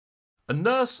A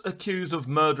nurse accused of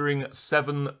murdering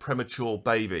 7 premature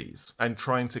babies and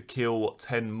trying to kill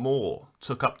 10 more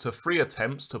took up to 3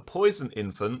 attempts to poison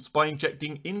infants by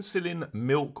injecting insulin,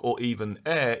 milk or even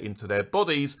air into their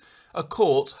bodies, a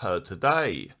court heard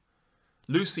today.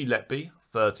 Lucy Letby,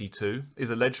 32, is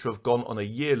alleged to have gone on a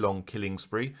year-long killing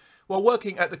spree while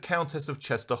working at the Countess of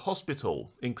Chester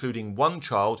Hospital, including 1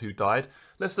 child who died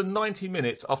less than 90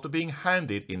 minutes after being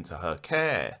handed into her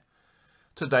care.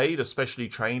 Today, the specially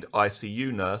trained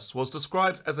ICU nurse was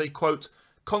described as a, quote,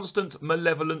 constant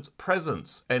malevolent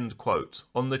presence, end quote,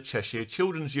 on the Cheshire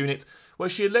Children's Unit, where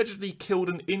she allegedly killed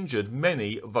and injured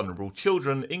many vulnerable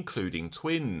children, including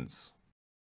twins.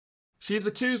 She is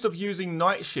accused of using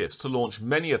night shifts to launch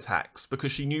many attacks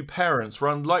because she knew parents were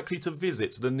unlikely to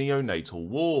visit the neonatal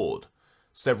ward.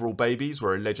 Several babies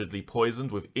were allegedly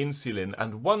poisoned with insulin,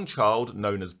 and 1 child,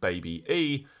 known as Baby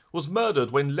E, was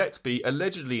murdered when Letby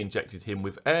allegedly injected him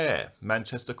with air,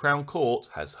 Manchester Crown Court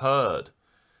has heard.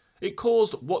 It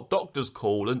caused what doctors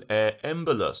call an air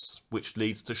embolus, which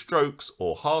leads to strokes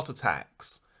or heart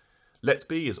attacks.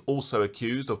 Letby is also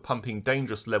accused of pumping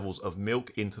dangerous levels of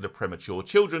milk into the premature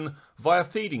children via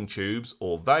feeding tubes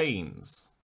or veins.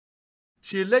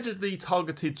 She allegedly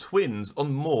targeted twins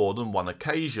on more than 1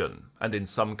 occasion, and in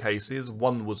some cases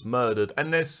one was murdered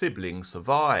and their siblings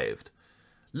survived.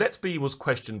 Letby was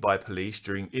questioned by police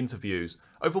during interviews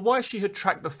over why she had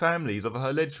tracked the families of her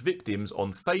alleged victims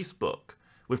on Facebook,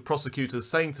 with prosecutors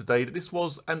saying today that this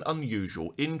was an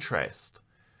unusual interest.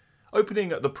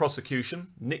 Opening the prosecution,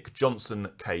 Nick Johnson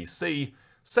KC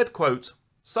said, quote,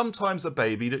 sometimes a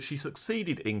baby that she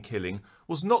succeeded in killing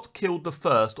was not killed the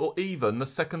first or even the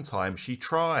second time she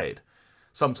tried.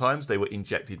 Sometimes they were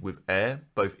injected with air,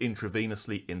 both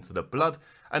intravenously into the blood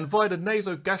and via the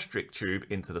nasogastric tube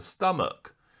into the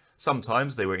stomach.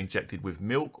 Sometimes they were injected with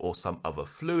milk or some other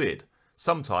fluid.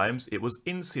 Sometimes it was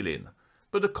insulin.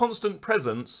 But the constant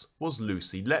presence was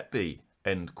Lucy Letby,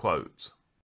 end quote.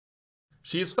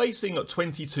 She is facing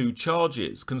 22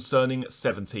 charges concerning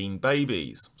 17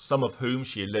 babies, some of whom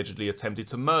she allegedly attempted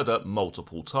to murder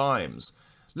multiple times.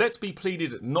 Letby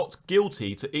pleaded not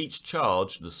guilty to each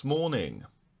charge this morning.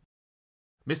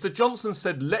 Mr. Johnson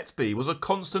said Letby was a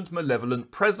constant malevolent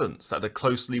presence at a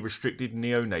closely restricted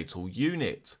neonatal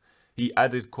unit. He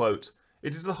added, quote,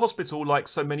 it is a hospital like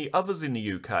so many others in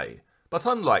the UK, but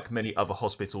unlike many other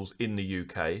hospitals in the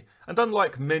UK, and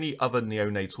unlike many other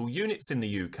neonatal units in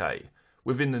the UK,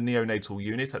 within the neonatal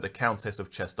unit at the Countess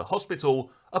of Chester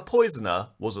Hospital, a poisoner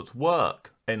was at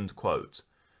work, end quote.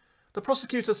 The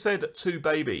prosecutor said 2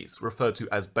 babies, referred to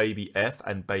as Baby F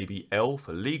and Baby L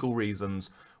for legal reasons,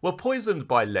 were poisoned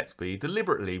by Letby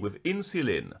deliberately with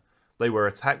insulin. They were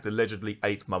attacked allegedly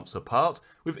 8 months apart,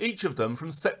 with each of them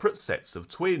from separate sets of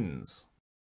twins.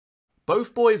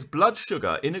 Both boys' blood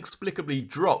sugar inexplicably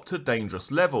dropped to dangerous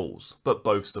levels, but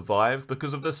both survived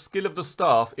because of the skill of the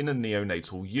staff in a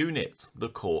neonatal unit, the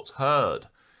court heard.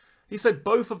 He said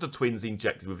both of the twins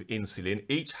injected with insulin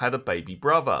each had a baby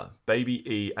brother, Baby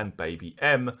E and Baby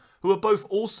M, who were both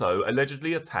also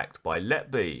allegedly attacked by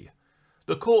Letby.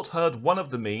 The court heard one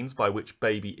of the means by which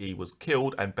Baby E was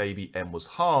killed and Baby M was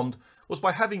harmed was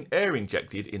by having air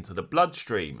injected into the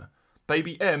bloodstream.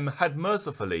 Baby M had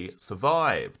mercifully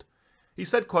survived. He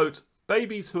said, quote,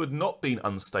 babies who had not been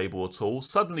unstable at all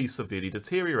suddenly severely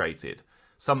deteriorated.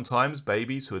 Sometimes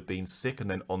babies who had been sick and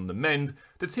then on the mend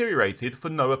deteriorated for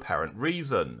no apparent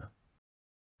reason.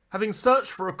 Having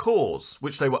searched for a cause,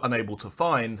 which they were unable to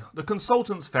find, the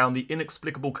consultants found the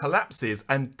inexplicable collapses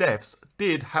and deaths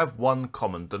did have one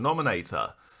common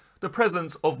denominator: the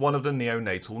presence of one of the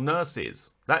neonatal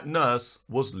nurses. That nurse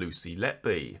was Lucy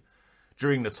Letby.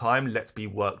 During the time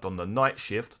Letby worked on the night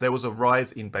shift, there was a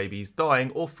rise in babies dying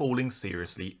or falling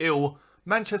seriously ill,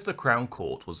 Manchester Crown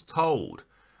Court was told.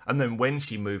 And then when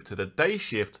she moved to the day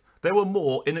shift, there were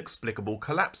more inexplicable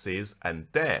collapses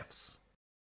and deaths.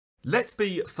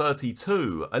 Letby,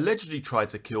 32, allegedly tried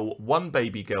to kill 1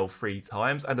 baby girl 3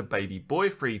 times and a baby boy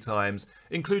 3 times,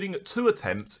 including 2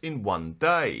 attempts in 1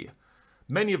 day.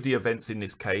 Many of the events in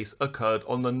this case occurred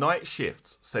on the night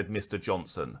shifts, said Mr.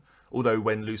 Johnson, although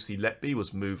when Lucy Letby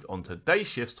was moved onto day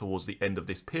shifts towards the end of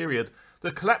this period,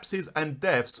 the collapses and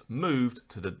deaths moved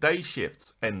to the day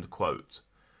shifts, end quote.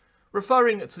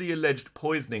 Referring to the alleged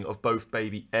poisoning of both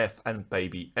Baby F and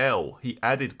Baby L, he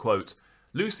added, quote,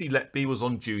 Lucy Letby was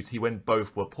on duty when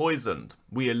both were poisoned.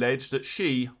 We allege that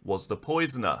she was the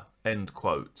poisoner, end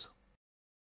quote.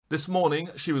 This morning,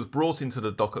 she was brought into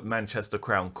the dock at Manchester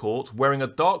Crown Court wearing a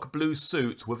dark blue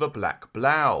suit with a black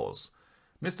blouse.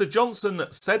 Mr. Johnson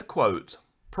said, quote,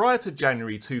 prior to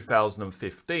January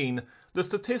 2015, The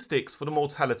statistics for the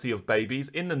mortality of babies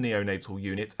in the neonatal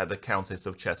unit at the Countess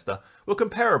of Chester were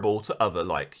comparable to other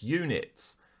like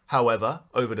units. However,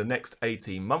 over the next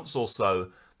 18 months or so,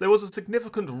 there was a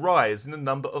significant rise in the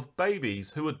number of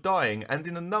babies who were dying and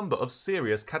in the number of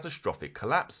serious catastrophic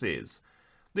collapses.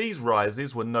 These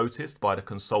rises were noticed by the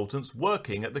consultants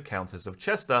working at the Countess of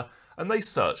Chester, and they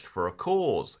searched for a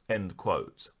cause." End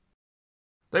quote.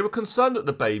 They were concerned that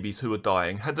the babies who were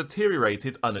dying had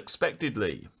deteriorated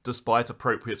unexpectedly, despite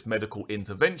appropriate medical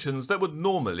interventions that would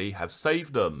normally have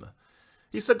saved them.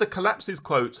 He said the collapses,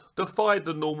 quote, "defied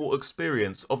the normal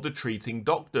experience of the treating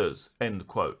doctors," end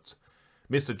quote.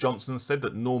 Mr. Johnson said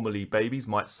that normally babies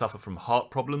might suffer from heart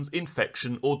problems,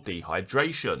 infection or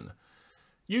dehydration.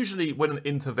 Usually when an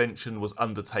intervention was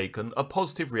undertaken, a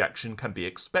positive reaction can be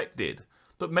expected,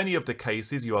 but many of the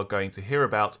cases you are going to hear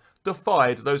about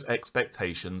defied those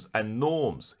expectations and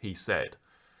norms, he said.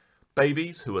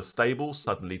 Babies who were stable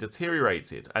suddenly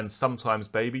deteriorated, and sometimes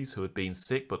babies who had been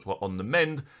sick but were on the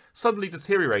mend suddenly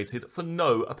deteriorated for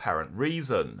no apparent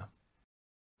reason.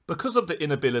 Because of the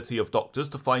inability of doctors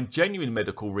to find genuine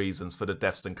medical reasons for the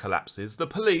deaths and collapses, the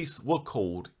police were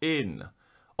called in.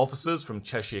 Officers from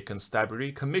Cheshire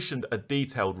Constabulary commissioned a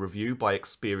detailed review by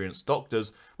experienced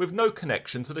doctors with no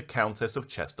connection to the Countess of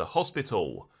Chester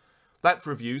Hospital. That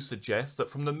review suggests that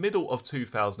from the middle of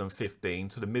 2015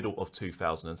 to the middle of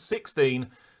 2016,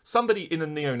 somebody in a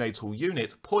neonatal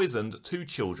unit poisoned 2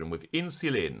 children with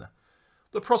insulin.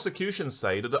 The prosecution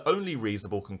say that the only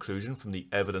reasonable conclusion from the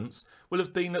evidence will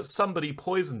have been that somebody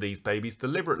poisoned these babies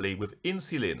deliberately with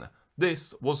insulin.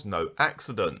 This was no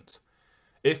accident.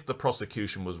 If the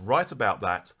prosecution was right about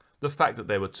that, the fact that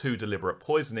there were 2 deliberate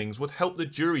poisonings would help the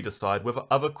jury decide whether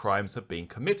other crimes had been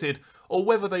committed or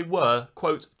whether they were,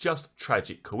 quote, "just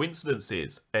tragic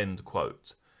coincidences," end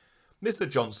quote. Mr.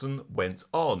 Johnson went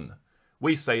on.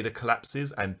 "We say the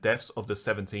collapses and deaths of the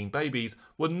 17 babies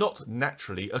were not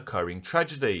naturally occurring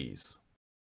tragedies.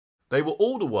 They were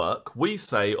all the work, we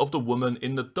say, of the woman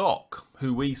in the dock,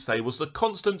 who we say was the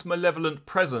constant malevolent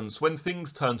presence when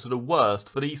things turned to the worst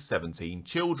for these 17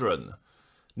 children."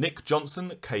 Nick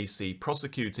Johnson, KC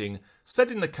prosecuting,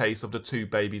 said in the case of the 2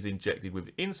 babies injected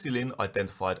with insulin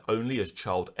identified only as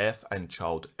child F and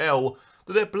child L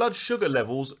that their blood sugar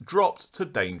levels dropped to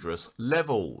dangerous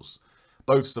levels.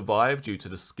 Both survived due to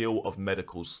the skill of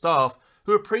medical staff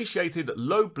who appreciated that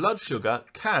low blood sugar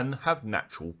can have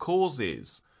natural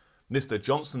causes. Mr.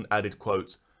 Johnson added,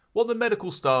 quote, "What the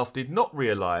medical staff did not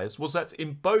realise was that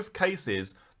in both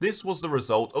cases this was the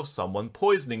result of someone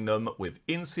poisoning them with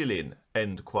insulin,"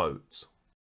 end quote.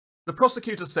 The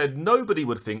prosecutor said nobody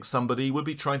would think somebody would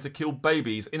be trying to kill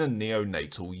babies in a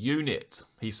neonatal unit.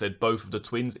 He said both of the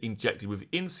twins injected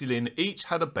with insulin each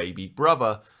had a baby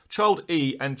brother, child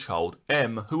E and child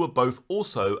M, who were both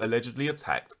also allegedly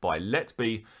attacked by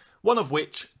Letby, one of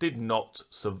which did not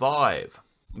survive.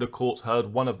 The court heard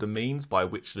one of the means by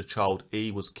which the child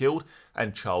E was killed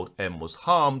and child M was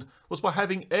harmed was by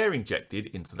having air injected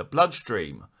into the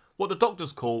bloodstream, what the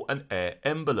doctors call an air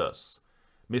embolus.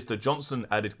 Mr. Johnson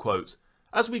added, quote,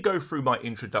 "As we go through my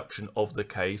introduction of the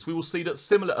case, we will see that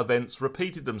similar events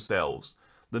repeated themselves.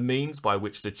 The means by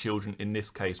which the children in this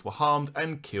case were harmed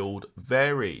and killed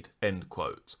varied," end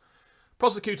quote.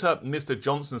 Prosecutor Mr.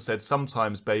 Johnson said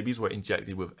sometimes babies were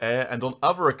injected with air and on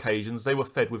other occasions they were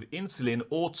fed with insulin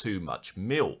or too much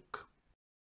milk.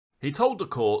 He told the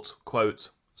court, quote,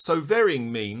 "So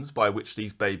varying means by which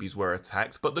these babies were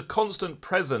attacked, but the constant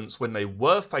presence when they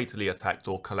were fatally attacked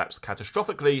or collapsed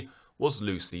catastrophically was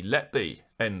Lucy Letby,"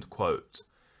 end quote.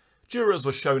 Jurors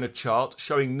were shown a chart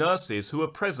showing nurses who were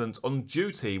present on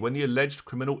duty when the alleged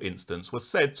criminal incidents were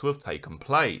said to have taken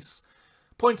place.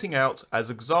 Pointing out as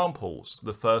examples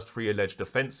the first 3 alleged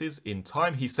offences in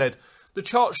time, he said, the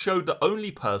chart showed the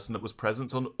only person that was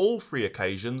present on all 3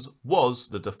 occasions was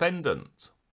the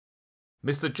defendant.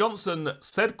 Mr. Johnson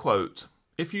said, quote,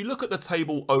 "If you look at the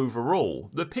table overall,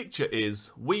 the picture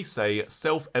is, we say,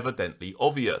 self-evidently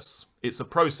obvious. It's a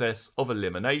process of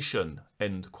elimination,"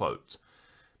 end quote.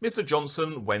 Mr.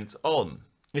 Johnson went on.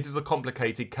 "It is a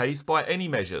complicated case by any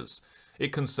measures.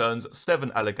 It concerns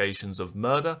 7 allegations of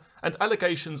murder and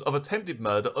allegations of attempted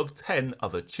murder of 10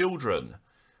 other children.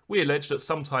 We allege that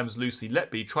sometimes Lucy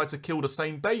Letby tried to kill the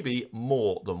same baby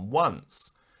more than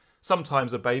once.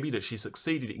 Sometimes a baby that she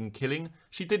succeeded in killing,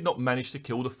 she did not manage to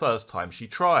kill the first time she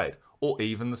tried, or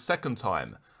even the second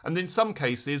time, and in some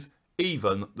cases,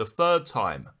 even the 3rd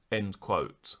time," end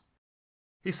quote.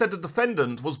 He said the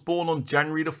defendant was born on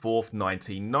January the 4th,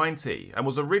 1990, and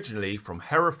was originally from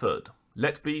Hereford.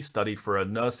 Letby studied for a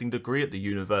nursing degree at the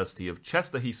University of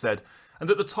Chester, he said, and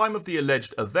at the time of the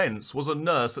alleged events was a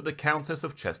nurse at the Countess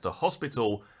of Chester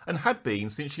Hospital and had been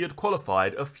since she had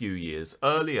qualified a few years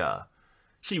earlier.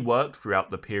 She worked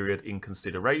throughout the period in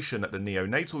consideration at the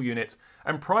neonatal unit,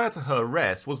 and prior to her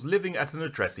arrest was living at an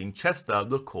address in Chester,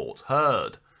 the court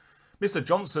heard. Mr.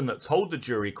 Johnson told the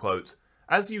jury, quote,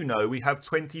 "As you know, we have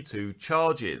 22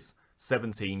 charges,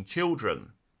 17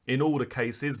 children. In all the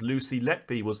cases, Lucy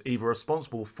Letby was either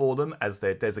responsible for them as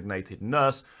their designated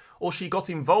nurse, or she got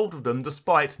involved with them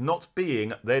despite not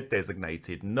being their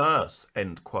designated nurse."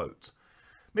 End quote.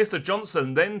 Mr.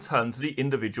 Johnson then turned to the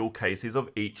individual cases of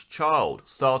each child,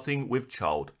 starting with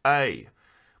child A,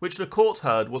 which the court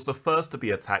heard was the first to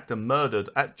be attacked and murdered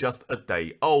at just a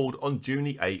day old on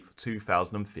June 8,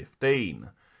 2015.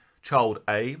 Child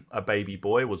A baby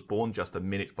boy, was born just a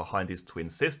minute behind his twin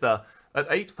sister at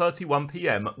 8:31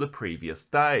 p.m. the previous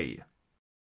day.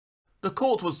 The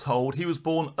court was told he was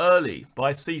born early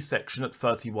by C-section at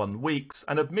 31 weeks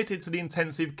and admitted to the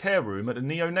intensive care room at the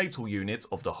neonatal unit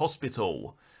of the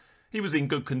hospital. He was in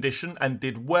good condition and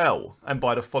did well, and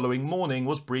by the following morning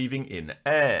was breathing in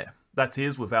air, that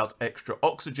is, without extra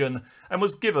oxygen, and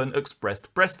was given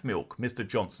expressed breast milk, Mr.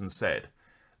 Johnson said.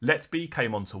 Letby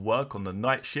came on to work on the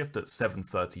night shift at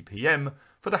 7:30 p.m.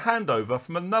 for the handover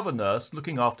from another nurse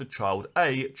looking after child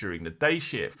A during the day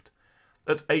shift.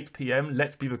 At 8 p.m,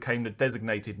 Letby became the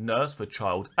designated nurse for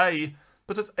child A,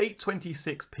 but at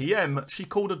 8:26 p.m, she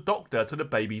called a doctor to the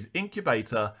baby's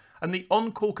incubator, and the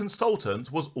on-call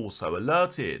consultant was also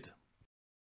alerted.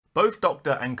 Both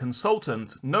doctor and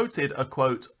consultant noted a,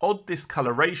 quote, "odd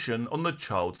discoloration on the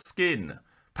child's skin,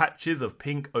 patches of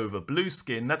pink over blue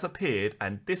skin that appeared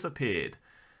and disappeared,"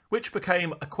 which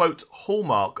became a, quote,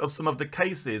 "hallmark of some of the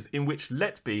cases in which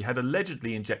Letby had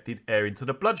allegedly injected air into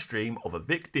the bloodstream of a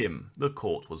victim," the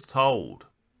court was told.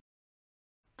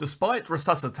 Despite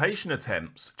resuscitation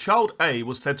attempts, child A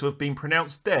was said to have been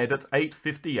pronounced dead at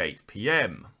 8:58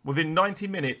 p.m, within 90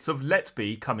 minutes of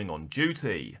Letby coming on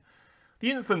duty. The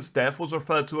infant's death was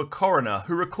referred to a coroner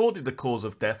who recorded the cause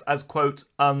of death as, quote,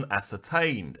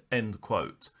 "unascertained," end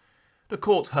quote. The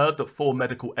court heard that 4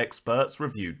 medical experts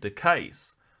reviewed the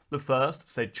case. The first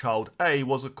said child A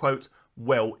was a, quote,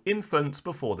 "well infant"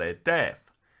 before their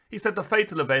death. He said the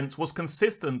fatal event was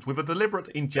consistent with a deliberate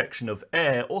injection of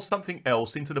air or something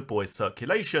else into the boy's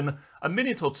circulation a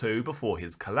minute or two before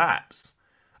his collapse.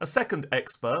 A second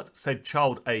expert said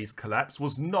child A's collapse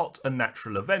was not a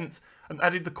natural event and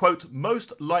added the, quote,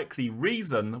 "most likely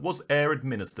reason was air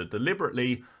administered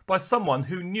deliberately by someone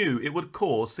who knew it would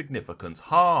cause significant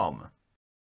harm."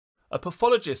 A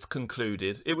pathologist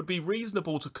concluded it would be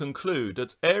reasonable to conclude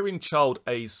that air in child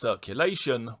A's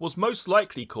circulation was most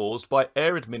likely caused by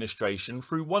air administration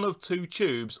through one of 2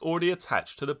 tubes already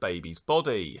attached to the baby's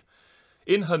body.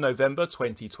 In her November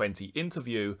 2020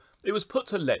 interview, it was put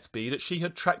to Letby that she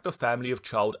had tracked the family of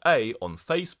child A on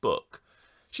Facebook.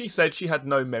 She said she had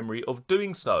no memory of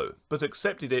doing so, but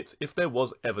accepted it if there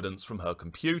was evidence from her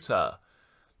computer.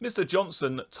 Mr.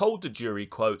 Johnson told the jury,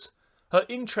 quote, "Her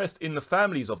interest in the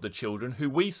families of the children who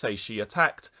we say she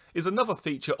attacked is another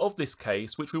feature of this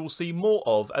case which we will see more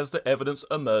of as the evidence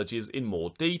emerges in more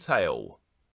detail.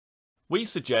 We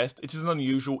suggest it is an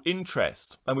unusual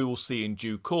interest, and we will see in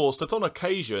due course that on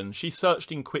occasion she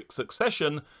searched in quick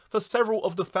succession for several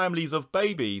of the families of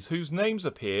babies whose names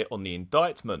appear on the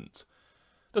indictment."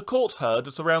 The court heard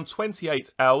that around 28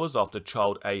 hours after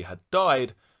child A had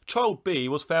died, child B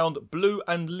was found blue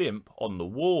and limp on the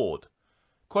ward.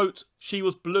 Quote, "she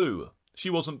was blue, she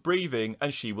wasn't breathing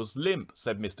and she was limp,"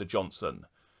 said Mr. Johnson.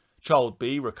 Child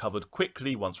B recovered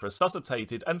quickly once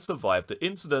resuscitated and survived the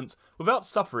incident without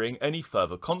suffering any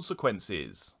further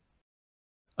consequences.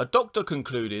 A doctor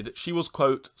concluded she was,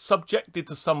 quote, "subjected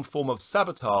to some form of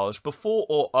sabotage before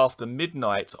or after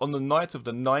midnight on the night of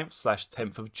the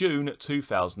 9th/10th of June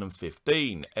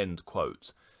 2015, end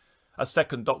quote. A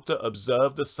second doctor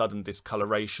observed the sudden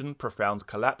discoloration, profound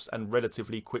collapse and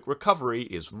relatively quick recovery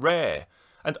is rare,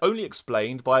 and only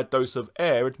explained by a dose of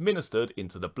air administered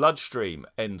into the bloodstream,"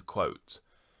 end quote.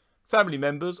 Family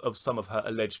members of some of her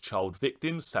alleged child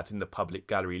victims sat in the public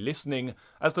gallery listening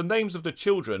as the names of the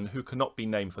children who cannot be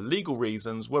named for legal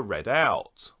reasons were read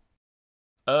out.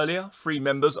 Earlier, 3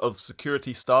 members of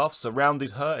security staff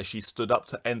surrounded her as she stood up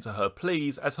to enter her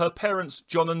pleas as her parents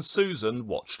John and Susan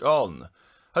watched on.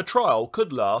 Her trial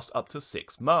could last up to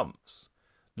 6 months.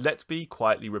 Letby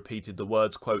quietly repeated the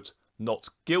words, quote, "not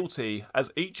guilty,"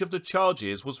 as each of the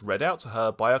charges was read out to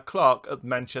her by a clerk at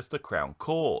Manchester Crown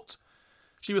Court.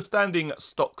 She was standing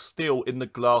stock still in the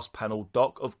glass-panelled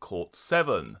dock of Court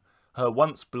 7, her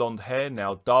once blonde hair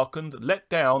now darkened let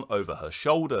down over her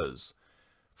shoulders.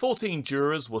 14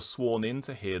 jurors were sworn in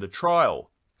to hear the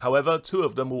trial. However, 2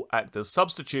 of them will act as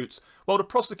substitutes while the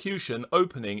prosecution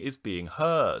opening is being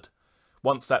heard.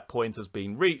 Once that point has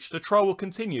been reached, the trial will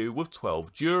continue with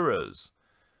 12 jurors.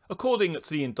 According to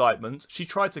the indictment, she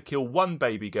tried to kill one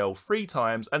baby girl 3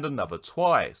 times and another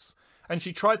twice, and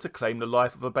she tried to claim the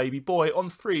life of a baby boy on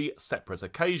 3 separate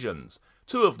occasions,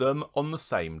 2 of them on the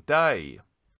same day.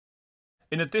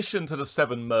 In addition to the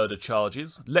 7 murder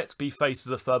charges, Letby faces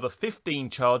a further 15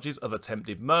 charges of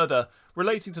attempted murder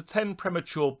relating to 10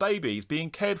 premature babies being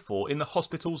cared for in the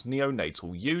hospital's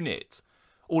neonatal unit.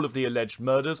 All of the alleged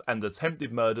murders and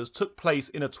attempted murders took place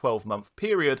in a 12-month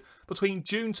period between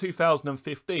June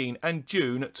 2015 and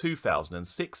June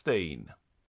 2016.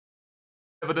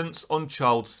 Evidence on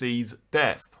Child C's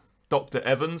death. Dr.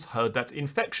 Evans heard that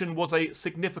infection was a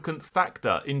significant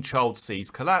factor in Child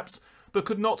C's collapse, but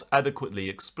could not adequately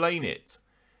explain it.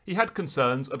 He had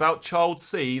concerns about Child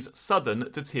C's sudden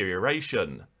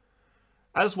deterioration.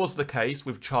 As was the case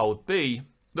with Child B,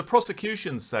 the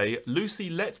prosecution say Lucy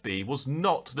Letby was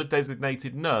not the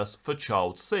designated nurse for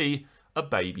Child C, a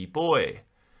baby boy.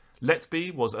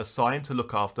 Letby was assigned to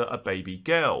look after a baby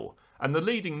girl, and the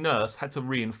leading nurse had to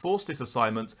reinforce this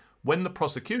assignment when the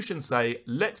prosecution say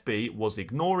Letby was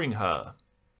ignoring her.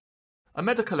 A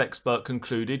medical expert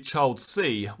concluded Child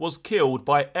C was killed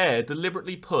by air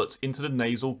deliberately put into the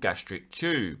nasal gastric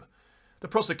tube. The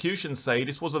prosecution say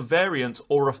this was a variant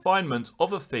or refinement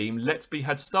of a theme Letby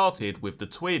had started with the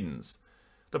twins.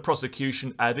 The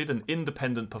prosecution added an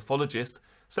independent pathologist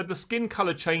said the skin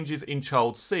colour changes in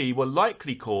Child C were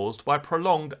likely caused by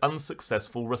prolonged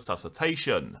unsuccessful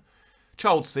resuscitation.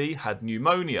 Child C had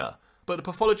pneumonia, but the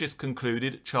pathologist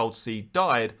concluded Child C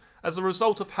died as a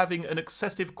result of having an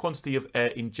excessive quantity of air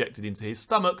injected into his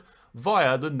stomach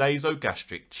via the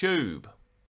nasogastric tube.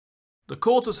 The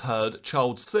court has heard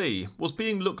Child C was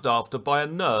being looked after by a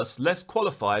nurse less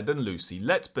qualified than Lucy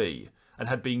Letby, and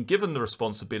had been given the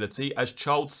responsibility as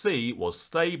Child C was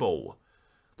stable.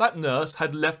 That nurse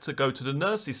had left to go to the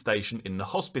nurses' station in the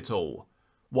hospital.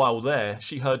 While there,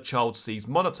 she heard Child C's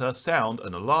monitor sound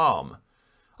an alarm.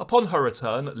 Upon her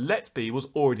return, Letby was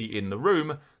already in the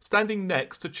room, standing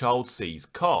next to Child C's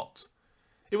cot.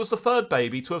 It was the 3rd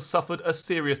baby to have suffered a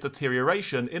serious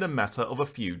deterioration in a matter of a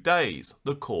few days,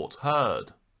 the court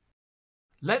heard.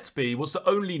 Letby was the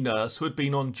only nurse who had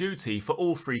been on duty for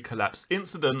all 3 collapse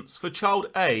incidents for Child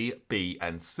A, B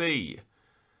and C.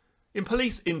 In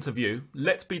police interview,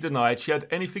 Letby denied she had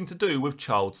anything to do with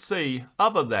Child C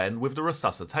other than with the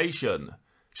resuscitation.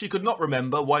 She could not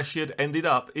remember why she had ended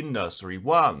up in Nursery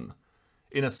 1.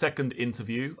 In a second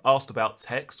interview, asked about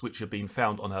texts which had been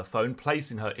found on her phone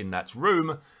placing her in that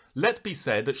room, Letby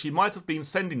said that she might have been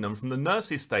sending them from the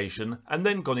nurses' station and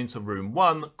then gone into room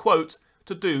 1, quote,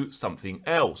 to do something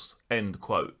else, end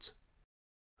quote.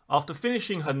 After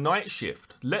finishing her night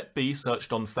shift, Letby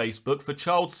searched on Facebook for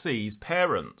Child C's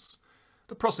parents.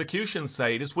 The prosecution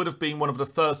say this would have been one of the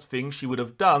first things she would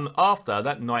have done after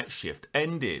that night shift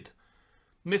ended.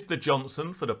 Mr.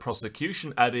 Johnson for the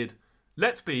prosecution added,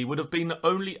 Letby would have been the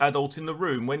only adult in the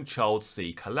room when Child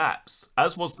C collapsed,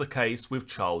 as was the case with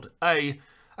Child A,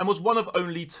 and was one of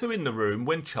only 2 in the room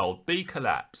when Child B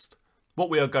collapsed. What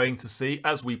we are going to see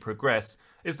as we progress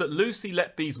is that Lucy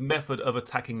Letby's method of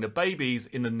attacking the babies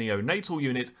in the neonatal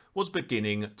unit was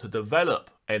beginning to develop,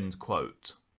 end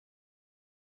quote.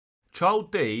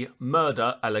 Child D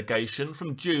murder allegation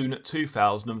from June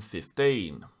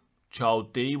 2015.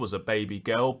 Child D was a baby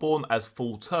girl born as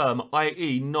full term,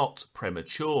 i.e. not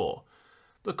premature.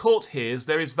 The court hears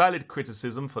there is valid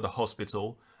criticism for the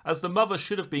hospital, as the mother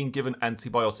should have been given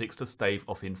antibiotics to stave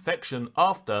off infection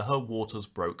after her waters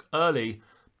broke early,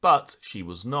 but she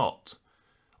was not.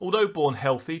 Although born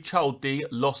healthy, Child D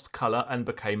lost colour and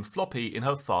became floppy in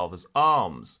her father's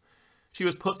arms. She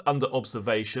was put under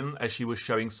observation as she was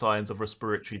showing signs of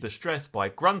respiratory distress by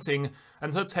grunting,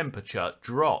 and her temperature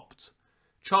dropped.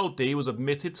 Child D was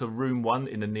admitted to room 1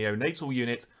 in the neonatal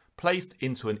unit, placed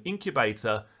into an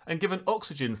incubator and given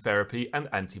oxygen therapy and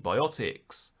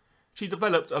antibiotics. She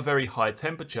developed a very high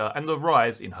temperature and a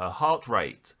rise in her heart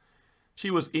rate. She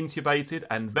was intubated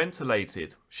and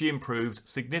ventilated. She improved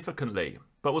significantly,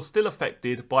 but was still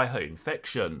affected by her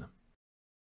infection.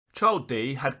 Child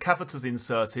D had catheters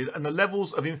inserted and the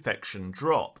levels of infection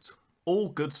dropped. All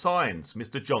good signs,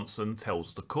 Mr. Johnson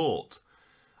tells the court.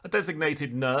 A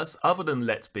designated nurse other than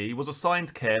Letby was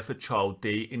assigned care for Child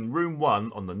D in room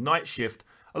 1 on the night shift,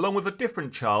 along with a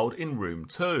different child in room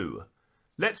 2.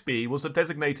 Letby was a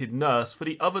designated nurse for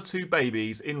the other 2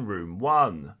 babies in room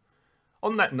 1.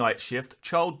 On that night shift,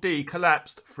 Child D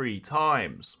collapsed 3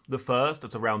 times. The first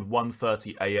at around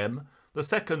 1:30 AM, the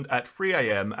second at 3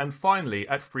 AM and finally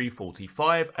at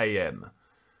 3:45 AM.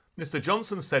 Mr.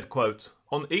 Johnson said, quote,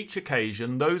 "On each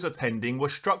occasion those attending were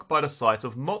struck by the sight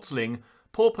of mottling,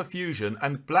 poor perfusion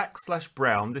and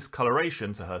black/brown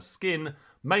discoloration to her skin,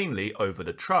 mainly over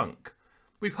the trunk.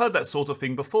 We've heard that sort of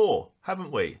thing before,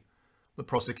 haven't we?" The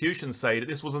prosecution say that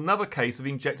this was another case of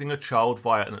injecting a child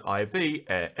via an IV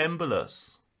air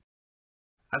embolus.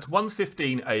 At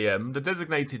 1:15 AM, the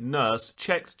designated nurse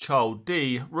checked child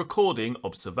D, recording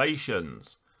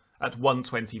observations. At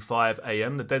 1:25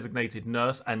 AM, the designated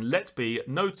nurse and Letby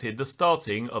noted the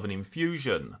starting of an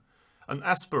infusion. An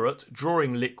aspirate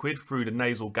drawing liquid through the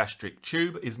nasal gastric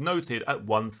tube is noted at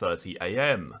 1:30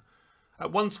 AM.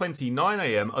 At 1:29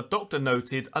 AM, a doctor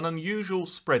noted an unusual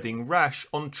spreading rash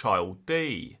on child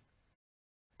D.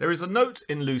 There is a note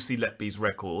in Lucy Letby's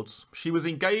records. She was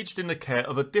engaged in the care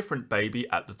of a different baby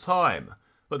at the time,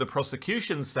 but the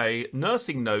prosecution say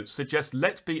nursing notes suggest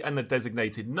Letby and the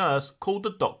designated nurse called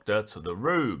the doctor to the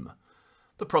room.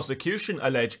 The prosecution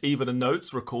allege either the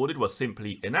notes recorded were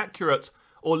simply inaccurate,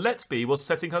 or Letby was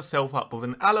setting herself up with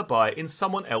an alibi in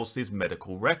someone else's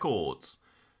medical records.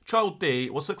 Child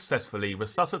D was successfully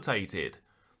resuscitated.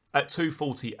 At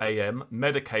 2:40 AM,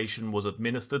 medication was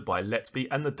administered by Letby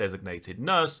and the designated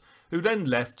nurse, who then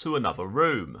left to another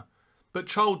room. But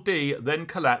child D then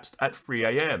collapsed at 3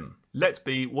 AM.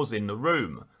 Letby was in the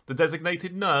room, the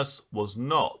designated nurse was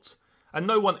not, and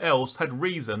no one else had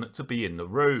reason to be in the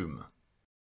room.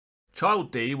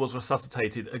 Child D was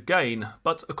resuscitated again,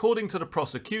 but according to the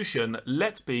prosecution,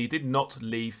 Letby did not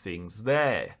leave things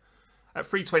there. At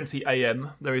 3:20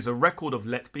 AM, there is a record of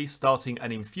Letby starting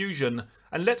an infusion,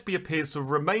 and Letby appears to have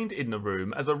remained in the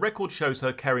room as a record shows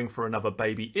her caring for another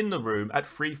baby in the room at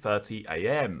 3:30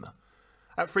 AM.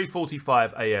 At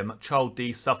 3:45 AM, child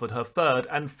D suffered her third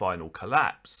and final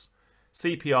collapse.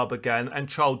 CPR began and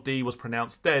child D was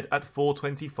pronounced dead at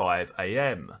 4:25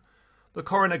 AM. The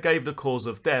coroner gave the cause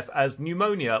of death as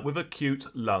pneumonia with acute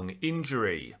lung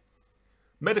injury.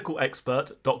 Medical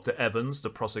expert Dr. Evans, the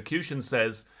prosecution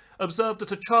says, observed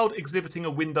that a child exhibiting a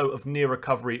window of near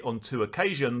recovery on 2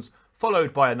 occasions,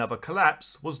 followed by another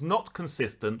collapse, was not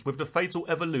consistent with the fatal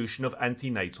evolution of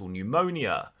antenatal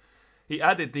pneumonia. He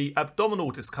added the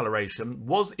abdominal discoloration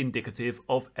was indicative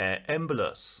of air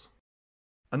embolus.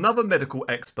 Another medical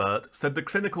expert said the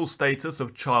clinical status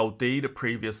of child D the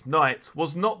previous night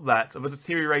was not that of a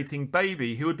deteriorating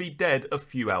baby who would be dead a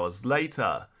few hours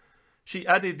later. She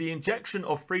added the injection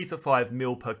of 3 to 5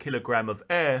 ml per kilogram of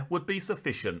air would be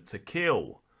sufficient to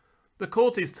kill. The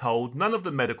court is told none of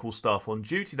the medical staff on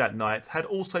duty that night had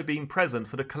also been present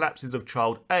for the collapses of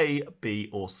child A, B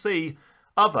or C,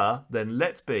 other than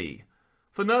Letby.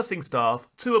 For nursing staff,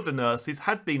 2 of the nurses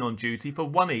had been on duty for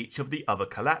 1 each of the other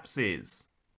collapses.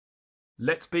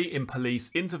 Letby in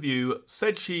police interview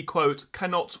said she, quote,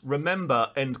 "cannot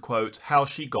remember," end quote, how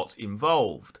she got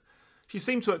involved. She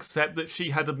seemed to accept that she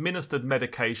had administered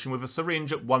medication with a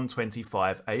syringe at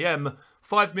 1:25 AM,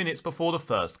 5 minutes before the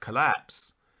first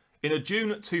collapse. In a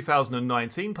June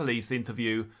 2019 police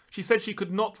interview, she said she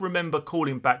could not remember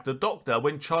calling back the doctor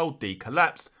when child D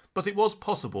collapsed, but it was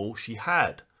possible she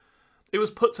had. It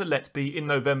was put to Letby in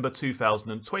November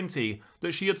 2020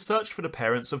 that she had searched for the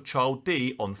parents of child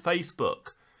D on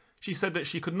Facebook. She said that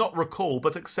she could not recall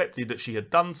but accepted that she had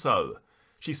done so.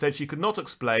 She said she could not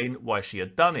explain why she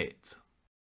had done it.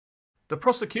 The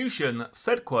prosecution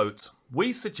said, quote,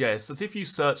 "We suggest that if you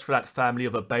searched for that family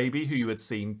of a baby who you had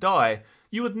seen die,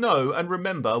 you would know and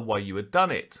remember why you had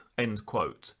done it," end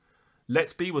quote.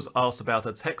 Letby was asked about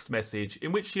a text message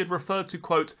in which she had referred to,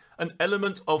 quote, "an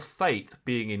element of fate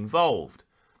being involved."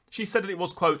 She said that it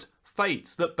was, quote,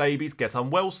 "fate that babies get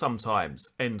unwell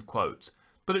sometimes," end quote,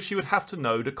 but that she would have to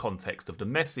know the context of the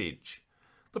message.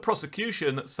 The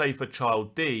prosecution say for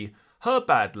child D, her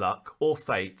bad luck or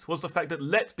fate was the fact that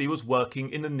Letby was working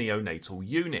in the neonatal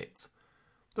unit.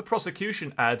 The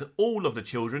prosecution add all of the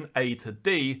children A to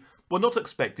D were not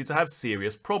expected to have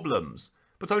serious problems,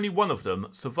 but only one of them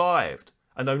survived,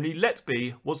 and only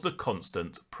Letby was the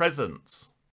constant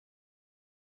presence.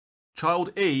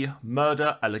 Child E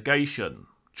murder allegation.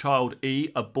 Child E,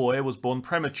 a boy, was born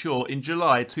premature in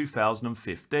July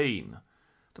 2015.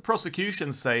 The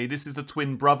prosecution say this is the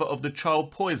twin brother of the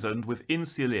child poisoned with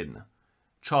insulin.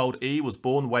 Child E was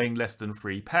born weighing less than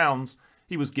 3 pounds.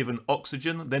 He was given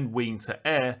oxygen, then weaned to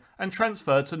air, and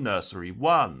transferred to Nursery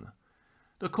 1.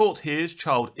 The court hears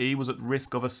child E was at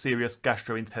risk of a serious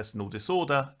gastrointestinal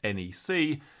disorder,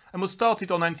 NEC, and was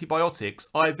started on antibiotics,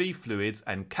 IV fluids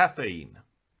and caffeine.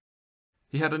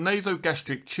 He had a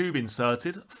nasogastric tube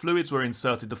inserted. Fluids were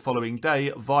inserted the following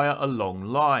day via a long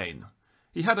line.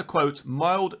 He had a, quote,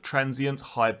 mild transient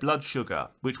high blood sugar,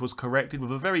 which was corrected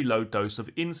with a very low dose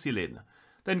of insulin,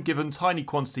 then given tiny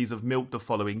quantities of milk the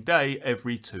following day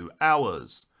every 2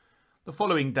 hours. The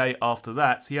following day after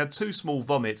that, he had 2 small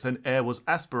vomits and air was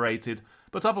aspirated,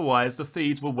 but otherwise the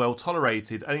feeds were well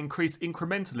tolerated and increased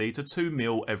incrementally to 2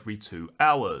 ml every 2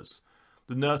 hours.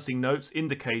 The nursing notes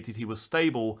indicated he was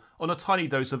stable on a tiny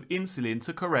dose of insulin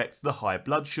to correct the high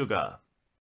blood sugar.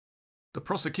 The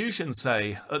prosecution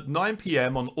say, at 9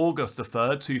 p.m. on August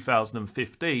 3,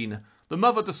 2015, the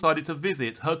mother decided to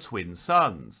visit her twin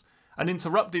sons, and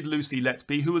interrupted Lucy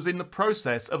Letby, who was in the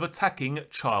process of attacking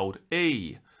child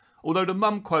E, although the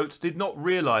mum, quote, did not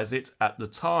realise it at the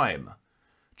time.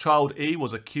 Child E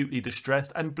was acutely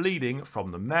distressed and bleeding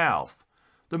from the mouth.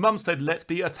 The mum said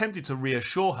Letby attempted to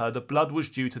reassure her the blood was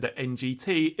due to the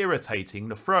NGT irritating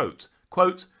the throat.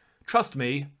 Quote, "Trust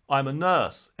me, I'm a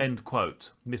nurse," end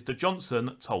quote, Mr.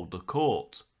 Johnson told the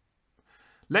court.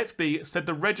 Letby said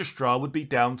the registrar would be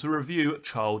down to review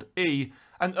child E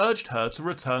and urged her to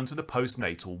return to the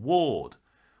postnatal ward.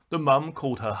 The mum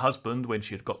called her husband when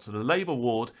she had got to the labour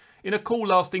ward in a call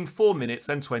lasting 4 minutes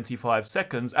and 25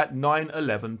 seconds at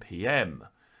 9:11 p.m.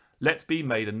 Letby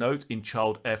made a note in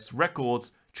child F's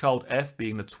records, child F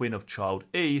being the twin of child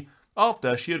E,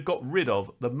 after she had got rid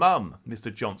of the mum,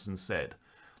 Mr. Johnson said.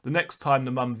 The next time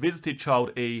the mum visited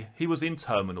child E, he was in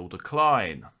terminal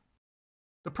decline.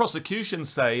 The prosecution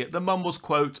say the mum was,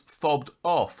 quote, fobbed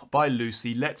off by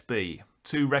Lucy Letby.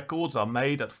 2 records are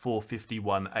made at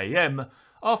 4:51 a.m.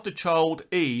 after child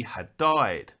E had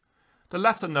died. The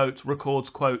latter note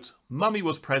records, quote, "Mummy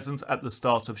was present at the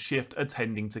start of shift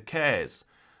attending to cares.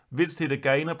 Visited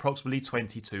again approximately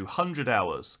 2200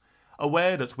 hours.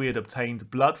 Aware that we had obtained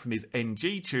blood from his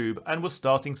NG tube and were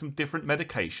starting some different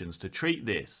medications to treat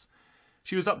this.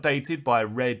 She was updated by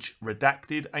Reg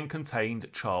redacted and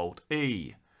contained child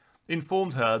E.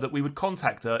 Informed her that we would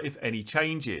contact her if any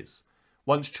changes.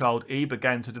 Once child E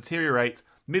began to deteriorate,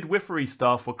 midwifery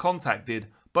staff were contacted,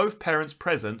 both parents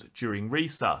present during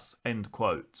resus," end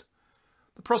quote.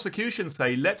 The prosecution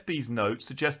say Letby's note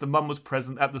suggests the mum was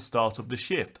present at the start of the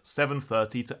shift,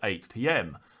 7:30 to 8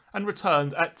 p.m, and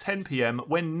returned at 10 p.m.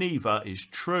 when neither is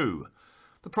true.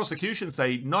 The prosecution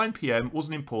say 9 p.m. was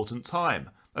an important time,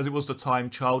 as it was the time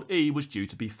child E was due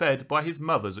to be fed by his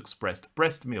mother's expressed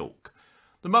breast milk.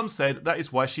 The mum said that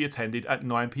is why she attended at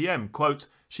 9 p.m, quote,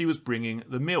 "She was bringing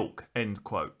the milk," end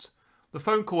quote. The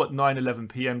phone call at 9:11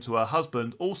 p.m. to her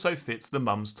husband also fits the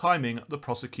mum's timing, the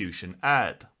prosecution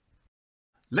add.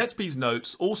 Letby's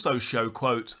notes also show,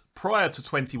 quote, "Prior to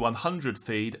 2100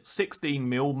 feed, 16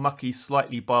 ml mucky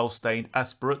slightly bile-stained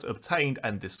aspirate obtained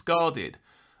and discarded.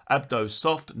 Abdo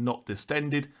soft, not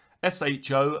distended.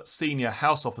 SHO, senior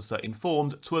house officer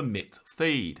informed to omit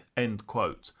feed," end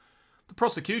quote. The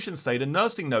prosecution say the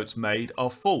nursing notes made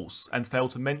are false and fail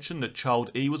to mention that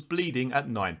child E was bleeding at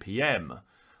 9 p.m.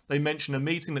 They mention a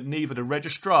meeting that neither the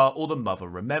registrar or the mother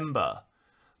remember.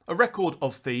 A record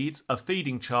of feeds, a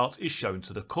feeding chart, is shown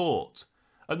to the court.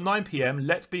 At 9 p.m,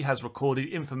 Letby has recorded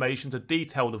information to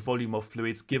detail the volume of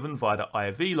fluids given via the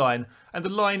IV line and the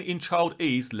line in child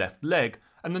E's left leg,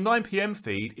 and the 9 p.m.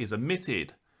 feed is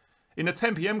omitted. In the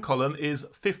 10 p.m. column is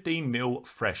 15 ml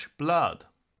fresh blood.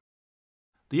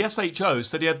 The SHO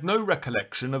said he had no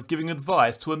recollection of giving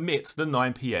advice to omit the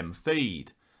 9 p.m.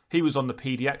 feed. He was on the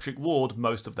paediatric ward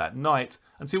most of that night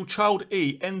until child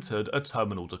E entered a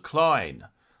terminal decline.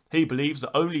 He believes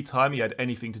the only time he had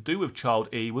anything to do with child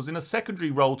E was in a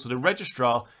secondary role to the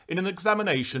registrar in an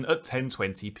examination at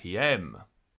 10:20 p.m.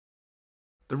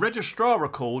 The registrar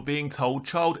recalled being told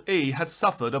child E had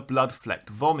suffered a blood-flecked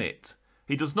vomit.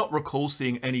 He does not recall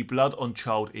seeing any blood on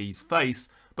child E's face,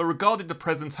 but regarded the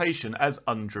presentation as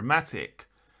undramatic.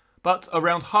 But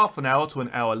around half an hour to an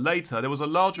hour later, there was a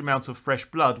large amount of fresh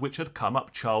blood which had come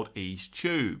up child E's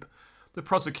tube. The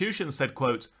prosecution said,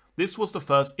 quote, "This was the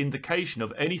first indication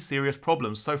of any serious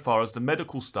problems so far as the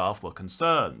medical staff were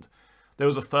concerned. There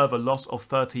was a further loss of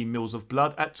 13 mils of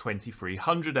blood at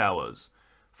 2300 hours.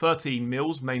 13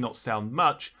 mils may not sound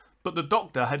much, but the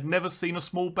doctor had never seen a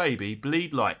small baby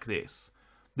bleed like this.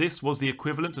 This was the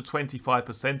equivalent to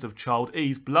 25% of child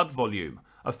E's blood volume,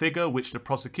 a figure which the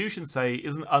prosecution say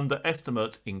is an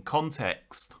underestimate in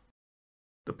context."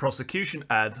 The prosecution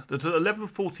add that at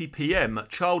 11:40 p.m,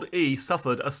 child E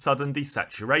suffered a sudden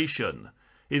desaturation.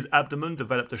 His abdomen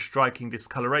developed a striking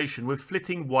discoloration with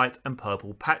flitting white and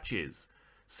purple patches.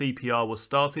 CPR was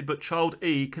started, but child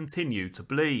E continued to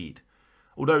bleed.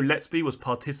 Although Letby was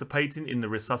participating in the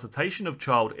resuscitation of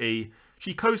child E,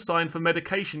 she co-signed for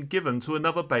medication given to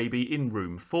another baby in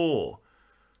room 4.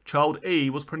 Child E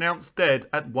was pronounced dead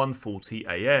at 1:40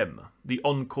 a.m. The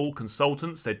on-call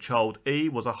consultant said Child E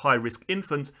was a high-risk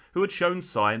infant who had shown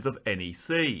signs of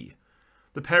NEC.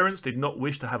 The parents did not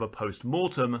wish to have a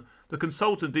post-mortem, the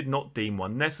consultant did not deem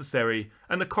one necessary,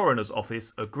 and the coroner's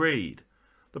office agreed.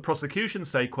 The prosecution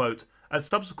say, quote, "As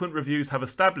subsequent reviews have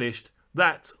established,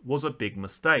 that was a big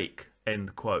mistake,"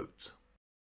 end quote.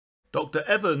 Dr.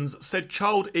 Evans said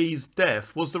Child E's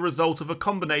death was the result of a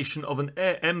combination of an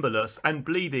air embolus and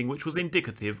bleeding which was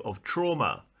indicative of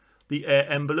trauma. The air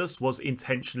embolus was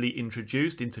intentionally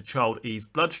introduced into Child E's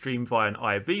bloodstream via an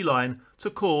IV line to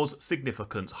cause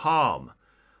significant harm.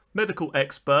 Medical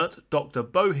expert Dr.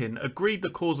 Bohin agreed the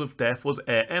cause of death was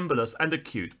air embolus and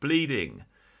acute bleeding.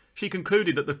 She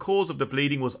concluded that the cause of the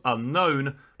bleeding was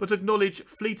unknown, but acknowledged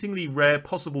fleetingly rare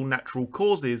possible natural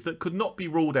causes that could not be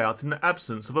ruled out in the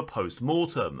absence of a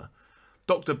post-mortem.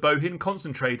 Dr. Bohin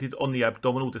concentrated on the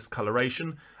abdominal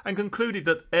discoloration and concluded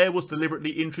that air was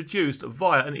deliberately introduced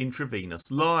via an intravenous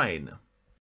line.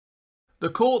 The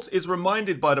court is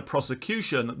reminded by the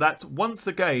prosecution that, once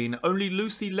again, only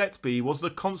Lucy Letby was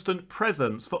the constant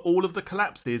presence for all of the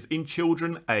collapses in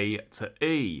children A to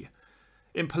E.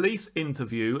 In police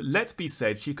interview, Letby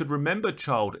said she could remember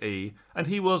Child E and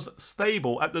he was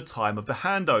stable at the time of the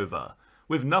handover,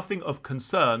 with nothing of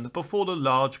concern before the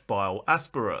large bile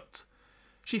aspirate.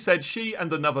 She said she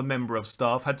and another member of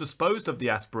staff had disposed of the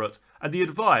aspirate and the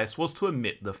advice was to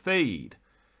omit the feed.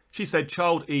 She said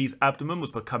Child E's abdomen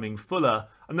was becoming fuller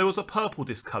and there was a purple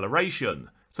discoloration,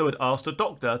 so had asked a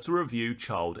doctor to review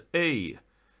Child E.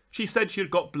 She said she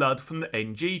had got blood from the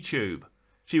NG tube.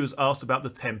 She was asked about the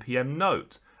 10 p.m.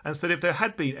 note and said if there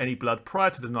had been any blood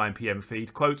prior to the 9 p.m.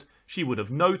 feed, quote, she would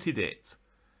have noted it.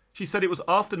 She said it was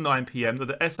after 9 p.m. that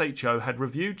the SHO had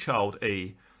reviewed Child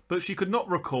E, but she could not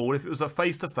recall if it was a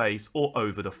face-to-face or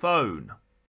over the phone.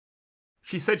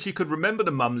 She said she could remember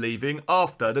the mum leaving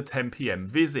after the 10 p.m.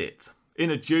 visit. In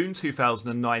a June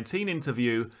 2019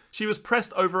 interview, she was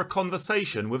pressed over a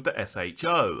conversation with the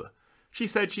SHO. She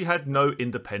said she had no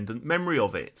independent memory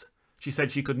of it. She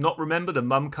said she could not remember the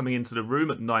mum coming into the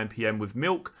room at 9 p.m. with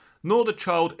milk, nor the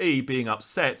Child E being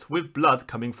upset with blood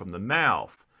coming from the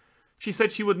mouth. She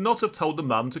said she would not have told the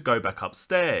mum to go back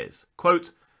upstairs. Quote,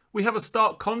 "We have a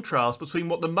stark contrast between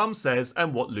what the mum says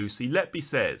and what Lucy Letby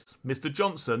says," Mr.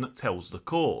 Johnson tells the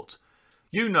court.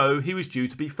 "You know he was due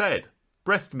to be fed.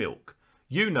 Breast milk.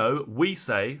 You know we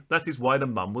say that is why the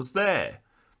mum was there.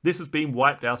 This has been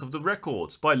wiped out of the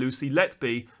records by Lucy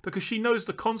Letby because she knows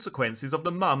the consequences of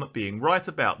the mum being right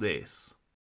about this."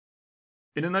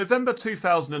 In a November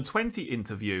 2020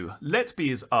 interview,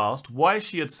 Letby is asked why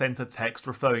she had sent a text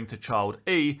referring to Child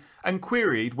E and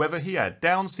queried whether he had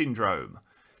Down syndrome.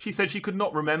 She said she could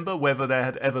not remember whether there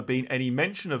had ever been any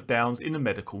mention of Downs in the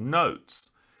medical notes.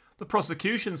 The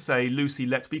prosecution say Lucy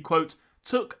Letby, quote,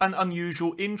 "took an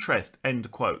unusual interest,"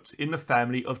 end quote, in the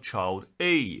family of Child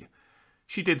E.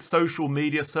 She did social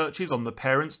media searches on the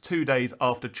parents 2 days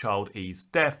after Child E's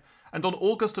death, and on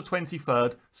August the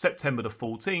 23rd, September the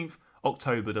 14th,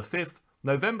 October the 5th,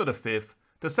 November the 5th,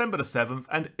 December the 7th,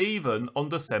 and even on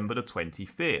December the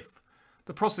 25th.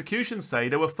 The prosecution say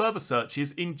there were further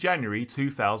searches in January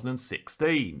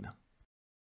 2016.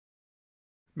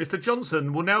 Mr.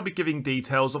 Johnson will now be giving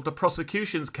details of the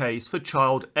prosecution's case for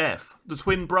Child F, the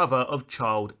twin brother of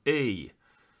Child E.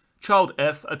 Child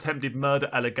F attempted murder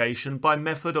allegation by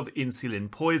method of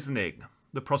insulin poisoning.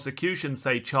 The prosecution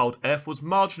say Child F was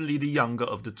marginally the younger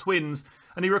of the twins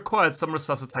and he required some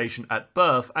resuscitation at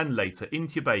birth and later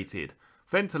intubated,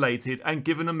 ventilated and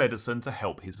given a medicine to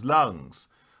help his lungs.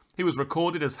 He was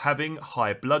recorded as having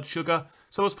high blood sugar,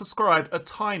 so was prescribed a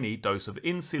tiny dose of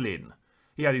insulin.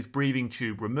 He had his breathing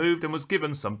tube removed and was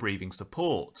given some breathing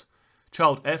support.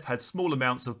 Child F had small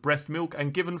amounts of breast milk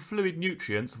and given fluid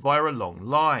nutrients via a long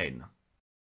line.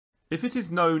 If it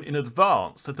is known in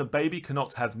advance that a baby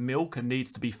cannot have milk and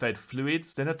needs to be fed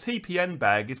fluids, then a TPN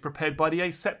bag is prepared by the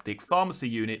Aseptic Pharmacy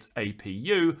Unit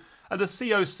APU and a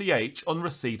COCH on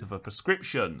receipt of a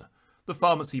prescription. The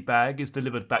pharmacy bag is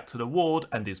delivered back to the ward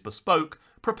and is bespoke,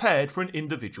 prepared for an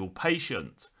individual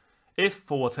patient. If,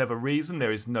 for whatever reason,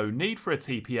 there is no need for a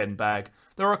TPN bag,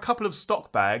 there are a couple of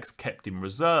stock bags kept in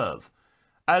reserve.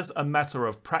 As a matter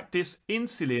of practice,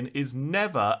 insulin is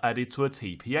never added to a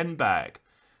TPN bag.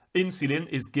 Insulin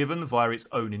is given via its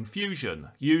own infusion,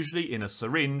 usually in a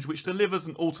syringe which delivers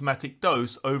an automatic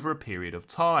dose over a period of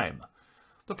time.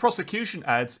 The prosecution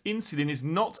adds insulin is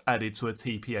not added to a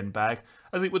TPN bag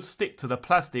as it would stick to the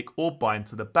plastic or bind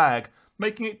to the bag,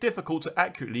 making it difficult to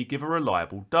accurately give a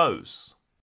reliable dose.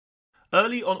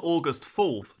 Early on August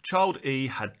 4th, child E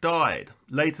had died.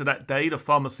 Later that day, the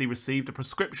pharmacy received a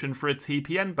prescription for a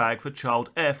TPN bag for child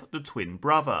F, the twin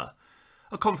brother.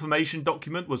 A confirmation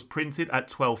document was printed at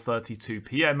 12:32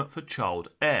 p.m. for child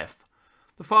F.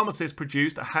 The pharmacist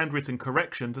produced a handwritten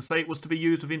correction to say it was to be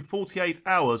used within 48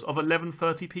 hours of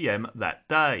 11:30 p.m. that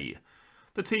day.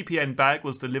 The TPN bag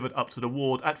was delivered up to the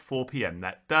ward at 4 p.m.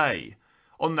 that day.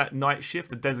 On that night shift,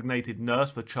 the designated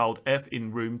nurse for child F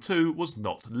in room 2 was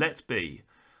not Letby.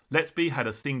 Letby had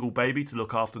a single baby to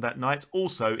look after that night,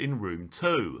 also in room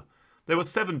 2. There were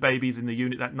 7 babies in the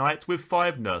unit that night, with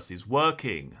 5 nurses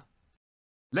working.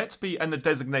 Letby and the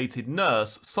designated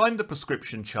nurse signed the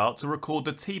prescription chart to record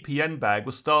the TPN bag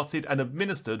was started and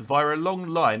administered via a long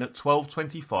line at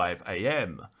 12:25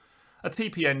 a.m. A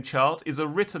TPN chart is a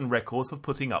written record for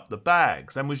putting up the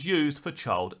bags and was used for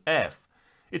child F.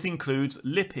 It includes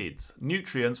lipids,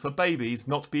 nutrients for babies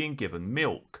not being given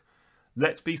milk.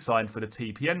 Letby signed for the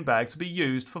TPN bag to be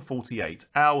used for 48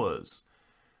 hours.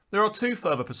 There are 2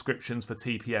 further prescriptions for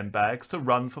TPN bags to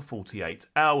run for 48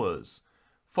 hours.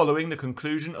 Following the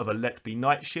conclusion of a Letby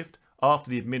night shift, after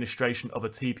the administration of a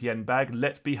TPN bag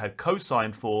Letby had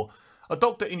co-signed for, a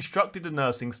doctor instructed the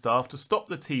nursing staff to stop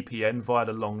the TPN via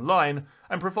the long line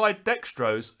and provide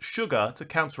dextrose, sugar, to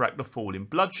counteract the fall in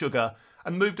blood sugar,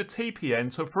 and move the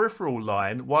TPN to a peripheral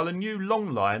line while a new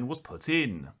long line was put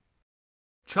in.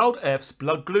 Child F's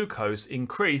blood glucose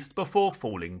increased before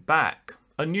falling back.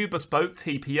 A new bespoke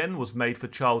TPN was made for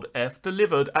child F,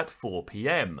 delivered at 4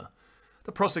 p.m.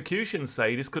 The prosecution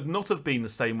say this could not have been the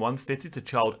same one fitted to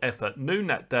child F at noon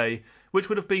that day, which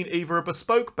would have been either a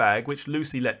bespoke bag which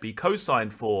Lucy Letby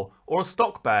co-signed for, or a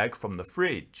stock bag from the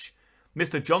fridge.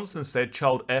 Mr. Johnson said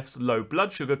child F's low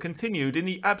blood sugar continued in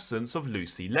the absence of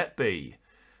Lucy Letby.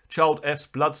 Child F's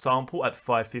blood sample at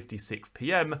 5:56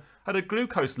 p.m. had a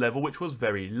glucose level which was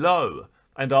very low,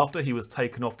 and after he was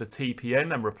taken off the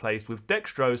TPN and replaced with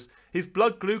dextrose, his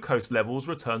blood glucose levels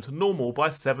returned to normal by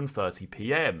 7:30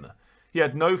 p.m. He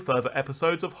had no further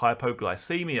episodes of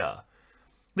hypoglycemia.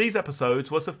 These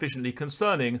episodes were sufficiently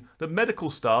concerning that medical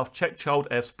staff checked child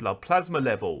F's blood plasma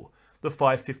level. The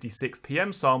 5:56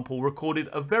 p.m. sample recorded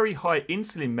a very high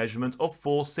insulin measurement of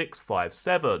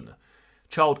 4657.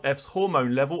 Child F's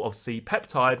hormone level of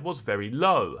C-peptide was very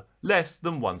low, less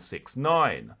than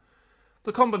 169.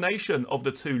 The combination of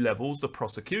the 2 levels, the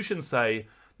prosecution say,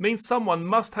 means someone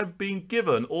must have been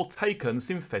given or taken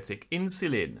synthetic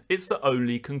insulin. It's the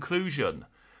only conclusion.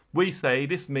 We say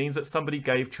this means that somebody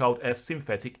gave child F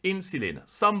synthetic insulin.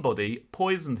 Somebody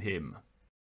poisoned him.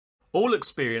 All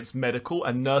experienced medical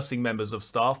and nursing members of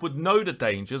staff would know the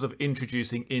dangers of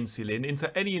introducing insulin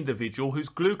into any individual whose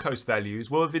glucose values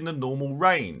were within the normal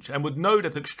range, and would know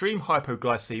that extreme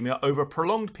hypoglycemia over a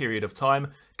prolonged period of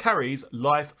time carries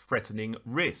life-threatening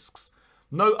risks.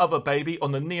 No other baby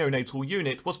on the neonatal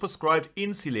unit was prescribed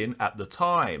insulin at the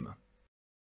time.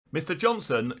 Mr.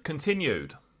 Johnson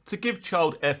continued. To give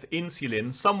child F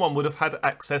insulin, someone would have had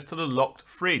access to the locked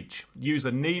fridge, use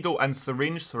a needle and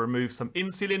syringe to remove some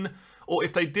insulin, or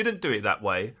if they didn't do it that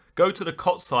way, go to the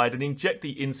cot side and inject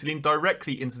the insulin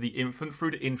directly into the infant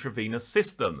through the intravenous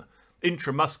system,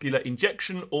 intramuscular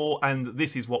injection, or, and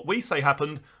this is what we say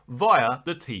happened, via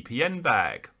the TPN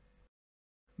bag.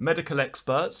 Medical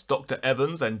experts Dr.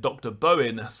 Evans and Dr.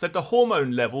 Bowen said the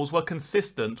hormone levels were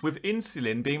consistent with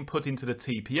insulin being put into the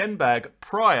TPN bag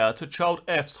prior to child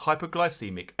F's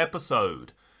hypoglycemic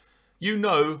episode. You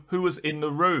know who was in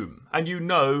the room, and you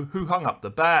know who hung up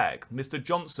the bag, Mr.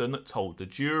 Johnson told the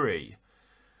jury.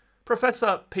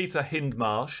 Professor Peter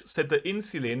Hindmarsh said that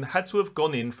insulin had to have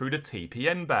gone in through the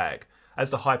TPN bag, as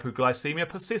the hypoglycemia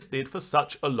persisted for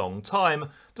such a long time,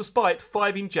 despite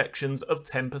 5 injections of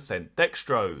 10%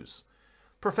 dextrose.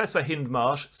 Professor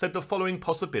Hindmarsh said the following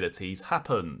possibilities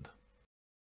happened.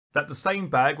 That the same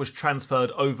bag was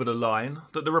transferred over the line,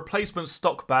 that the replacement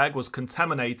stock bag was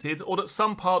contaminated, or that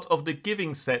some part of the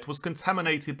giving set was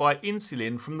contaminated by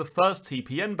insulin from the first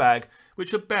TPN bag,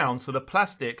 which had bound to the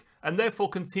plastic and therefore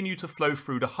continued to flow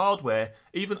through the hardware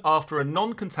even after a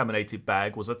non-contaminated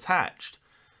bag was attached.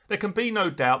 There can be no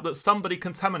doubt that somebody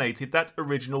contaminated that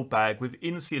original bag with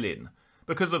insulin.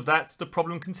 Because of that, the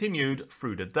problem continued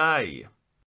through the day.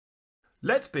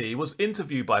 Letby was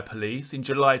interviewed by police in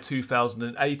July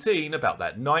 2018 about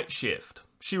that night shift.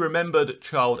 She remembered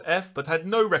child F but had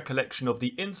no recollection of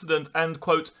the incident and,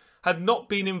 quote, had not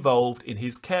been involved in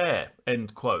his care,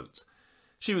 end quote.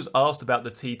 She was asked about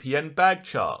the TPN bag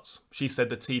charts. She said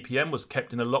the TPN was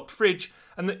kept in a locked fridge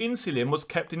and the insulin was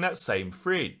kept in that same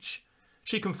fridge.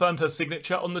 She confirmed her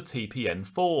signature on the TPN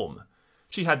form.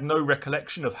 She had no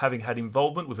recollection of having had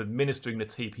involvement with administering the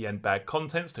TPN bag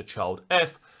contents to child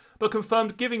F, but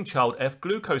confirmed giving child F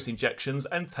glucose injections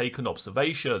and taken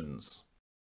observations.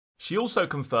 She also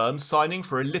confirmed signing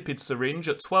for a lipid syringe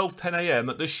at 12:10 AM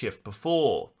at the shift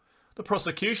before. The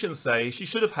prosecution say she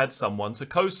should have had someone to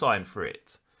co-sign for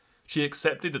it. She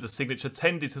accepted that the signature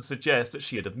tended to suggest that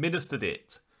she had administered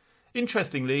it.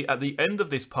 Interestingly, at the end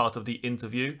of this part of the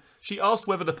interview, she asked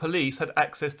whether the police had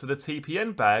access to the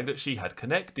TPN bag that she had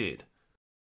connected.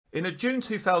 In a June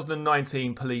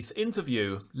 2019 police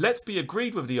interview, Letby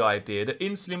agreed with the idea that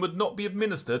insulin would not be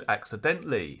administered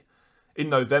accidentally. In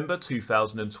November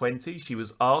 2020, she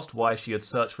was asked why she had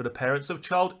searched for the parents of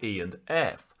child E and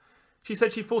F. She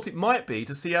said she thought it might be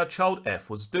to see how child F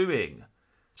was doing.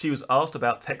 She was asked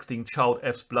about texting child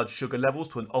F's blood sugar levels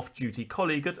to an off-duty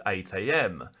colleague at 8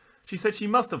 AM. She said she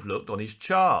must have looked on his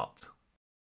chart.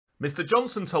 Mr.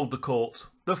 Johnson told the court,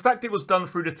 "The fact it was done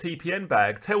through the TPN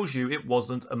bag tells you it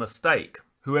wasn't a mistake.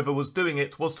 Whoever was doing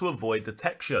it was to avoid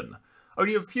detection.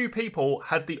 Only a few people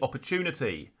had the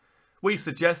opportunity. We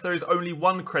suggest there is only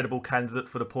one credible candidate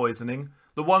for the poisoning,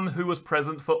 the one who was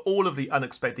present for all of the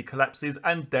unexpected collapses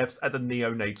and deaths at the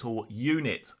neonatal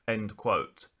unit." End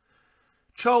quote.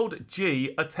 Child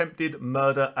G attempted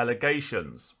murder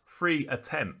allegations. 3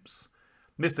 attempts.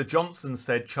 Mr. Johnson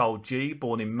said child G,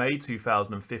 born in May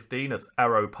 2015 at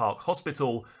Arrow Park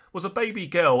Hospital, was a baby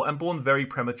girl and born very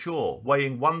premature,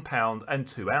 weighing 1 pound and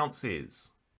 2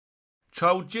 ounces.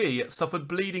 Child G suffered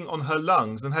bleeding on her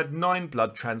lungs and had 9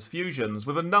 blood transfusions,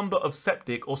 with a number of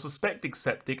septic or suspected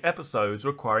septic episodes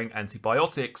requiring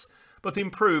antibiotics, but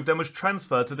improved and was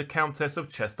transferred to the Countess of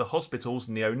Chester Hospital's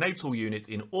neonatal unit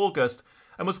in August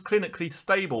and was clinically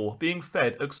stable, being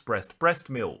fed expressed breast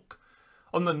milk.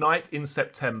 On the night in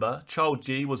September, child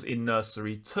G was in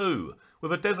nursery 2,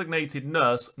 with a designated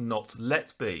nurse not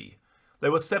Letby.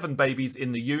 There were 7 babies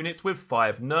in the unit with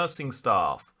 5 nursing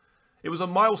staff. It was a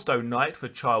milestone night for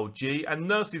child G, and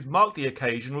nurses marked the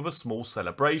occasion with a small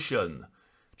celebration.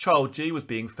 Child G was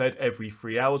being fed every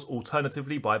 3 hours,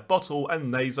 alternatively by bottle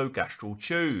and nasogastral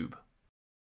tube.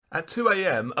 At 2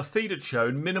 AM, a feed had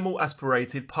shown minimal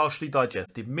aspirated, partially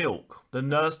digested milk. The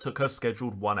nurse took her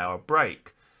scheduled 1-hour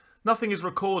break. Nothing is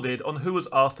recorded on who was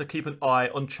asked to keep an eye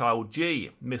on child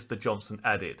G, Mr. Johnson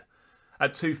added.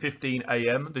 At 2:15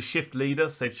 AM, the shift leader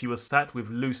said she was sat with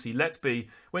Lucy Letby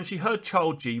when she heard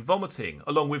child G vomiting,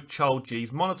 along with child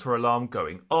G's monitor alarm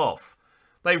going off.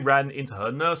 They ran into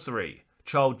her nursery.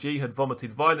 Child G had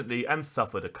vomited violently and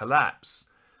suffered a collapse.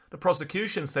 The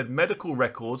prosecution said medical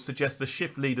records suggest the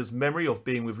shift leader's memory of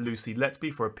being with Lucy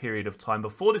Letby for a period of time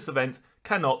before this event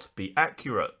cannot be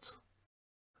accurate.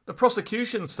 The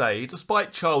prosecution say,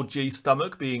 despite child G's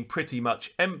stomach being pretty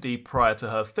much empty prior to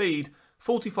her feed,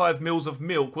 45 ml of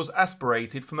milk was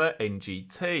aspirated from her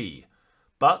NGT.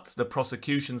 But the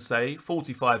prosecution say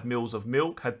 45 ml of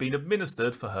milk had been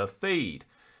administered for her feed,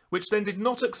 which then did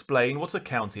not explain what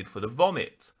accounted for the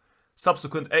vomit.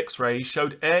 Subsequent x-rays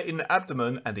showed air in the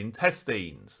abdomen and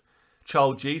intestines.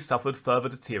 Child G suffered further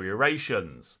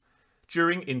deteriorations.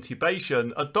 During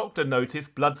intubation, a doctor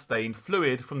noticed blood-stained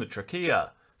fluid from the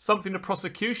trachea, something the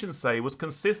prosecution say was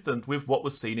consistent with what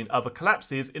was seen in other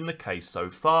collapses in the case so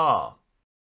far.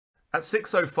 At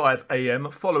 6:05 AM,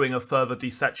 following a further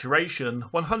desaturation,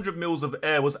 100 ml of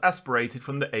air was aspirated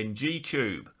from the NG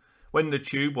tube. When the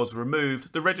tube was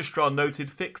removed, the registrar noted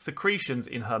thick secretions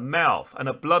in her mouth and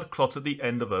a blood clot at the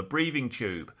end of her breathing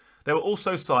tube. There were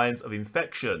also signs of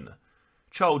infection.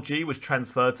 Child G was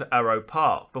transferred to Arrow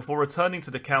Park before returning to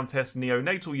the Countess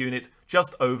neonatal unit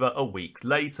just over a week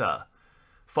later.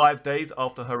 5 days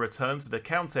after her return to the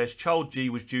Countess, child G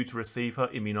was due to receive her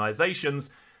immunisations.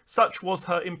 Such was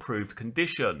her improved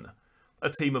condition. A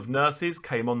team of nurses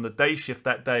came on the day shift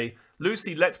that day,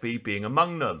 Lucy Letby being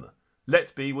among them.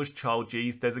 Letby was child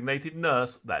G's designated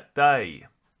nurse that day.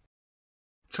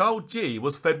 Child G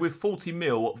was fed with 40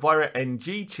 ml via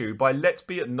NG tube by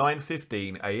Letby at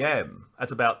 9:15 AM.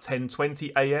 At about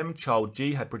 10:20 AM, child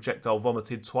G had projectile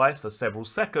vomited twice for several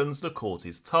seconds, the court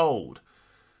is told.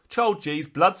 Child G's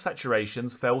blood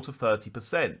saturations fell to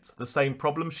 30%, the same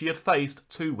problem she had faced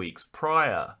 2 weeks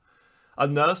prior. A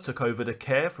nurse took over the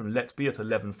care from Letby at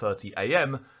 11:30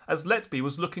 AM as Letby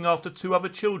was looking after 2 other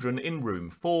children in room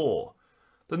 4.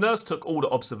 The nurse took all the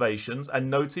observations and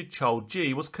noted child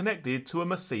G was connected to a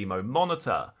Masimo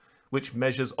monitor, which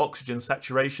measures oxygen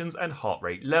saturations and heart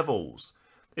rate levels.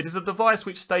 It is a device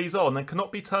which stays on and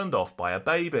cannot be turned off by a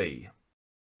baby.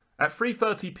 At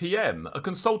 3:30 PM, a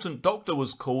consultant doctor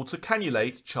was called to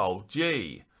cannulate child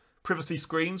G. Privacy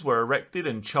screens were erected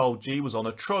and child G was on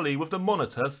a trolley with the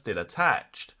monitor still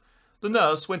attached. The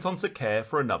nurse went on to care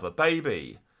for another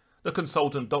baby. The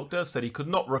consultant doctor said he could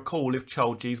not recall if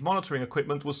child G's monitoring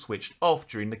equipment was switched off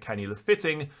during the cannula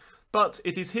fitting, but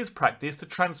it is his practice to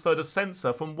transfer the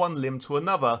sensor from one limb to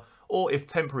another, or if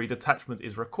temporary detachment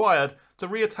is required, to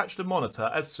reattach the monitor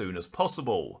as soon as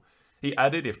possible. He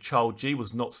added if Child G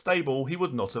was not stable, he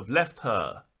would not have left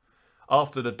her.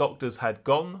 After the doctors had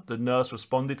gone, the nurse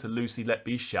responded to Lucy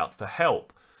Letby's shout for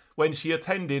help. When she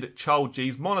attended, Child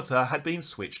G's monitor had been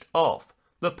switched off.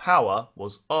 The power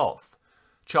was off.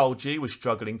 Child G was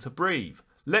struggling to breathe.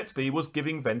 Letby was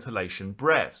giving ventilation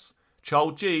breaths.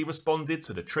 Child G responded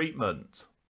to the treatment.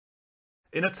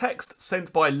 In a text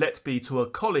sent by Letby to a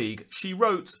colleague, she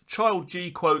wrote, Child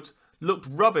G, quote, looked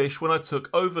rubbish when I took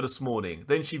over this morning,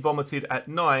 then she vomited at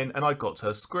 9 and I got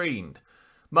her screened.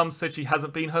 Mum said she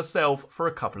hasn't been herself for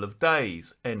a couple of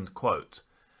days, end quote.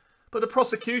 But the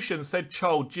prosecution said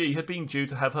Child G had been due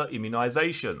to have her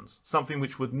immunisations, something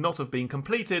which would not have been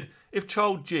completed if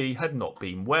Child G had not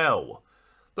been well.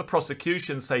 The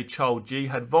prosecution say Child G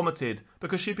had vomited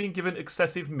because she'd been given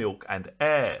excessive milk and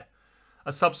air.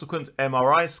 A subsequent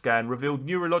MRI scan revealed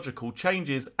neurological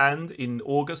changes and, in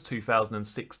August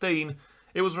 2016,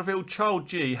 it was revealed Child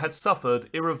G had suffered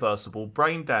irreversible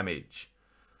brain damage.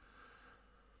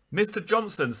 Mr.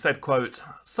 Johnson said, quote,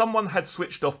 someone had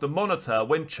switched off the monitor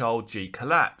when Child G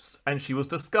collapsed, and she was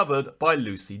discovered by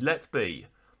Lucy Letby.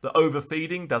 The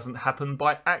overfeeding doesn't happen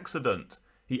by accident.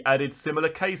 He added similar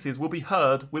cases will be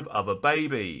heard with other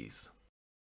babies.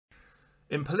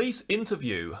 In police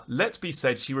interview, Letby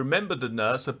said she remembered the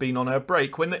nurse had been on her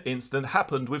break when the incident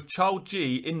happened with Child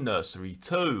G in nursery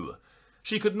 2.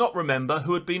 She could not remember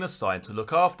who had been assigned to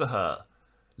look after her.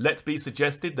 Letby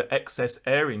suggested that excess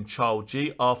air in Child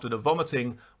G after the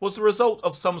vomiting was the result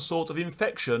of some sort of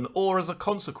infection or as a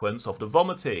consequence of the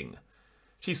vomiting.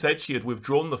 She said she had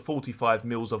withdrawn the 45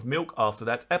 ml of milk after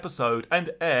that episode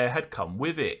and air had come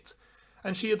with it,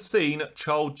 and she had seen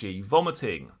Child G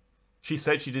vomiting. She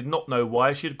said she did not know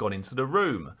why she had gone into the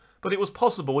room, but it was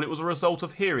possible it was a result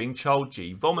of hearing Child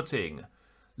G vomiting.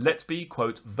 Letby,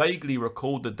 quote, vaguely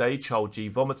recalled the day Child G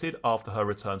vomited after her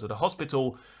return to the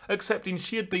hospital, accepting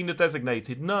she had been the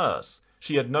designated nurse.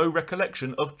 She had no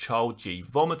recollection of Child G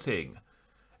vomiting.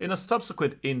 In a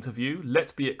subsequent interview,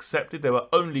 Letby accepted there were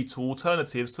only two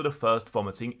alternatives to the first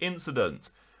vomiting incident: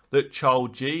 that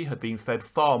Child G had been fed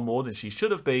far more than she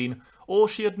should have been, or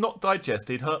she had not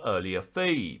digested her earlier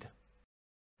feed.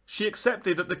 She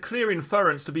accepted that the clear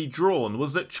inference to be drawn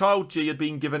was that Child G had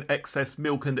been given excess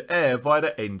milk and air via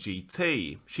the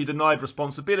NGT. She denied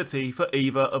responsibility for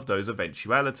either of those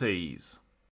eventualities.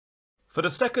 For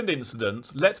the second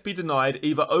incident, Letby denied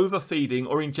either overfeeding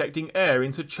or injecting air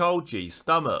into Child G's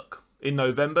stomach. In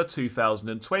November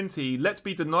 2020,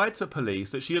 Letby denied to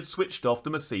police that she had switched off the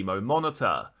Massimo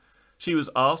monitor. She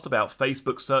was asked about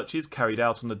Facebook searches carried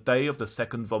out on the day of the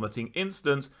second vomiting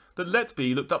incident that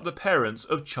Letby looked up the parents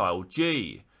of Child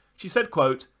G. She said,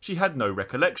 quote, she had no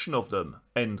recollection of them,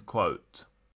 end quote.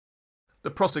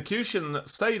 The prosecution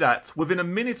say that within a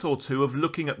minute or two of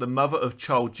looking at the mother of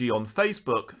Child G on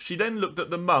Facebook, she then looked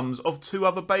at the mums of two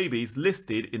other babies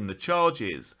listed in the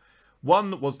charges.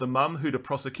 One was the mum who the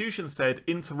prosecution said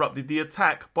interrupted the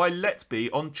attack by Letby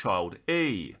on Child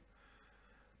E.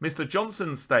 Mr.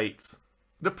 Johnson states,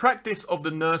 the practice of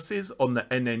the nurses on the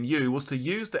NNU was to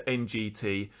use the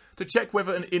NGT to check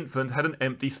whether an infant had an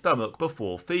empty stomach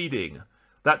before feeding.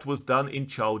 That was done in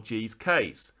Child G's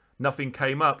case. Nothing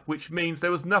came up, which means there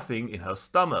was nothing in her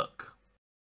stomach.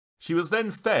 She was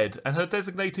then fed and her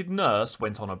designated nurse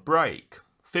went on a break.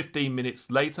 15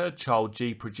 minutes later, Child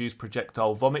G produced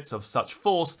projectile vomits of such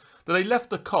force that they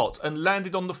left the cot and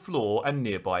landed on the floor and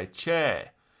nearby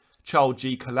chair. Child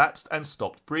G collapsed and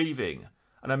stopped breathing.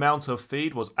 An amount of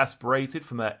feed was aspirated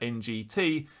from her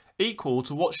NGT equal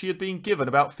to what she had been given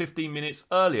about 15 minutes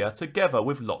earlier together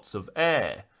with lots of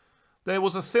air. There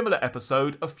was a similar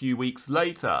episode a few weeks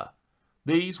later.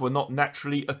 These were not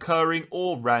naturally occurring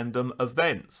or random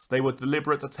events. They were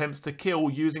deliberate attempts to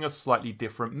kill using a slightly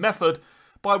different method,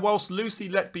 by whilst Lucy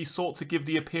Letby sought to give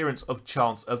the appearance of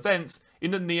chance events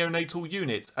in the neonatal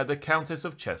unit at the Countess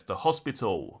of Chester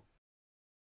Hospital.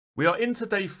 We are into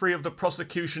day 3 of the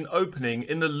prosecution opening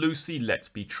in the Lucy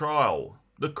Letby trial.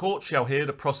 The court shall hear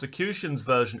the prosecution's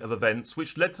version of events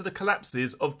which led to the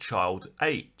collapses of Child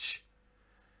H.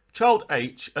 Child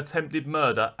H attempted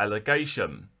murder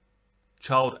allegation.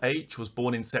 Child H was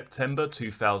born in September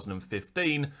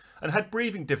 2015 and had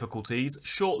breathing difficulties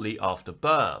shortly after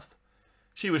birth.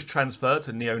 She was transferred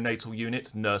to neonatal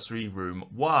unit nursery room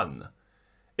 1.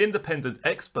 Independent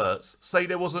experts say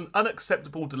there was an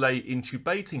unacceptable delay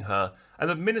intubating her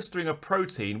and administering a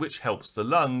protein which helps the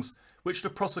lungs, which the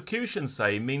prosecution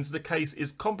say means the case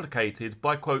is complicated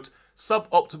by, quote,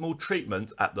 suboptimal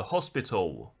treatment at the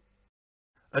hospital.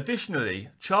 Additionally,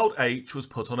 child H was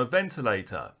put on a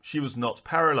ventilator. She was not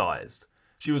paralysed.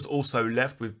 She was also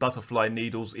left with butterfly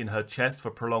needles in her chest for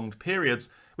prolonged periods,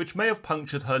 which may have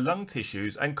punctured her lung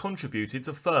tissues and contributed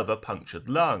to further punctured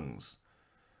lungs.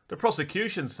 The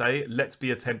prosecution say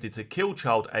Letby attempted to kill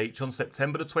child H on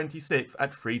September the 26th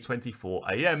at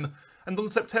 3:24 am and on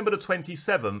September the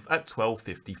 27th at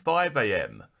 12:55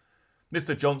 am.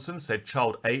 Mr. Johnson said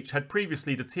child H had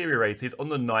previously deteriorated on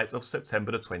the night of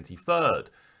September the 23rd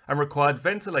and required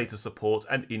ventilator support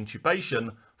and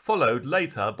intubation, followed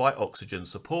later by oxygen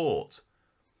support.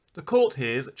 The court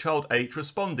hears child H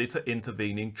responded to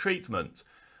intervening treatment.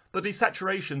 The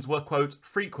desaturations were, quote,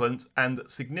 frequent and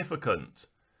significant.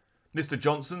 Mr.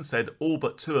 Johnson said all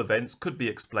but 2 events could be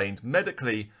explained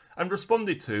medically and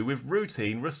responded to with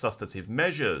routine resuscitative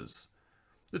measures.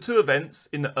 The 2 events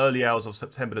in the early hours of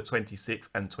September the 26th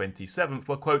and 27th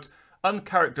were, quote,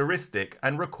 uncharacteristic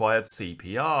and required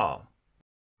CPR.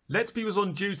 Letby was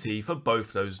on duty for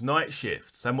both those night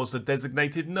shifts and was the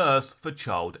designated nurse for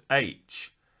child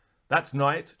H. That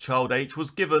night, child H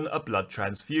was given a blood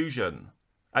transfusion.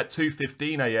 At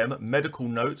 2:15 am, medical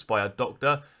notes by a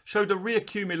doctor showed a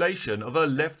reaccumulation of her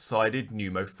left-sided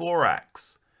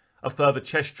pneumothorax. A further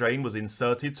chest drain was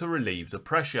inserted to relieve the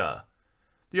pressure.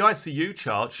 The ICU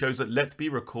chart shows that Letby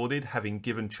recorded having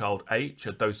given child H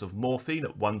a dose of morphine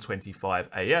at 1:25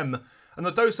 am and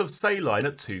a dose of saline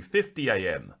at 2:50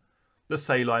 am. The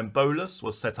saline bolus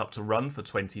was set up to run for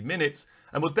 20 minutes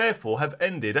and would therefore have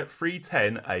ended at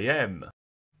 3:10 am.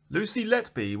 Lucy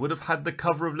Letby would have had the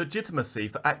cover of legitimacy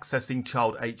for accessing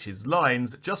child H's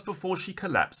lines just before she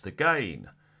collapsed again.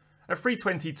 At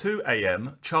 3:22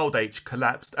 am, child H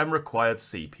collapsed and required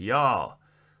CPR.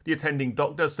 The attending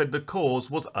doctor said the cause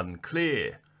was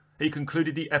unclear. He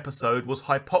concluded the episode was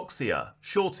hypoxia,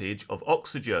 shortage of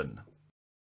oxygen.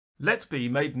 Letby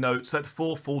made notes at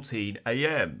 4:14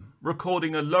 am,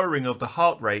 recording a lowering of the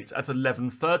heart rate at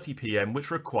 11:30 pm which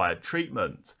required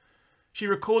treatment. She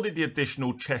recorded the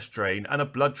additional chest drain and a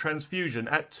blood transfusion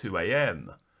at 2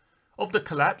 am. Of the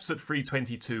collapse at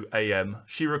 3:22 am,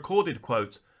 she recorded,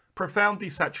 quote, profound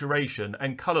desaturation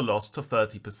and colour loss to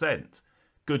 30%,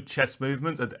 good chest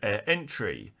movement and air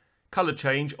entry, colour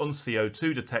change on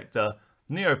CO2 detector,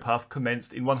 neopuff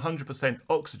commenced in 100%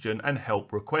 oxygen and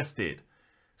help requested,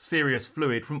 serious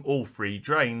fluid from all 3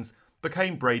 drains,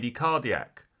 became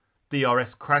bradycardiac.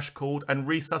 DRS crash called and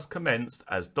resus commenced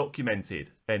as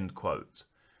documented, end quote.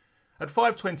 At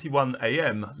 5:21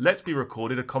 am, Letby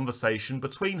recorded a conversation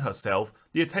between herself,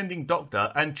 the attending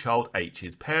doctor and child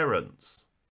H's parents.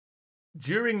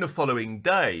 During the following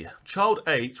day, child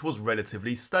H was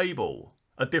relatively stable.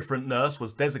 A different nurse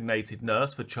was designated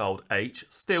nurse for child H,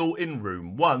 still in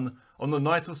room 1, on the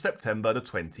night of September the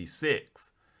 26th.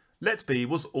 Letby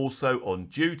was also on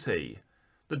duty.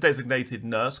 The designated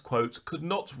nurse, quote, could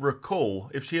not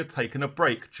recall if she had taken a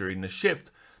break during the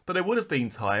shift, but there would have been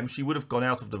times she would have gone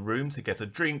out of the room to get a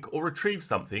drink or retrieve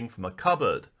something from a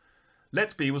cupboard.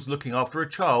 Letby was looking after a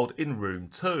child in room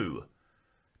 2.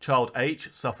 Child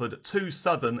H suffered 2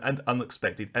 sudden and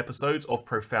unexpected episodes of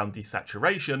profound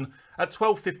desaturation at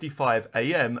 12:55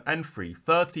 am and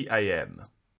 3:30 am.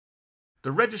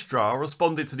 The registrar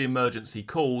responded to the emergency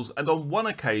calls and on one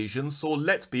occasion saw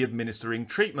Letby administering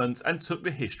treatment and took the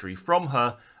history from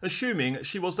her, assuming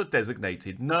she was the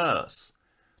designated nurse.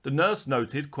 The nurse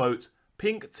noted, quote,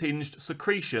 pink-tinged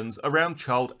secretions around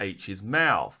child H's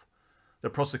mouth. The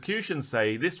prosecution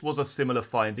say this was a similar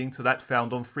finding to that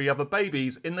found on 3 other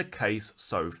babies in the case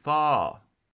so far.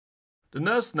 The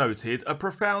nurse noted a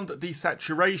profound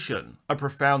desaturation, a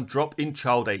profound drop in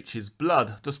child H's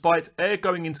blood despite air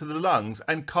going into the lungs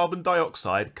and carbon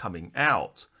dioxide coming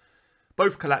out.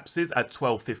 Both collapses at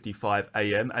 12:55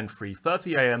 am and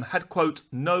 3:30 am had, quote,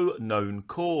 no known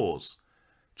cause.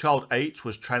 Child H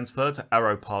was transferred to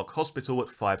Arrow Park Hospital at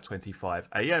 5:25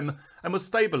 am and was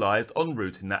stabilised en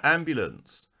route in the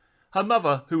ambulance. Her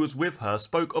mother, who was with her,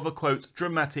 spoke of a, quote,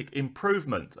 dramatic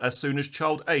improvement as soon as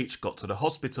child H got to the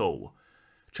hospital.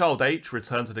 Child H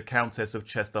returned to the Countess of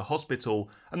Chester Hospital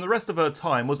and the rest of her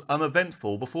time was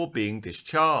uneventful before being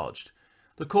discharged.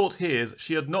 The court hears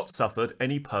she had not suffered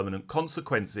any permanent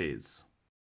consequences.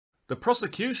 The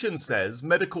prosecution says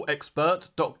medical expert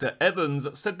Dr.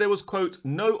 Evans said there was, quote,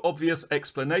 no obvious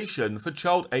explanation for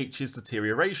child H's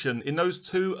deterioration in those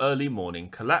 2 early morning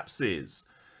collapses.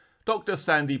 Dr.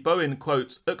 Sandy Bowen,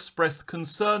 quote, expressed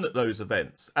concern at those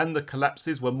events and the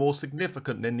collapses were more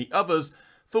significant than the others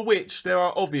for which there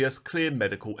are obvious clear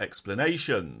medical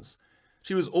explanations.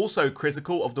 She was also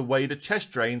critical of the way the chest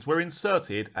drains were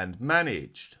inserted and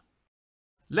managed.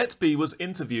 Letby was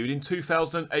interviewed in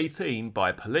 2018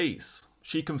 by police.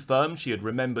 She confirmed she had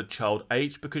remembered child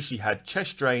H because she had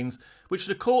chest drains, which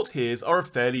the court hears are a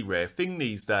fairly rare thing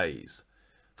these days.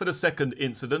 For the second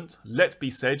incident,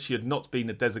 Letby said she had not been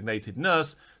a designated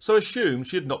nurse, so assumed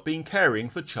she had not been caring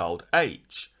for child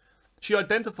H. She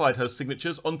identified her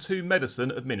signatures on 2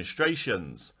 medicine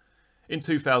administrations. In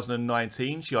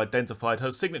 2019, she identified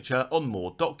her signature on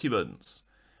more documents.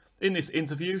 In this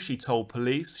interview, she told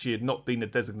police she had not been a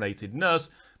designated nurse,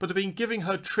 but had been giving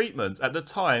her treatment at the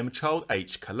time child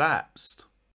H collapsed.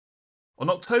 On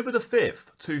October the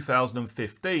 5th,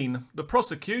 2015, the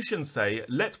prosecution say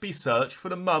Letby searched for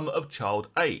the mum of child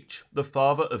H, the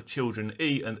father of children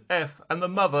E and F, and the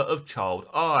mother of child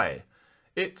I.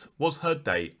 It was her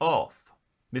day off.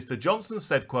 Mr. Johnson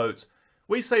said, quote,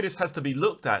 "We say this has to be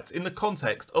looked at in the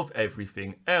context of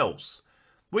everything else.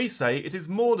 We say it is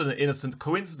more than an innocent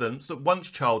coincidence that once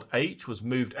child H was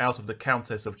moved out of the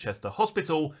Countess of Chester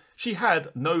Hospital, she had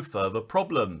no further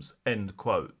problems." End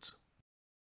quote.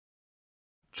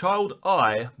 Child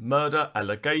I murder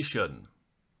allegation.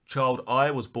 Child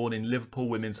I was born in Liverpool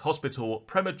Women's Hospital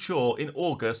premature in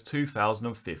August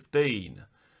 2015.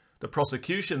 The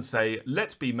prosecution say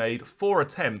Letby made 4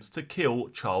 attempts to kill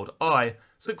child I,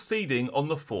 succeeding on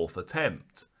the 4th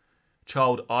attempt.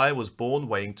 Child I was born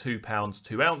weighing 2 pounds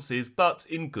 2 ounces but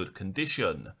in good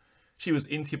condition. She was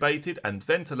intubated and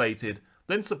ventilated,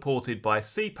 then supported by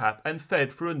CPAP and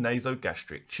fed through a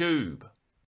nasogastric tube.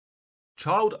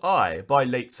 Child I, by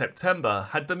late September,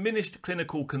 had diminished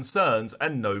clinical concerns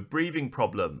and no breathing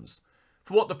problems.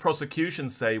 For what the prosecution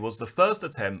say was the first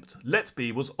attempt,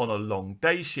 Letby was on a long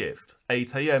day shift,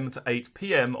 8 AM to 8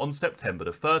 PM on September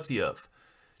the 30th.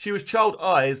 She was child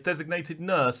I's designated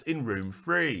nurse in room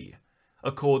 3.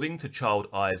 According to child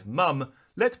I's mum,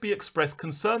 Letby expressed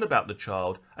concern about the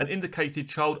child and indicated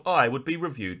child I would be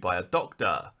reviewed by a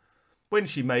doctor. When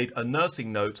she made a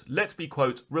nursing note, Letby,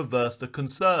 quote, reversed the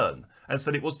concern and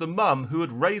said it was the mum who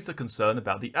had raised a concern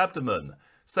about the abdomen,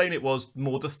 saying it was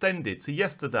more distended to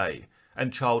yesterday,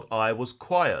 and child I was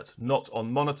quiet, not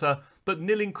on monitor, but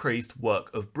nil increased work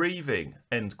of breathing,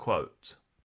 end quote.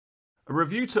 A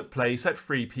review took place at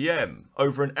 3 PM,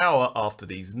 over an hour after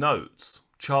these notes.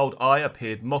 Child I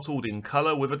appeared mottled in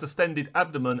colour with a distended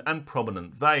abdomen and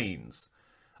prominent veins.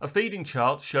 A feeding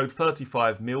chart showed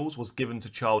 35 mils was given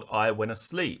to child I when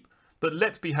asleep, but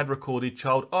Letby had recorded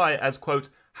child I as, quote,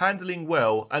 handling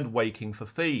well and waking for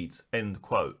feeds, end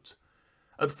quote.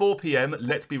 At 4 PM,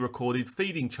 Letby recorded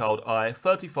feeding child I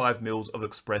 35 mils of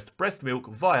expressed breast milk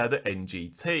via the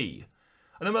NGT.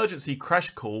 An emergency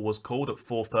crash call was called at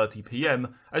 4:30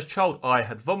 PM as child I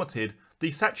had vomited,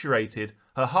 desaturated,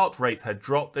 her heart rate had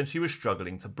dropped and she was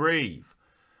struggling to breathe.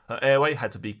 Her airway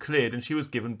had to be cleared and she was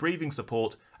given breathing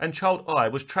support, and child I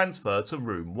was transferred to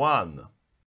room 1.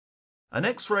 An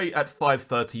X-ray at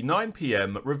 5:39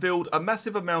 PM revealed a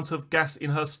massive amount of gas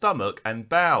in her stomach and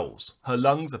bowels. Her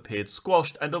lungs appeared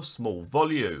squashed and of small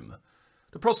volume.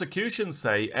 The prosecution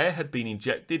say air had been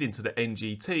injected into the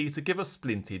NGT to give a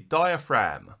splinted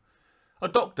diaphragm. A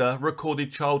doctor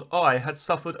recorded child I had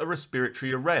suffered a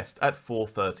respiratory arrest at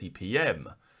 4:30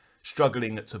 PM.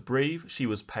 Struggling to breathe, she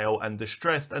was pale and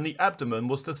distressed and the abdomen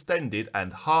was distended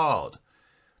and hard.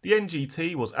 The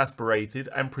NGT was aspirated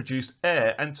and produced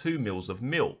air and 2 mils of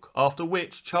milk, after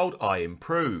which child I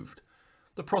improved.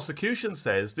 The prosecution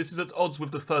says this is at odds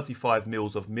with the 35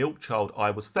 mils of milk child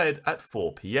I was fed at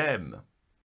 4 PM.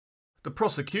 The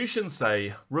prosecution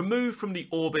say, removed from the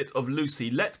orbit of Lucy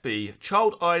Letby,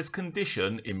 child I's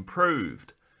condition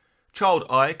improved. Child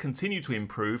I continued to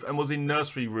improve and was in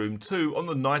nursery room 2 on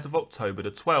the night of October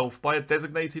the 12th by a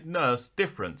designated nurse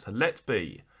different to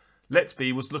Letby.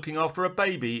 Letby was looking after a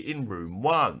baby in room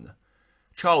 1.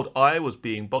 Child I was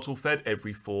being bottle fed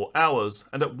every 4 hours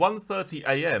and at 1:30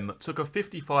 AM took a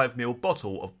 55 ml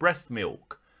bottle of breast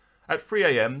milk. At 3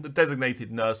 AM the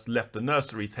designated nurse left the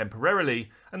nursery temporarily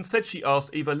and said she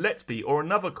asked either Letby or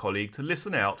another colleague to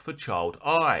listen out for child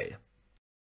I.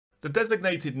 The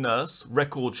designated nurse,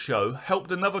 records show,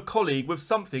 helped another colleague with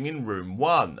something in room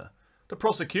 1. The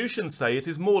prosecution say it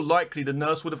is more likely the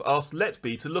nurse would have asked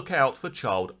Letby to look out for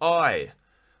child I.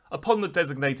 Upon the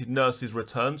designated nurse's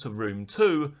return to room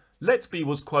 2, Letby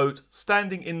was, quote,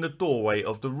 standing in the doorway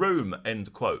of the room,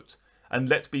 end quote, and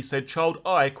Letby said child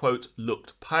I, quote,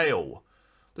 looked pale.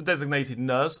 The designated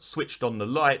nurse switched on the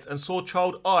light and saw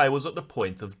child I was at the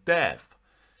point of death.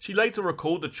 She later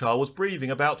recalled the child was breathing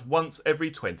about once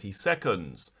every 20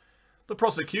 seconds. The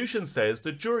prosecution says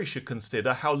the jury should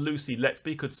consider how Lucy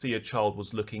Letby could see a child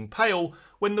was looking pale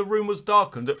when the room was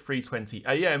darkened at 3:20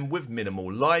 AM with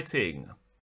minimal lighting.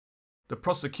 The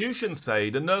prosecution say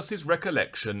the nurse's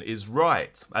recollection is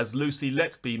right, as Lucy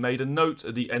Letby made a note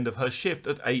at the end of her shift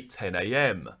at 8:10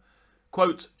 AM.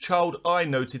 Quote, "Child I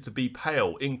noted to be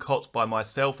pale, in cot by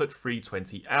myself at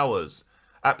 3:20 hours.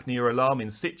 Apnea alarm in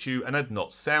situ and had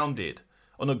not sounded.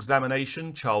 On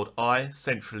examination, child I,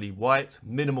 centrally white,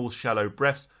 minimal shallow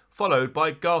breaths, followed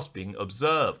by gasping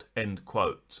observed." End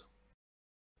quote.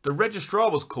 The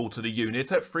registrar was called to the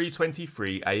unit at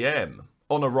 3:23 AM.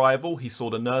 On arrival, he saw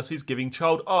the nurses giving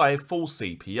child I full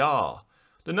CPR.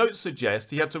 The notes suggest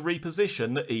he had to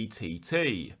reposition the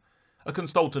ETT. A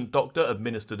consultant doctor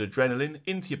administered adrenaline,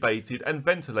 intubated and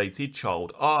ventilated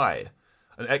child I.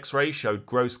 An X-ray showed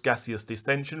gross gaseous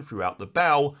distension throughout the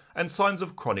bowel and signs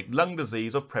of chronic lung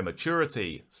disease of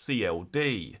prematurity,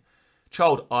 CLD.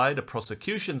 Child I, the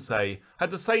prosecution say,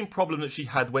 had the same problem that she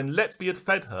had when Letby had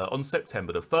fed her on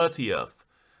September the 30th.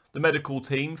 The medical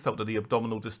team felt that the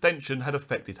abdominal distension had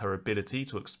affected her ability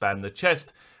to expand the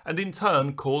chest and in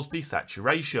turn caused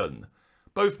desaturation.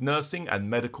 Both nursing and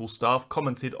medical staff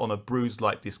commented on a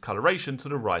bruise-like discoloration to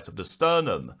the right of the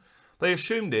sternum. They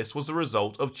assumed this was the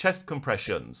result of chest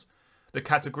compressions. The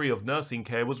category of nursing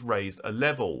care was raised a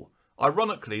level.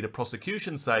 Ironically, the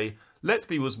prosecution say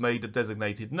Letby was made a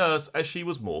designated nurse as she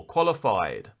was more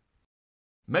qualified.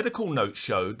 Medical notes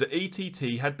showed that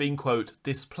ETT had been, quote,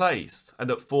 displaced, and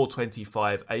at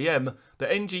 4:25 AM, the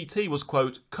NGT was,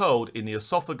 quote, curled in the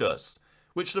esophagus,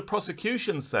 which the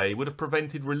prosecution say would have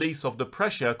prevented release of the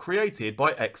pressure created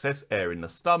by excess air in the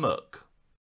stomach.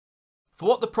 For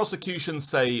what the prosecution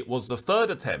say was the third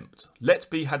attempt,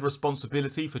 Letby had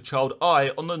responsibility for child I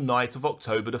on the night of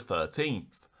October the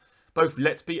 13th. Both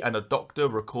Letby and a doctor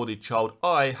recorded child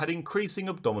I had increasing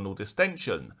abdominal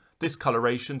distension,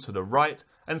 discoloration to the right,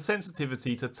 and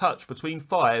sensitivity to touch between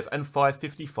 5 and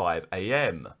 5:55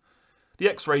 AM. The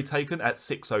X-ray taken at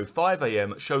 6:05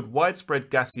 AM showed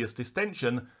widespread gaseous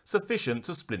distension sufficient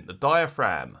to splint the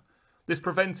diaphragm. This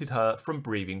prevented her from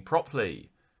breathing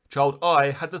properly. Child I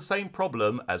had the same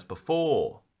problem as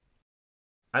before.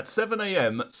 At 7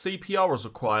 AM, CPR was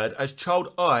required as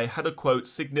child I had a, quote,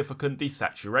 significant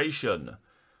desaturation.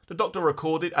 The doctor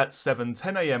recorded at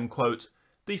 7:10 AM, quote,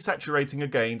 desaturating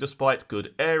again despite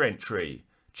good air entry,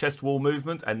 chest wall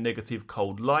movement and negative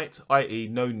cold light, i.e.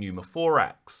 no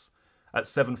pneumothorax. At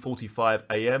 7:45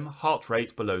 AM, heart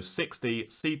rate below 60,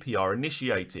 CPR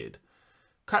initiated.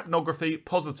 Capnography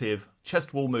positive,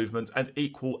 chest wall movement and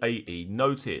equal AE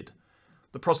noted.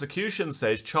 The prosecution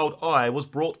says child I was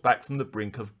brought back from the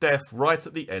brink of death right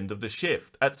at the end of the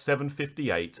shift at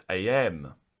 7:58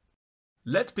 AM.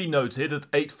 Letby noted at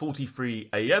 8:43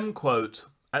 AM, quote,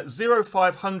 at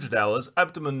 0500 hours,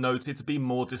 abdomen noted to be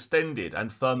more distended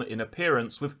and firmer in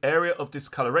appearance with area of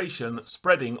discoloration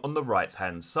spreading on the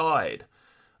right-hand side.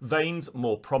 Veins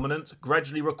more prominent,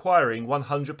 gradually requiring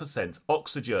 100%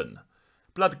 oxygen.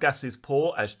 Blood gases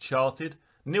poor as charted,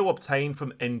 nil obtained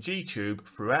from NG tube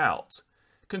throughout.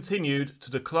 Continued to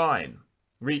decline.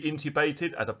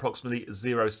 Re-intubated at approximately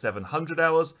 0700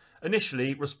 hours,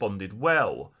 initially responded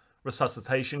well.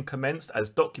 Resuscitation commenced as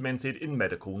documented in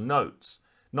medical notes.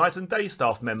 Night and day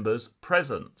staff members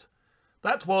present.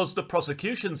 That was, the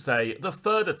prosecution say, the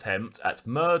third attempt at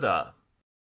murder.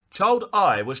 Child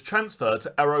I was transferred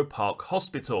to Arrow Park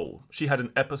Hospital. She had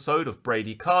an episode of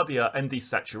bradycardia and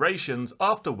desaturations,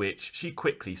 after which she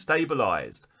quickly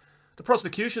stabilised. The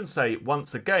prosecution say,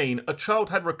 once again, a child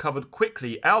had recovered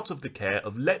quickly out of the care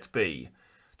of Letby.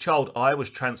 Child I was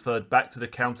transferred back to the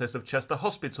Countess of Chester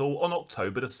Hospital on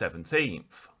October the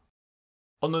 17th.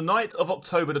 On the night of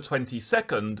October the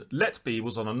 22nd, Letby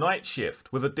was on a night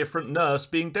shift, with a different nurse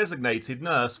being designated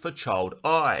nurse for child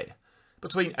I.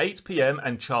 Between 8 PM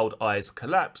and child I's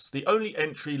collapse, the only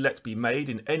entry Letby made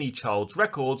in any child's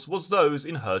records was those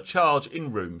in her charge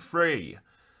in room 3.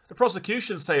 The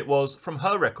prosecution say it was, from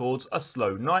her records, a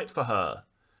slow night for her.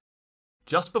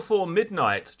 Just before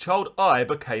midnight, child I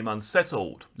became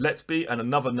unsettled. Letby and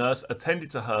another nurse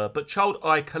attended to her, but child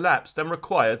I collapsed and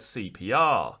required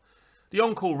CPR. The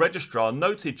on-call registrar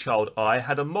noted child I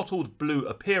had a mottled blue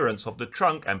appearance of the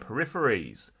trunk and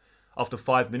peripheries. After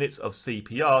 5 minutes of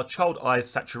CPR, child I's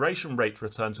saturation rate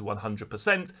returned to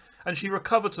 100% and she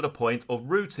recovered to the point of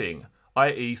rooting,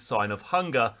 i.e. sign of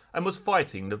hunger, and was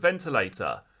fighting the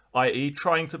ventilator, i.e.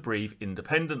 trying to breathe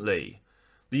independently.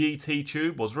 The ET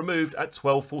tube was removed at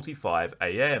 12:45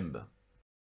 AM.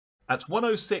 At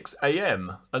 1:06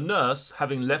 AM, a nurse,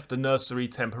 having left the nursery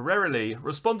temporarily,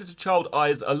 responded to child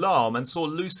I's alarm and saw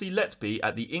Lucy Letby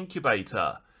at the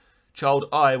incubator. Child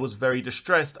I was very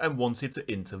distressed and wanted to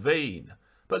intervene,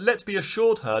 but Letby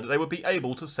assured her that they would be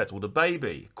able to settle the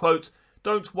baby. Quote,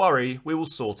 "Don't worry, we will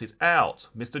sort it out,"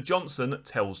 Mr. Johnson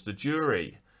tells the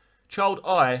jury. Child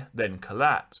I then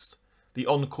collapsed. The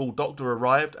on-call doctor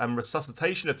arrived and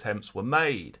resuscitation attempts were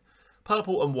made.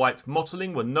 Purple and white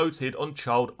mottling were noted on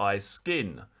Child I's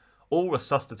skin. All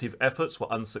resuscitative efforts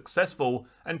were unsuccessful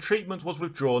and treatment was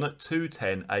withdrawn at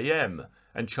 2:10 AM,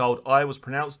 and Child I was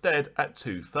pronounced dead at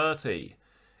 2:30.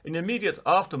 In the immediate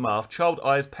aftermath, Child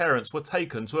I's parents were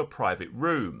taken to a private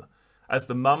room. As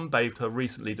the mum bathed her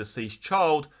recently deceased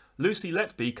child, Lucy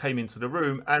Letby came into the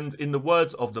room and, in the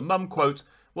words of the mum, quote,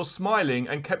 was smiling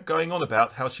and kept going on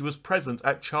about how she was present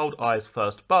at Child I's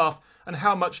first bath and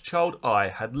how much Child I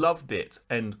had loved it,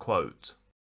 end quote.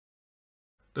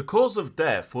 The cause of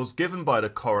death was given by the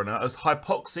coroner as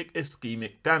hypoxic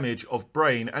ischemic damage of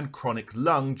brain and chronic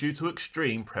lung due to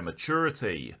extreme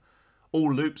prematurity.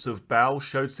 All loops of bowel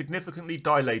showed significantly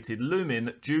dilated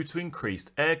lumen due to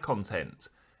increased air content.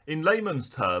 In layman's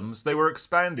terms, they were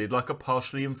expanded like a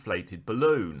partially inflated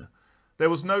balloon. There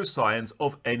was no signs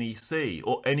of NEC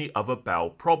or any other bowel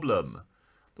problem.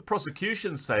 The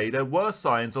prosecution say there were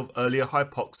signs of earlier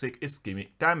hypoxic ischemic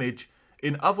damage.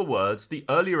 In other words, the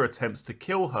earlier attempts to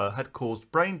kill her had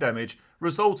caused brain damage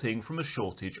resulting from a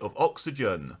shortage of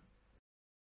oxygen.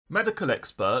 Medical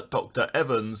expert Dr.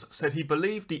 Evans said he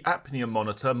believed the apnea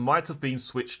monitor might have been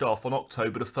switched off on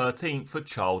October the 13th for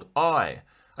Child I,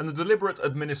 and the deliberate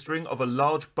administering of a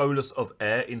large bolus of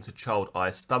air into Child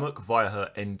I's stomach via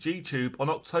her NG tube on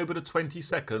October the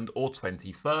 22nd or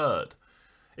 23rd.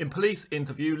 In police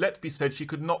interview, Letby said she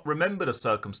could not remember the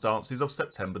circumstances of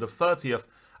September the 30th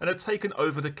and had taken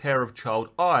over the care of Child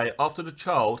I after the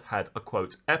child had a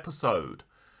quote episode.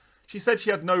 She said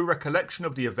she had no recollection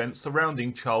of the events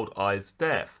surrounding Child I's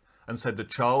death and said the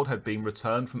child had been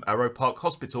returned from Arrow Park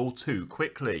Hospital too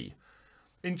quickly.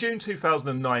 In June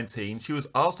 2019, she was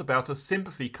asked about a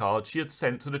sympathy card she had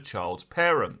sent to the child's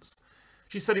parents.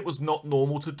 She said it was not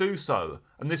normal to do so,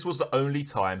 and this was the only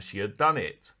time she had done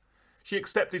it. She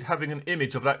accepted having an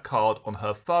image of that card on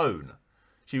her phone.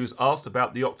 She was asked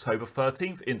about the October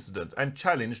 13th incident and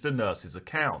challenged the nurse's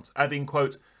account, adding,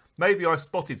 quote, "Maybe I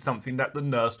spotted something that the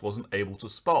nurse wasn't able to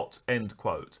spot," end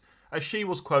quote, as she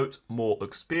was, quote, more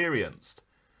experienced.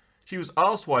 She was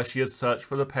asked why she had searched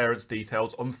for the parents'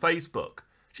 details on Facebook.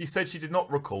 She said she did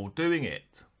not recall doing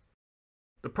it.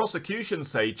 The prosecution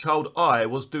say Child I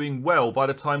was doing well by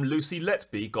the time Lucy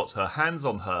Letby got her hands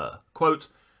on her. Quote,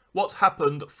 "What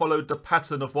happened followed the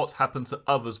pattern of what happened to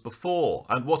others before,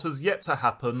 and what has yet to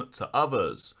happen to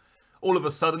others. All of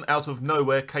a sudden, out of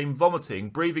nowhere came vomiting,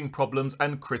 breathing problems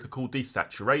and critical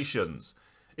desaturations.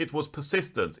 It was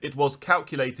persistent, it was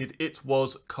calculated, it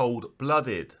was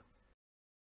cold-blooded."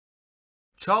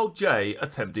 Child J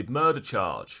attempted murder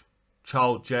charge.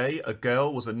 Child J, a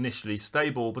girl, was initially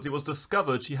stable, but it was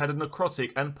discovered she had a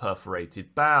necrotic and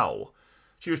perforated bowel.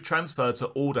 She was transferred to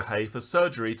Alderhay for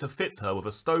surgery to fit her with a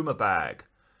stoma bag.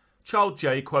 Child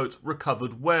J, quote,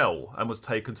 recovered well and was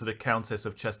taken to the Countess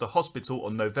of Chester Hospital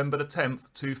on November the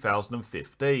 10th,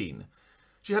 2015.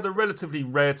 She had a relatively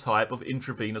rare type of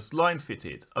intravenous line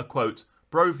fitted, a, quote,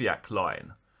 Broviac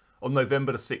line. On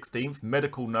November the 16th,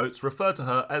 medical notes refer to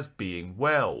her as being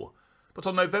well. But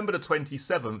on November the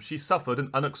 27th, she suffered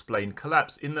an unexplained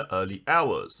collapse in the early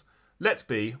hours.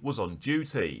 Letby was on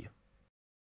duty.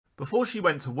 Before she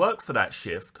went to work for that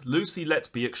shift, Lucy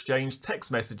Letby exchanged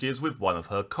text messages with one of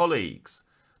her colleagues.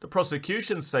 The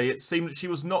prosecution say it seemed that she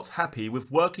was not happy with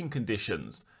working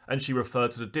conditions, and she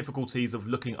referred to the difficulties of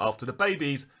looking after the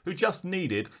babies who just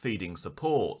needed feeding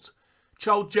support.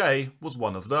 Child J was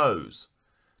one of those.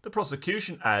 The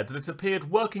prosecution added that it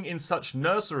appeared working in such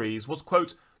nurseries was,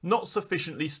 quote, not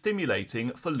sufficiently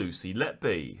stimulating for Lucy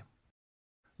Letby.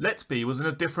 Letby was in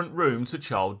a different room to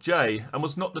Child J and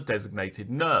was not the designated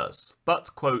nurse,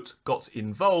 but, quote, got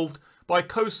involved by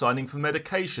co-signing for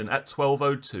medication at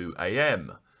 12:02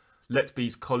 AM.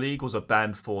 Letby's colleague was a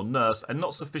Band 4 nurse and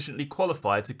not sufficiently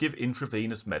qualified to give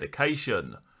intravenous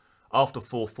medication. After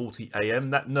 4:40 AM,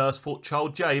 that nurse thought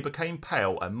Child J became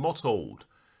pale and mottled.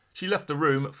 She left the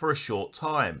room for a short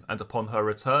time, and upon her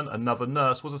return, another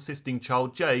nurse was assisting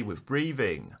Child J with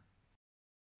breathing.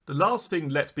 The last thing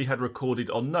Letby had recorded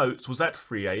on notes was at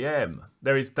 3 AM.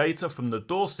 There is data from the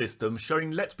door system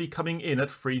showing Letby coming in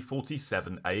at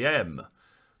 3:47 AM.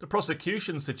 The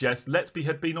prosecution suggests Letby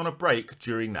had been on a break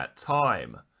during that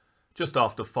time. Just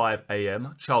after 5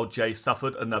 AM, Child J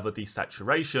suffered another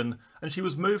desaturation, and she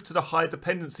was moved to the high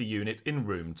dependency unit in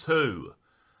room 2.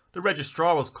 The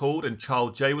registrar was called and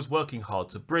Child J was working hard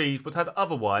to breathe but had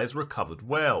otherwise recovered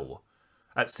well.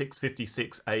 At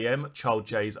 6:56 AM, Child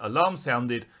J's alarm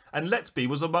sounded and Letby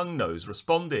was among those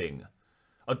responding.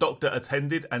 A doctor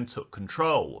attended and took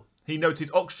control. He noted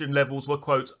oxygen levels were,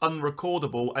 quote,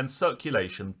 unrecordable and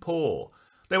circulation poor.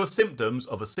 there were symptoms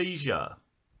of a seizure.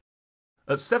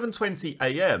 At 7:20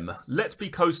 AM,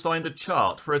 Letby co-signed a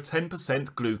chart for a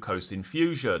 10% glucose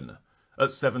infusion.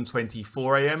 At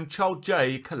 7:24 AM, child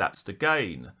J collapsed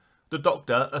again. The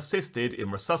doctor assisted in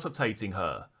resuscitating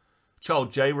her.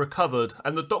 Child J recovered,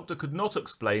 and the doctor could not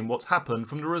explain what happened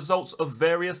from the results of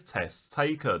various tests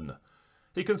taken.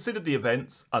 He considered the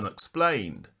events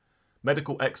unexplained.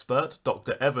 Medical expert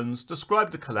Dr. Evans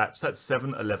described the collapse at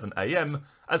 7:11 AM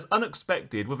as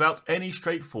unexpected without any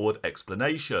straightforward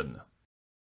explanation.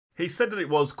 He said that it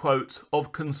was, quote,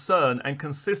 of concern and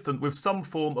consistent with some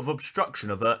form of obstruction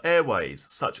of her airways,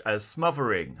 such as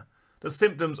smothering. The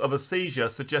symptoms of a seizure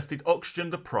suggested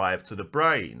oxygen deprived to the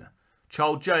brain.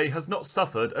 Child J has not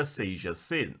suffered a seizure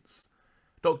since.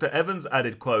 Dr. Evans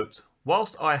added, quote,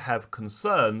 whilst I have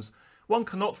concerns, one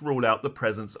cannot rule out the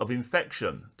presence of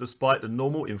infection, despite the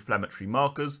normal inflammatory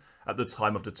markers at the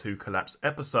time of the two collapse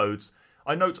episodes.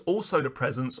 I note also the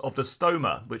presence of the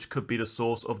stoma, which could be the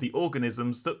source of the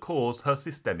organisms that caused her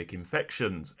systemic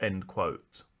infections, end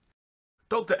quote.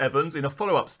 Dr. Evans, in a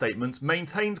follow-up statement,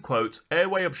 maintained, quote,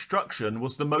 airway obstruction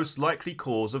was the most likely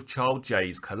cause of child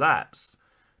J's collapse.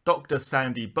 Dr.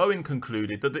 Sandy Bowen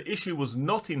concluded that the issue was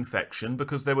not infection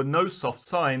because there were no soft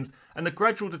signs and a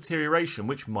gradual deterioration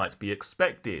which might be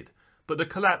expected, but the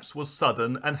collapse was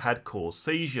sudden and had caused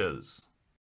seizures.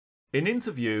 In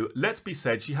interview, Letby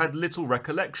said she had little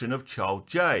recollection of child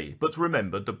J, but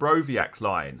remembered the Broviac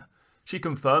line. She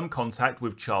confirmed contact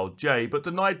with child J, but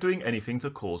denied doing anything to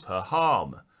cause her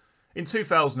harm. In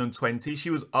 2020,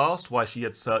 she was asked why she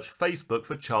had searched Facebook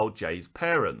for child J's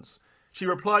parents. She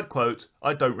replied, quote,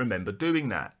 I don't remember doing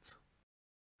that.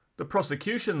 The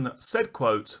prosecution said,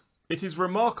 quote, it is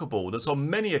remarkable that on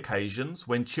many occasions,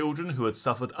 when children who had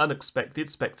suffered unexpected,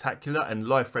 spectacular and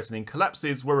life-threatening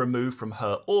collapses were removed from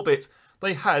her orbit,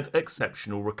 they had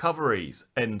exceptional recoveries,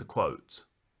 end quote.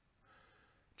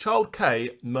 Child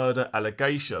K murder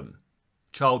allegation.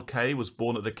 Child K was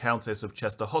born at the Countess of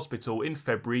Chester Hospital in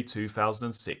February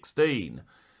 2016.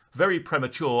 Very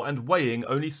premature and weighing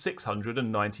only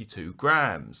 692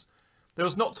 grams. There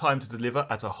was not time to deliver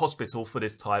at a hospital for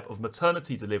this type of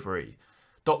maternity delivery.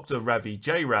 Dr. Ravi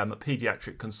Jairam,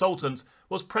 paediatric consultant,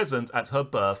 was present at her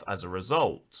birth as a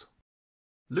result.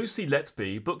 Lucy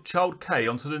Letby booked child K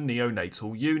onto the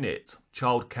neonatal unit.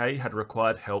 Child K had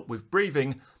required help with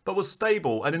breathing, but was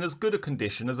stable and in as good a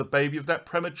condition as a baby of that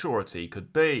prematurity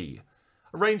could be.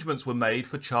 Arrangements were made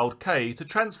for child K to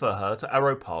transfer her to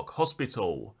Arrow Park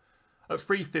Hospital. At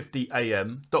 3:50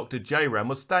 AM, Dr. Jairam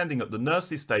was standing at the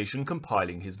nurse's station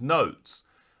compiling his notes.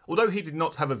 Although he did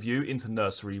not have a view into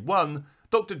Nursery 1,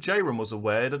 Dr. Jairam was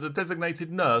aware that the designated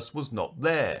nurse was not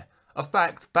there, a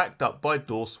fact backed up by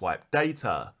door swipe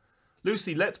data.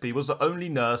 Lucy Letby was the only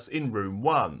nurse in room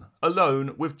 1,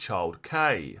 alone with child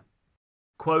K.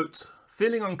 Quote,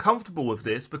 feeling uncomfortable with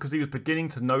this because he was beginning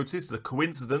to notice the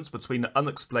coincidence between the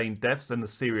unexplained deaths and the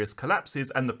serious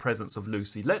collapses and the presence of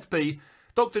Lucy Letby,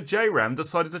 Dr. Jairam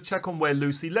decided to check on where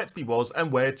Lucy Letby was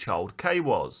and where child K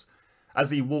was. As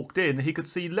he walked in, he could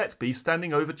see Letby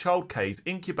standing over child K's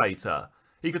incubator.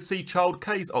 He could see child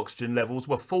K's oxygen levels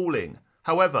were falling.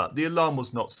 However, the alarm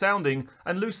was not sounding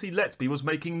and Lucy Letby was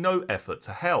making no effort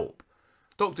to help.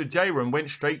 Dr. Jairam went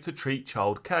straight to treat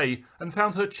child K and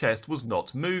found her chest was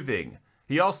not moving.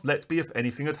 He asked Letby if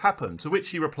anything had happened, to which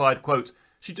she replied, quote,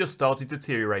 she just started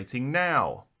deteriorating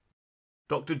now.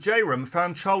 Dr. Jairam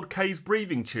found child K's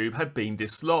breathing tube had been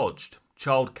dislodged.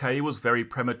 Child K was very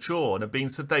premature and had been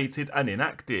sedated and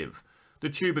inactive. The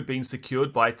tube had been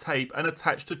secured by tape and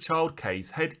attached to child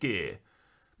K's headgear.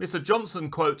 Mr. Johnson,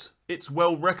 quote, it's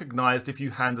well recognised if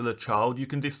you handle a child you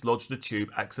can dislodge the tube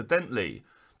accidentally,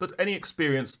 but any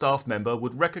experienced staff member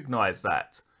would recognise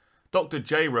that. Dr.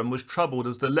 Jairam was troubled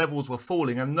as the levels were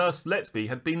falling and Nurse Letby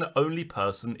had been the only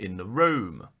person in the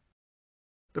room.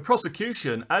 The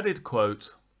prosecution added,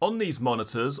 quote, on these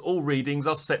monitors all readings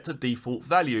are set to default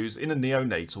values in a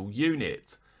neonatal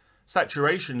unit.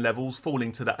 Saturation levels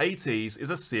falling to the 80s is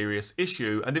a serious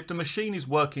issue, and if the machine is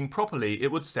working properly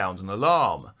it would sound an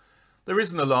alarm. There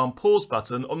is an alarm pause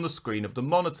button on the screen of the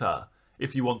monitor.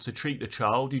 If you want to treat the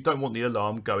child, you don't want the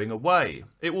alarm going away.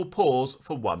 It will pause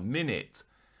for 1 minute.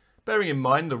 Bearing in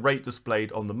mind the rate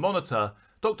displayed on the monitor,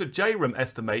 Dr. Jairam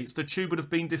estimates the tube would have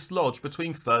been dislodged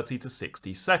between 30 to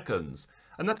 60 seconds,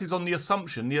 and that is on the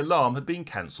assumption the alarm had been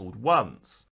cancelled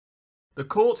once. The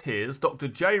court hears Dr.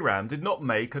 Jairam did not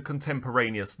make a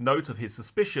contemporaneous note of his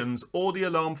suspicions or the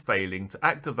alarm failing to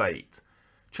activate.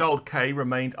 Child K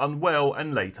remained unwell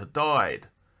and later died.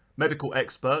 Medical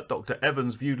expert Dr.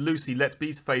 Evans viewed Lucy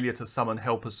Letby's failure to summon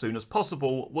help as soon as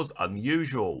possible was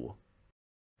unusual.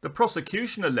 The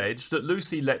prosecution alleged that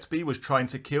Lucy Letby was trying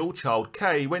to kill child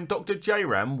K when Dr.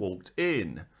 J-Ram walked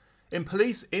in. In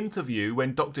police interview,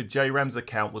 when Dr. J-Ram's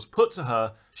account was put to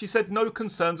her, she said no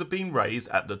concerns had been raised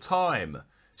at the time.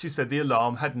 She said the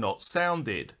alarm had not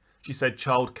sounded. She said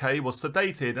child K was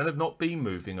sedated and had not been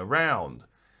moving around.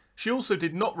 She also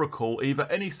did not recall either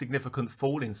any significant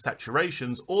fall in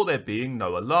saturations or there being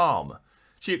no alarm.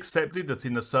 She accepted that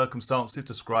in the circumstances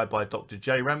described by Dr.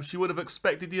 J-Ram, she would have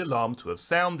expected the alarm to have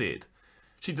sounded.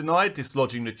 She denied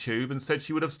dislodging the tube and said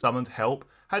she would have summoned help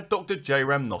had Dr.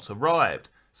 J-Ram not arrived,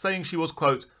 saying she was,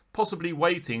 quote, possibly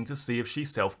waiting to see if she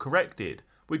self-corrected.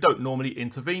 We don't normally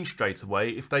intervene straight away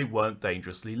if they weren't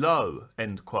dangerously low,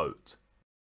 end quote.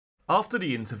 After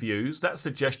the interviews, that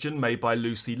suggestion made by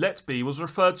Lucy Letby was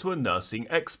referred to a nursing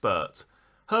expert.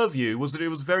 Her view was that it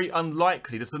was very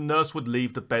unlikely that a nurse would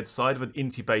leave the bedside of an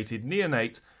intubated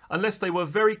neonate unless they were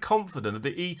very confident that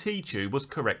the ET tube was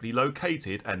correctly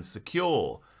located and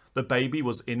secure. The baby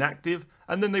was inactive,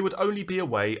 and then they would only be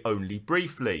away only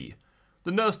briefly.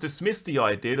 The nurse dismissed the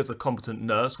idea that a competent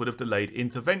nurse would have delayed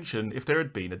intervention if there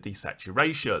had been a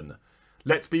desaturation.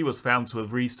 Letby was found to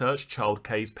have researched child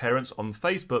K's parents on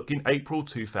Facebook in April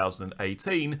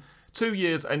 2018, 2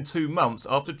 years and 2 months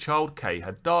after child K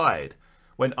had died.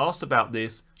 When asked about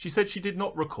this, she said she did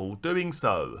not recall doing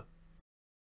so.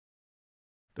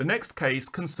 The next case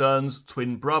concerns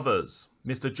twin brothers.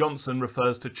 Mr. Johnson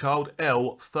refers to child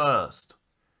L first.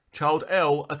 Child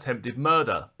L attempted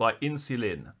murder by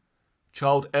insulin.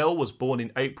 Child L was born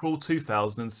in April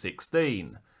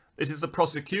 2016. It is the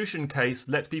prosecution case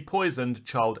Letby poisoned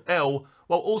child L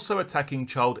while also attacking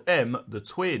child M, the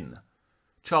twin.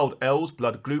 Child L's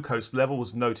blood glucose level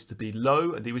was noted to be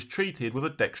low and he was treated with a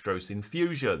dextrose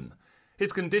infusion.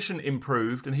 His condition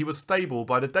improved and he was stable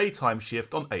by the daytime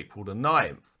shift on April the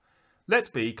 9th.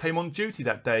 Letby came on duty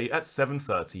that day at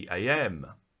 7:30 AM.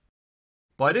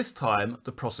 By this time,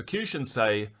 the prosecution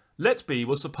say, Letby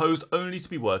was supposed only to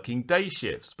be working day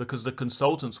shifts because the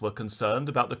consultants were concerned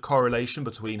about the correlation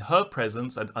between her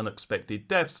presence and unexpected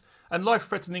deaths and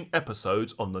life-threatening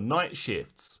episodes on the night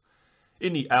shifts.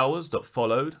 In the hours that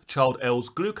followed, child L's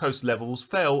glucose levels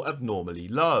fell abnormally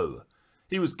low.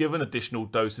 He was given additional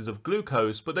doses of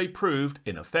glucose, but they proved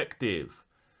ineffective.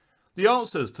 The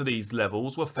answers to these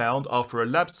levels were found after a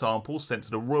lab sample sent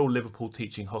to the Royal Liverpool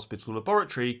Teaching Hospital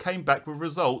laboratory came back with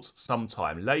results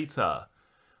sometime later.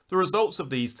 The results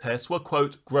of these tests were,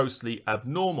 quote, grossly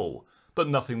abnormal, but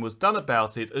nothing was done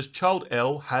about it as child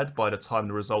L had, by the time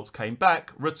the results came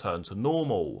back, returned to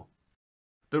normal.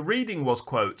 The reading was,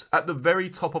 quote, at the very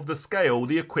top of the scale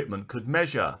the equipment could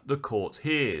measure, the court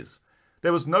hears.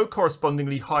 There was no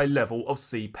correspondingly high level of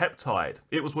C-peptide.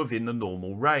 It was within the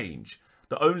normal range.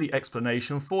 The only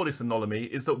explanation for this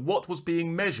anomaly is that what was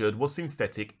being measured was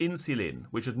synthetic insulin,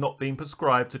 which had not been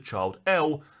prescribed to child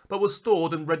L, but was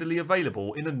stored and readily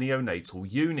available in a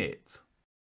neonatal unit.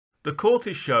 The court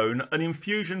is shown an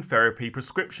infusion therapy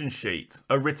prescription sheet,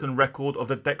 a written record of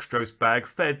the dextrose bag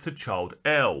fed to child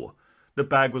L. The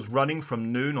bag was running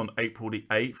from noon on April the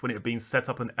 8th when it had been set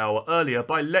up an hour earlier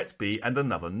by Letby and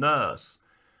another nurse.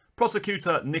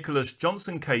 Prosecutor Nicholas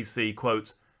Johnson KC,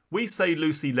 quote, we say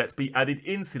Lucy Letby added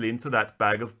insulin to that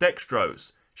bag of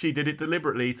dextrose. She did it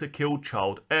deliberately to kill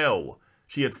child L.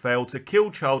 She had failed to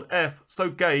kill child F, so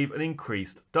gave an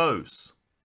increased dose.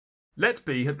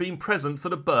 Letby had been present for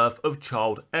the birth of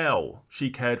child L. She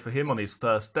cared for him on his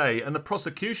first day and the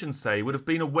prosecution say would have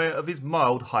been aware of his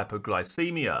mild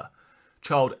hypoglycemia.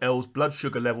 Child L's blood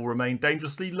sugar level remained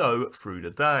dangerously low through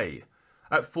the day.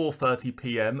 At 4:30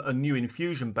 PM, a new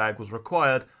infusion bag was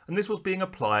required, and this was being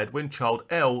applied when child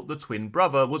L, the twin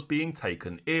brother, was being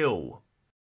taken ill.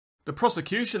 The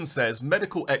prosecution says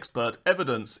medical expert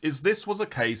evidence is this was a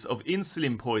case of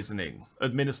insulin poisoning,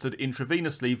 administered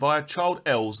intravenously via child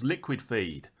L's liquid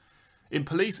feed. In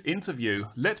police interview,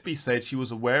 Letby said she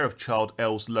was aware of child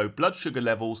L's low blood sugar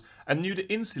levels and knew that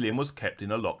insulin was kept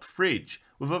in a locked fridge,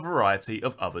 with a variety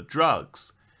of other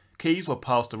drugs. Keys were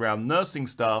passed around nursing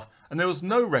staff and there was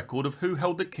no record of who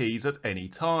held the keys at any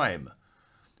time.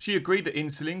 She agreed that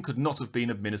insulin could not have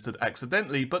been administered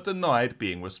accidentally but denied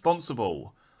being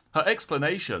responsible. Her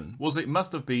explanation was that it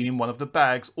must have been in one of the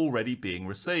bags already being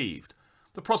received.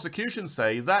 The prosecution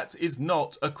say that is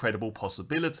not a credible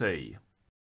possibility.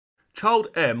 Child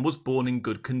M was born in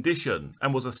good condition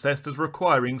and was assessed as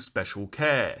requiring special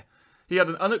care. He had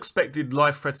an unexpected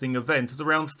life-threatening event at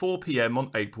around 4 PM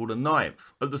on April the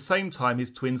 9th. At the same time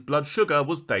his twin's blood sugar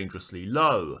was dangerously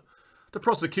low. The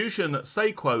prosecution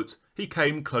say, quote, he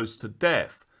came close to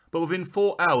death, but within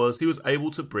 4 hours he was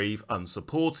able to breathe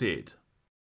unsupported.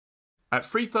 At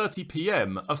 3:30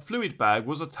 PM, a fluid bag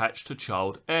was attached to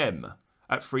child M.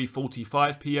 At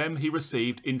 3:45 p.m. he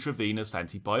received intravenous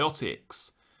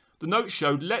antibiotics. The note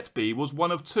showed Letby was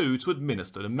one of two to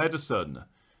administer the medicine.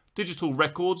 Digital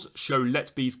records show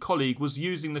Letby's colleague was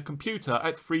using the computer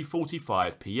at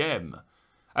 3:45 p.m.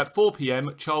 At 4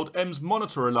 p.m, child M's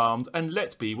monitor alarmed and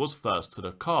Letby was first to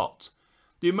the cot.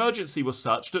 The emergency was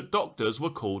such that doctors were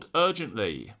called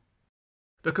urgently.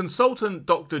 The consultant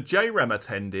Dr. J-Ram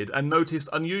attended and noticed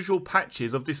unusual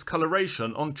patches of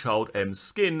discoloration on child M's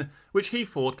skin, which he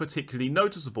thought particularly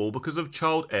noticeable because of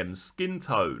child M's skin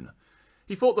tone.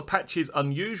 He thought the patches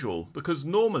unusual because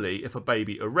normally if a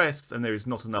baby arrests and there is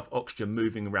not enough oxygen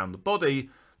moving around the body,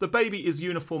 the baby is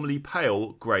uniformly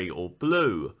pale, grey or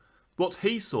blue. What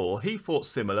he saw he thought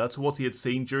similar to what he had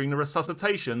seen during the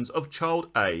resuscitations of child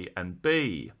A and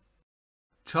B.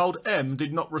 Child M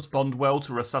did not respond well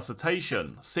to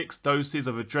resuscitation. 6 doses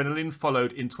of adrenaline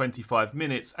followed in 25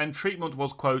 minutes and treatment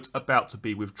was, quote, about to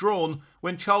be withdrawn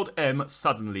when child M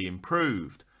suddenly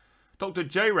improved. Dr.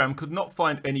 J-Ram could not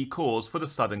find any cause for the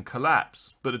sudden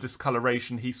collapse, but the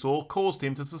discoloration he saw caused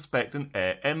him to suspect an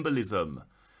air embolism.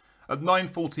 At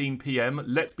 9:14 p.m,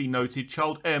 Letby noted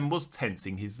child M was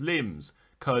tensing his limbs,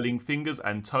 curling fingers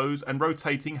and toes and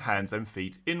rotating hands and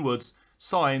feet inwards,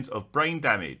 signs of brain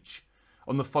damage.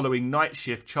 On the following night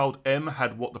shift, child M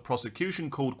had what the prosecution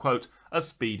called, quote, a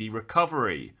speedy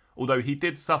recovery, although he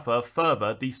did suffer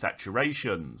further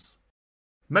desaturations.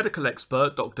 Medical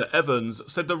expert Dr. Evans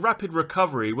said the rapid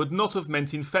recovery would not have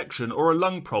meant infection or a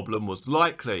lung problem was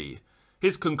likely.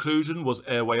 His conclusion was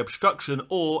airway obstruction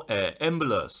or air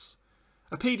embolus.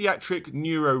 A paediatric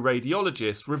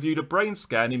neuroradiologist reviewed a brain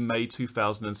scan in May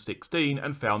 2016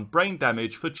 and found brain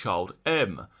damage for child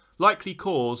M, likely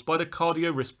caused by the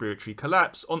cardiorespiratory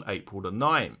collapse on April the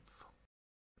 9th.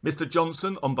 Mr.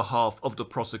 Johnson, on behalf of the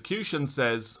prosecution,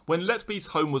 says, when Letby's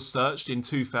home was searched in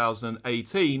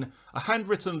 2018, a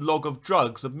handwritten log of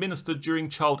drugs administered during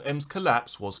child M's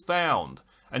collapse was found,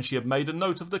 and she had made a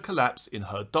note of the collapse in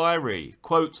her diary,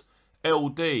 quote,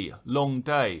 LD, long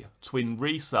day, twin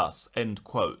resus, end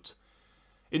quote.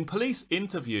 In police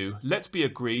interview, Letby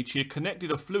agreed she had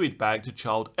connected a fluid bag to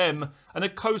child M and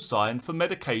had co-signed for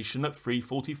medication at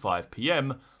 3:45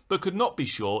 p.m, but could not be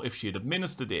sure if she had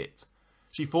administered it.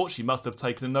 She thought she must have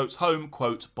taken the notes home,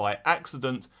 quote, by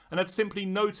accident, and had simply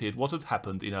noted what had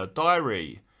happened in her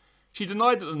diary. She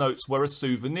denied that the notes were a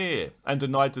souvenir, and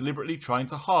denied deliberately trying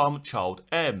to harm child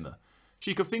M.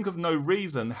 She could think of no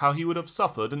reason how he would have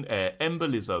suffered an air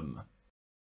embolism.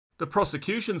 The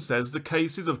prosecution says the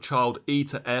cases of child E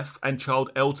to F and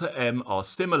child L to M are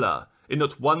similar, in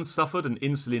that one suffered an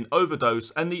insulin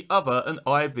overdose and the other an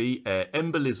IV air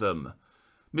embolism.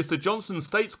 Mr. Johnson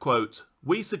states, quote,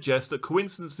 we suggest that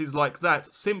coincidences like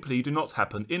that simply do not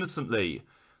happen innocently.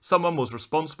 Someone was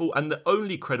responsible and the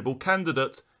only credible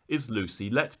candidate is Lucy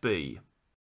Letby.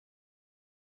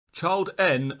 Child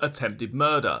N attempted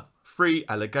murder. 3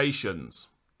 allegations.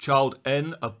 Child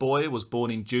N, a boy, was born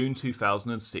in June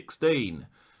 2016.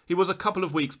 He was a couple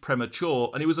of weeks premature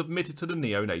and he was admitted to the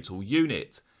neonatal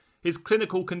unit. His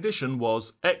clinical condition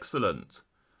was excellent.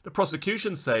 The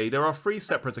prosecution say there are 3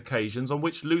 separate occasions on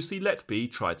which Lucy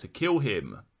Letby tried to kill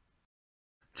him.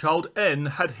 Child N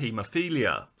had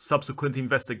haemophilia. Subsequent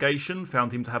investigation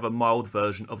found him to have a mild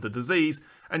version of the disease,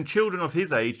 and children of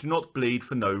his age do not bleed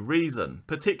for no reason,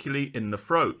 particularly in the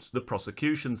throat, the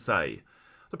prosecution say.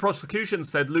 The prosecution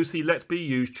said Lucy Letby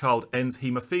used child N's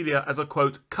haemophilia as a,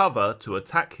 quote, cover to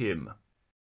attack him.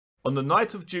 On the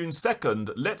night of June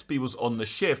 2nd, Letby was on the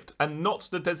shift and not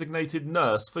the designated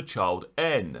nurse for child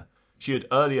N. She had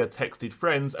earlier texted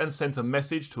friends and sent a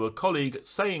message to a colleague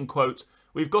saying, quote,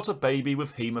 we've got a baby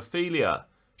with haemophilia.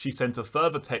 She sent a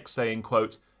further text saying,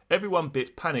 quote, everyone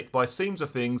bit panicked by seams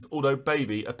of things, although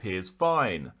baby appears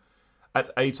fine.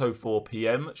 At 8:04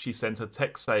 p.m, she sent a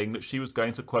text saying that she was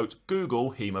going to, quote,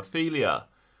 Google haemophilia.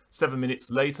 7 minutes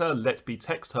later, Letby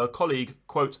texted her colleague,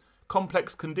 quote,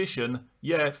 complex condition,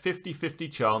 yeah,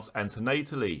 50-50 chance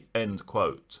antenatally, end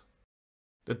quote.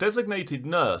 The designated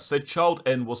nurse said child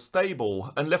N was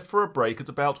stable and left for a break at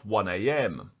about 1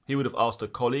 a.m. He would have asked a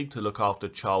colleague to look after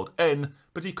child N,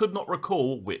 but he could not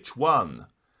recall which one.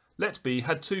 Letby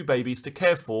had 2 babies to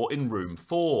care for in room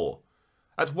 4.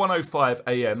 At 1:05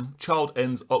 a.m, child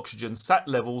N's oxygen sat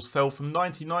levels fell from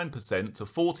 99% to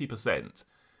 40%.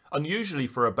 Unusually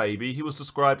for a baby, he was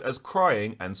described as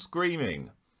crying and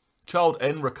screaming. Child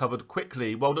N recovered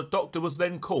quickly while the doctor was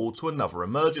then called to another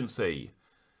emergency.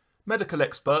 Medical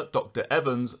expert Dr.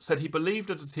 Evans said he believed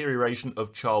the deterioration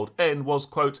of child N was,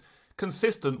 quote,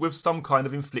 consistent with some kind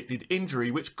of inflicted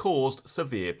injury which caused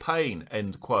severe pain,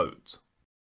 end quote.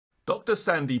 Dr.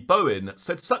 Sandy Bowen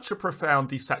said such a profound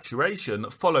desaturation,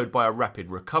 followed by a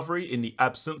rapid recovery in the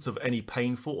absence of any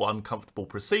painful or uncomfortable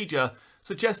procedure,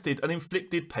 suggested an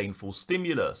inflicted painful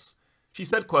stimulus. She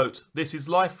said, quote, "This is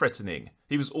life-threatening.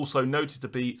 He was also noted to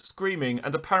be screaming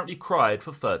and apparently cried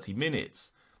for 30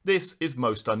 minutes. This is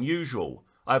most unusual.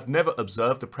 I have never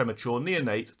observed a premature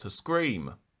neonate to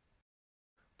scream."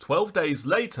 12 days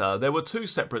later, there were two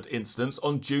separate incidents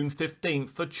on June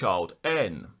 15th for child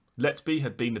N. Letby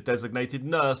had been the designated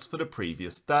nurse for the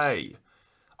previous day.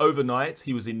 Overnight,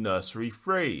 he was in nursery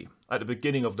 3. At the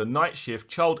beginning of the night shift,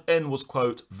 child N was,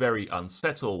 quote, "very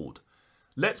unsettled."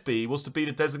 Letby was to be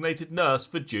the designated nurse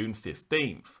for June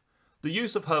 15th. The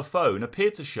use of her phone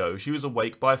appeared to show she was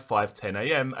awake by 5:10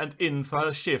 AM and in for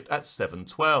her shift at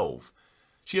 7:12.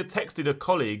 She had texted a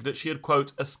colleague that she had,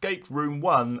 quote, "escaped room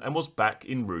 1 and was back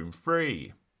in room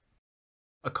 3.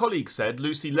 A colleague said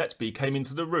Lucy Letby came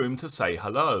into the room to say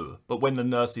hello, but when the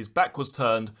nurse's back was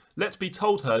turned, Letby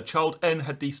told her child N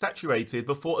had desaturated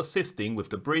before assisting with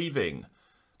the breathing.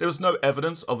 There was no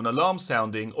evidence of an alarm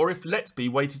sounding or if Letby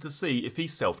waited to see if he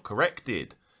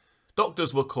self-corrected.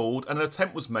 Doctors were called and an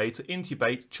attempt was made to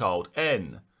intubate child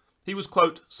N. He was,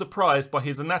 quote, "surprised by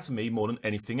his anatomy more than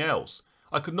anything else.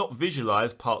 I could not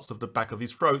visualise parts of the back of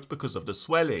his throat because of the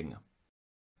swelling."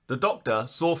 The doctor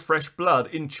saw fresh blood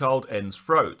in child N's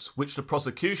throat, which the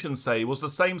prosecution say was the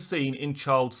same seen in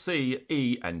child C,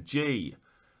 E and G.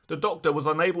 The doctor was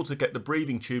unable to get the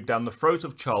breathing tube down the throat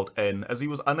of child N as he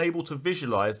was unable to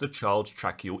visualise the child's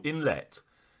tracheal inlet.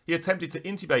 He attempted to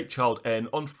intubate child N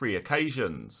on 3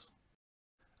 occasions.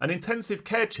 An intensive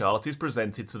care chart is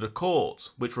presented to the court,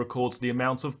 which records the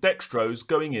amount of dextrose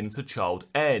going into child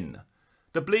N.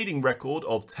 The bleeding record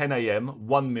of 10 AM,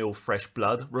 1 ml fresh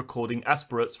blood, recording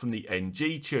aspirates from the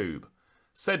NG tube.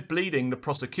 Said bleeding, the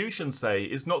prosecution say,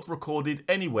 is not recorded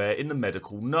anywhere in the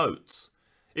medical notes.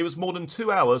 It was more than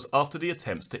 2 hours after the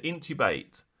attempts to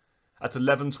intubate. At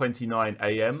 11:29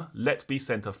 AM, Letby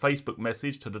sent a Facebook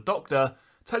message to the doctor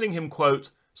telling him,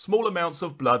 quote, "small amounts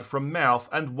of blood from mouth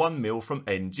and 1 ml from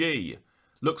NG.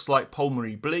 Looks like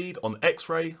pulmonary bleed on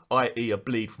X-ray, i.e. a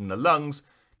bleed from the lungs.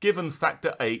 Given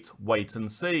factor 8, wait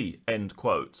and see," end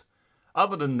quote.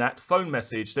 Other than that phone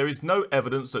message, there is no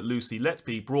evidence that Lucy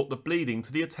Letby brought the bleeding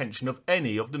to the attention of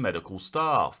any of the medical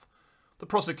staff. The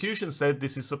prosecution said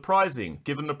this is surprising,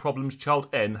 given the problems child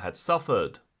N had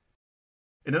suffered.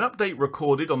 In an update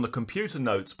recorded on the computer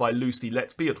notes by Lucy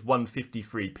Letby at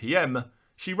 1:53 PM,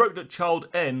 she wrote that child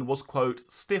N was, quote,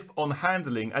 "stiff on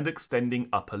handling and extending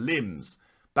upper limbs,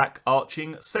 back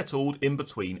arching, settled in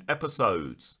between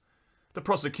episodes." The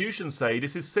prosecution say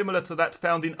this is similar to that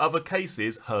found in other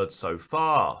cases heard so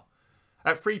far.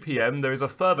 At 3 PM there is a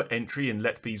further entry in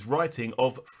Letby's writing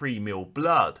of 3 ml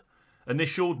blood,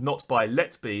 initialed not by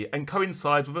Letby and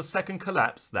coincides with a second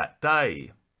collapse that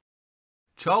day.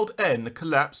 Child N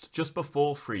collapsed just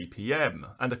before 3 PM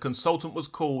and a consultant was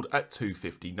called at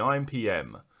 2:59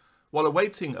 PM. While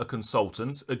awaiting a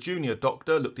consultant, a junior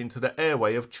doctor looked into the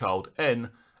airway of child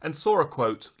N and saw a,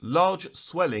 quote, "large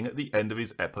swelling at the end of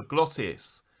his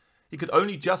epiglottis." He could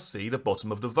only just see the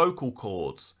bottom of the vocal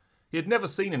cords. He had never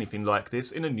seen anything like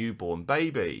this in a newborn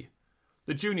baby.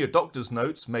 The junior doctor's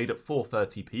notes, made at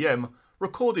 4:30 PM,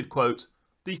 recorded, quote,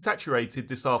 "desaturated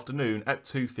this afternoon at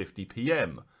 2:50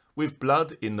 PM, with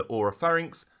blood in the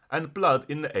oropharynx and blood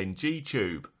in the NG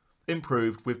tube.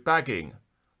 Improved with bagging.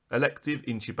 Elective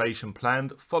intubation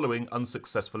planned following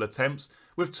unsuccessful attempts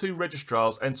with 2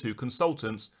 registrars and 2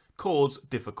 consultants, cords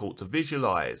difficult to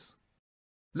visualise."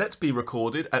 Letby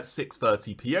recorded at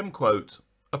 6:30 PM, quote,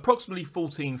 "approximately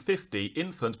 14:50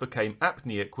 infant became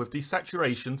apneic with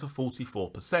desaturation to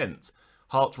 44%,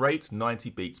 heart rate 90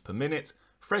 beats per minute,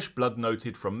 fresh blood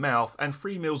noted from mouth and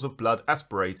 3 ml of blood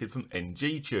aspirated from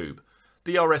NG tube,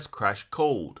 DRS crash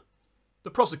called." The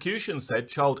prosecution said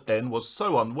child N was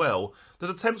so unwell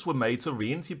that attempts were made to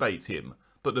re-intubate him,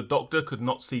 but the doctor could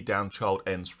not see down child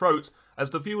N's throat as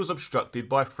the view was obstructed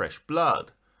by fresh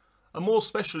blood. A more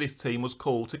specialist team was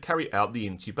called to carry out the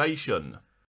intubation.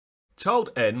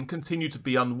 Child N continued to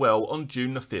be unwell on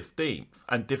June the 15th,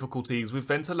 and difficulties with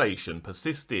ventilation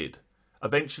persisted.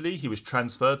 Eventually he was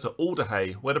transferred to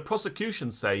Alderhay, where the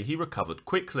prosecution say he recovered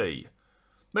quickly.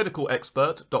 Medical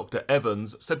expert Dr.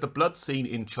 Evans said the blood seen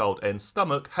in child N's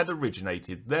stomach had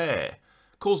originated there,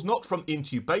 caused not from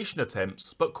intubation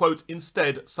attempts, but, quote,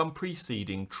 "instead some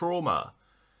preceding trauma."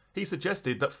 He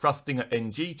suggested that thrusting an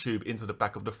NG tube into the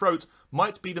back of the throat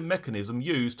might be the mechanism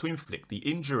used to inflict the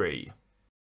injury.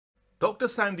 Dr.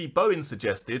 Sandy Bowen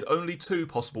suggested only 2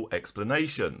 possible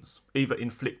explanations, either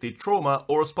inflicted trauma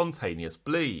or a spontaneous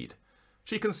bleed.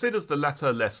 She considers the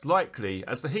latter less likely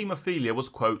as the haemophilia was,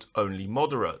 quote, only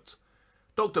moderate.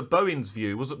 Dr. Bowen's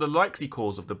view was that the likely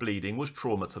cause of the bleeding was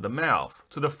trauma to the mouth,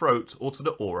 to the throat or to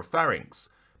the oropharynx,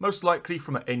 most likely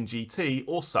from an NGT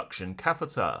or suction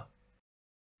catheter.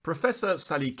 Professor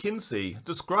Sally Kinsey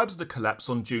describes the collapse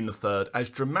on June the 3rd as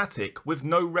dramatic with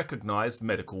no recognised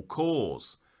medical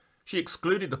cause. She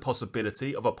excluded the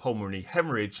possibility of a pulmonary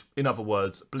hemorrhage, in other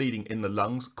words, bleeding in the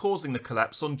lungs, causing the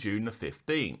collapse on June the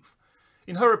 15th.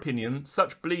 In her opinion,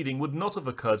 such bleeding would not have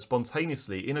occurred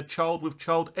spontaneously in a child with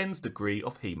child N's degree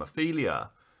of haemophilia.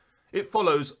 It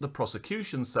follows, the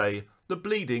prosecution say, the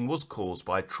bleeding was caused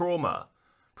by trauma.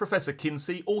 Professor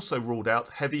Kinsey also ruled out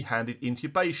heavy-handed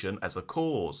intubation as a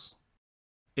cause.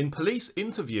 In police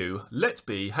interview,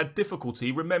 Letby had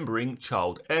difficulty remembering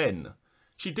child N.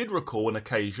 She did recall an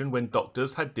occasion when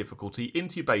doctors had difficulty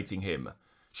intubating him.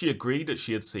 She agreed that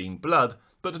she had seen blood,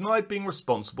 but denied being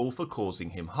responsible for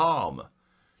causing him harm.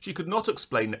 She could not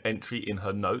explain the entry in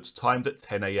her notes timed at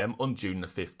 10 AM on June the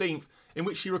 15th, in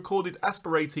which she recorded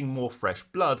aspirating more fresh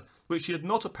blood, which she had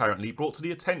not apparently brought to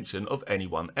the attention of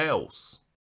anyone else.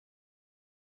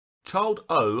 Child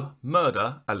O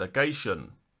murder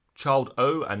allegation. Child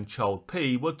O and Child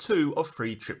P were two of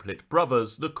three triplet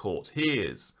brothers, the court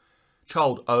hears.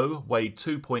 Child O weighed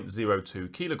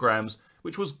 2.02 kilograms,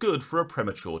 which was good for a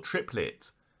premature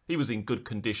triplet. He was in good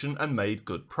condition and made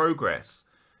good progress.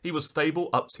 He was stable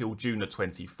up till June the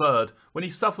 23rd, when he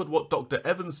suffered what Dr.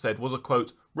 Evans said was a,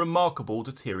 quote, remarkable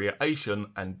deterioration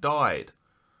and died.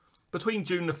 Between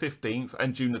June the 15th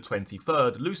and June the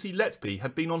 23rd, Lucy Letby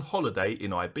had been on holiday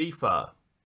in Ibiza.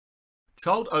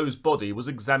 Child O's body was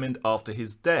examined after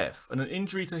his death and an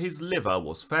injury to his liver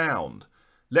was found.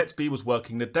 Letby was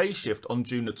working the day shift on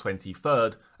June the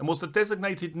 23rd and was the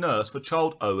designated nurse for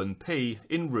Child O and P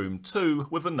in room 2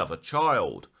 with another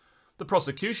child. The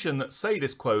prosecution say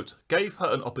this, quote, gave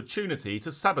her an opportunity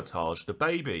to sabotage the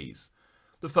babies.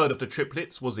 The third of the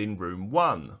triplets was in room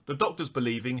 1, the doctors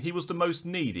believing he was the most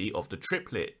needy of the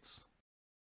triplets.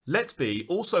 Letby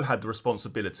also had the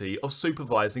responsibility of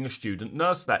supervising a student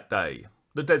nurse that day.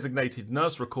 The designated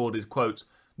nurse recorded, quote,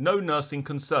 no nursing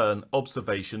concern,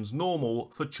 observations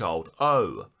normal for Child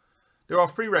O. There are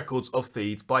 3 records of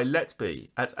feeds by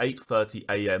Letby at 8:30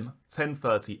 AM,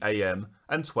 10:30 AM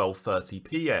and 12:30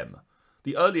 PM.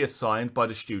 The earliest signed by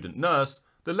the student nurse,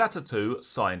 the latter 2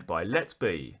 signed by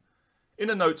Letby. In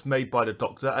a note made by the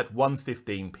doctor at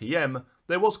 1:15 PM,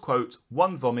 there was, quote,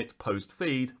 1 vomit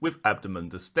post-feed with abdomen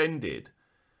distended.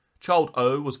 Child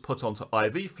O was put onto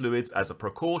IV fluids as a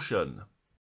precaution.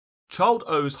 Child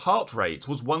O's heart rate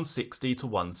was 160 to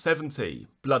 170,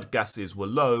 blood gases were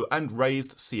low and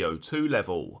raised CO2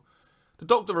 level. The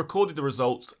doctor recorded the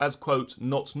results as, quote,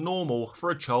 not normal for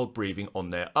a child breathing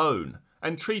on their own,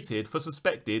 and treated for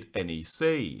suspected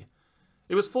NEC.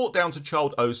 It was thought down to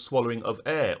Child O's swallowing of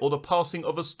air or the passing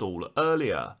of a stool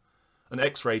earlier. An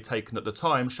X-ray taken at the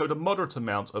time showed a moderate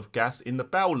amount of gas in the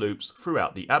bowel loops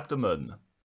throughout the abdomen.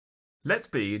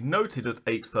 Letby noted at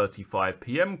 8:35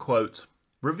 PM, quote,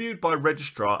 reviewed by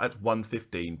registrar at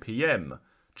 1:15 PM.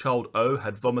 Child O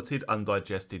had vomited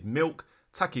undigested milk,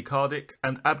 tachycardic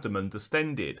and abdomen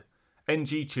distended.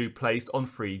 NG tube placed on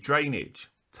free drainage.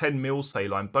 10 ml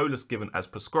saline bolus given as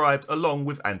prescribed along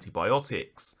with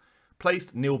antibiotics.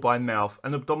 Placed nil by mouth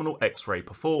and abdominal X-ray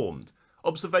performed.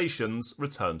 Observations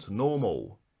returned to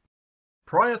normal.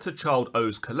 Prior to Child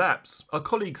O's collapse, a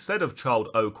colleague said of Child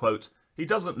O, quote, he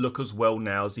doesn't look as well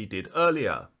now as he did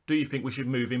earlier. Do you think we should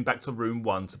move him back to room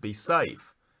 1 to be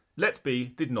safe?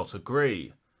 Letby did not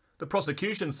agree. The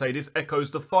prosecution say this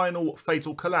echoes the final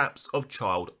fatal collapse of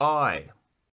Child I.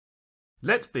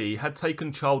 Letby had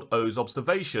taken Child O's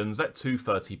observations at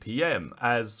 2:30 PM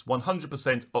as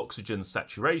 100% oxygen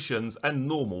saturations and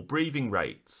normal breathing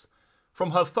rates.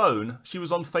 From her phone, she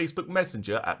was on Facebook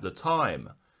Messenger at the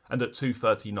time, and at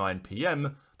 2:39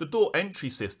 PM, the door entry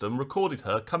system recorded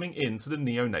her coming into the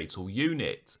neonatal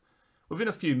unit. Within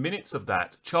a few minutes of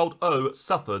that, Child O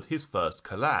suffered his first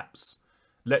collapse.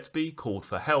 Letby called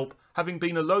for help, having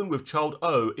been alone with Child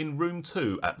O in room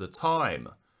 2 at the time.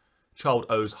 Child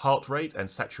O's heart rate and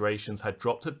saturations had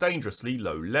dropped to dangerously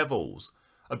low levels.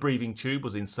 A breathing tube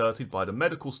was inserted by the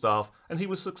medical staff and he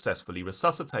was successfully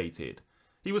resuscitated.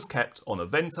 He was kept on a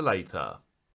ventilator.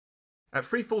 At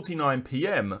 3:49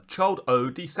 PM, Child O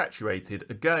desaturated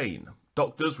again.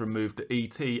 Doctors removed the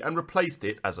ET and replaced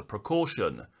it as a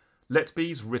precaution.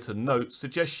 Letby's written note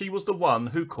suggests she was the one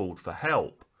who called for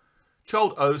help.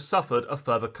 Child O suffered a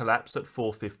further collapse at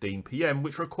 4:15 PM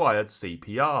which required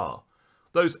CPR.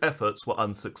 Those efforts were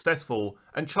unsuccessful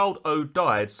and Child O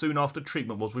died soon after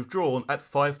treatment was withdrawn at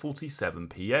 5:47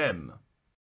 PM.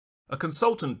 A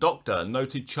consultant doctor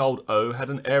noted child O had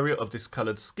an area of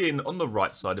discoloured skin on the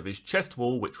right side of his chest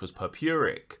wall which was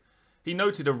purpuric. He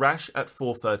noted a rash at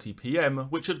 4:30 p.m.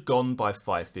 which had gone by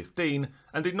 5:15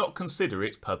 and did not consider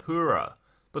it purpura,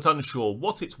 but unsure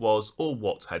what it was or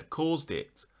what had caused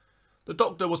it. The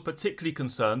doctor was particularly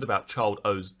concerned about child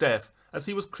O's death as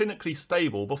he was clinically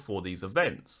stable before these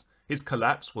events. His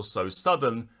collapse was so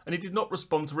sudden and he did not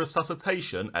respond to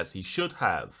resuscitation as he should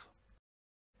have.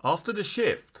 After the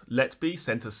shift, Letby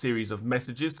sent a series of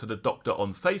messages to the doctor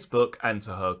on Facebook and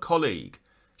to her colleague.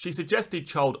 She suggested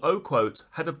child O, quote,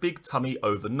 had a big tummy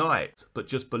overnight, but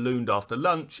just ballooned after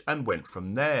lunch and went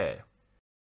from there.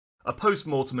 A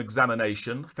post-mortem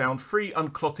examination found free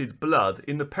unclotted blood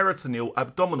in the peritoneal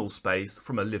abdominal space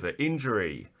from a liver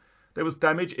injury. There was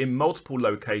damage in multiple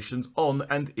locations on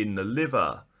and in the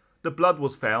liver. The blood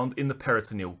was found in the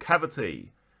peritoneal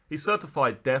cavity. He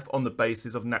certified death on the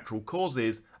basis of natural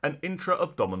causes and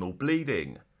intra-abdominal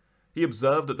bleeding. He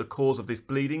observed that the cause of this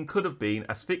bleeding could have been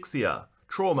asphyxia,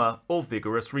 trauma, or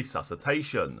vigorous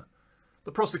resuscitation.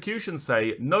 The prosecution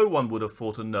say no one would have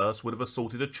thought a nurse would have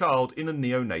assaulted a child in a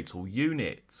neonatal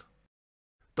unit.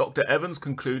 Dr. Evans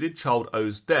concluded child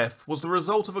O's death was the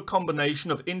result of a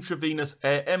combination of intravenous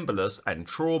air embolus and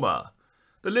trauma.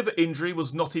 The liver injury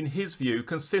was not in his view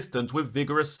consistent with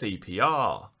vigorous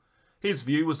CPR. His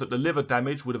view was that the liver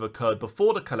damage would have occurred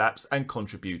before the collapse and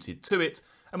contributed to it,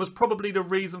 and was probably the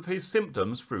reason for his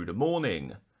symptoms through the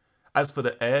morning. As for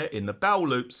the air in the bowel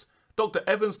loops, Dr.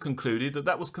 Evans concluded that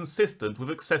that was consistent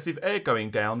with excessive air going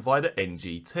down via the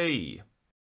NGT.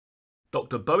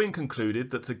 Dr. Bowen concluded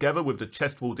that together with the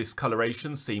chest wall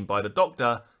discoloration seen by the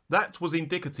doctor, that was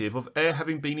indicative of air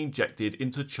having been injected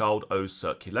into child O's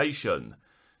circulation.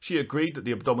 She agreed that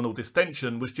the abdominal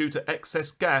distension was due to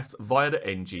excess gas via the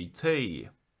NGT.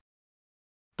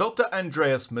 Dr.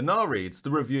 Andreas Menarides, the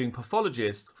reviewing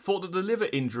pathologist, thought that the liver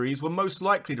injuries were most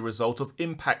likely the result of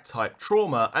impact-type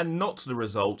trauma and not the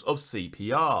result of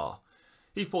CPR.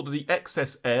 He thought that the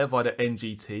excess air via the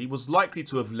NGT was likely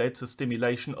to have led to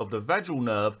stimulation of the vagal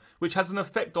nerve, which has an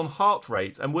effect on heart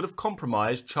rate and would have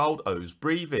compromised child O's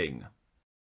breathing.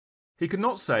 He could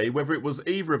not say whether it was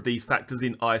either of these factors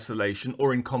in isolation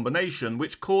or in combination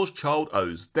which caused child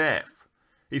O's death.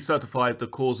 He certified the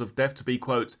cause of death to be,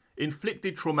 quote,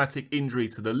 inflicted traumatic injury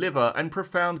to the liver and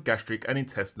profound gastric and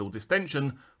intestinal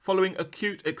distension following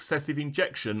acute excessive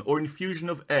injection or infusion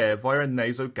of air via a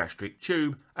nasogastric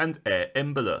tube and air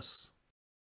embolus.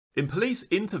 In police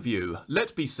interview,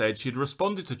 Letby said she had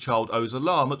responded to child O's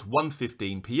alarm at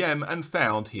 1:15 p.m. and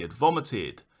found he had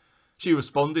vomited. She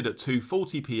responded at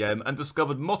 2:40 p.m. and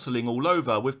discovered mottling all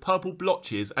over with purple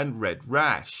blotches and red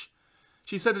rash.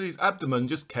 She said that his abdomen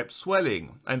just kept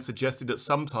swelling and suggested that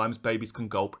sometimes babies can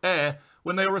gulp air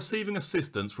when they are receiving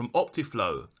assistance from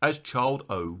Optiflow, as child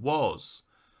O was.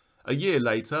 A year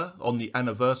later, on the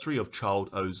anniversary of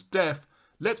child O's death,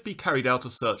 Letby carried out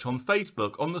a search on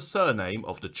Facebook on the surname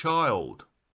of the child.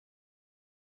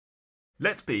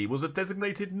 Letby was a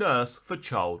designated nurse for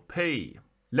child P.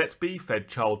 Letby fed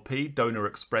child P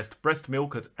donor-expressed breast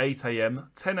milk at 8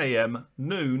 a.m, 10 a.m,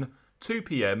 noon, 2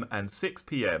 p.m. and 6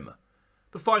 p.m.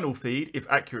 The final feed, if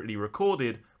accurately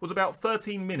recorded, was about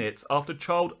 13 minutes after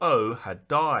child O had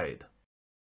died.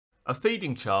 A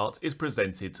feeding chart is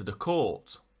presented to the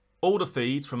court. All the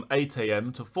feeds from 8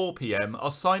 a.m. to 4 p.m.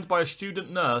 are signed by a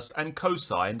student nurse and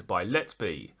co-signed by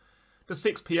Letby. The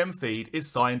 6 p.m. feed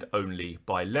is signed only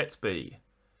by Letby.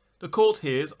 The court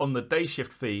hears on the day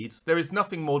shift feeds there is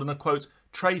nothing more than a, quote,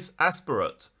 trace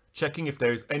aspirate, checking if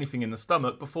there is anything in the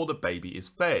stomach before the baby is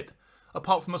fed,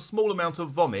 apart from a small amount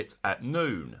of vomit at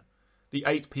noon. The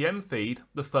 8 p.m. feed,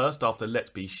 the first after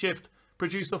Letby's shift,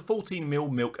 produced a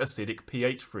 14ml milk acidic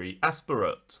pH-free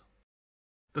aspirate.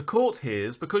 The court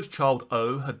hears because child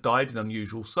O had died in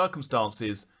unusual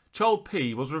circumstances, child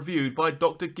P was reviewed by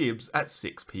Dr. Gibbs at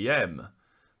 6 p.m.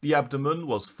 The abdomen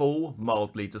was full,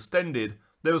 mildly distended,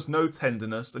 there was no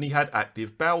tenderness and he had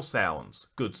active bowel sounds,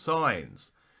 good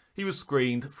signs. He was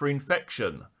screened for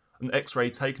infection. An X-ray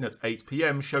taken at 8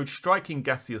 p.m. showed striking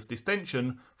gaseous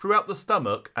distension throughout the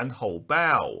stomach and whole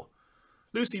bowel.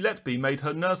 Lucy Letby made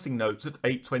her nursing notes at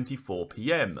 8:24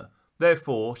 p.m.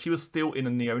 Therefore, she was still in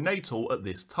a neonatal at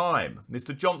this time,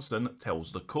 Mr. Johnson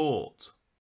tells the court.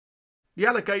 The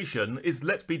allegation is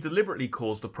Letby deliberately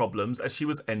caused the problems as she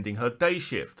was ending her day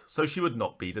shift, so she would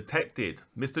not be detected,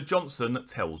 Mr. Johnson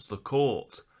tells the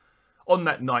court. On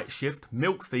that night shift,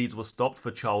 milk feeds were stopped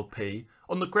for child P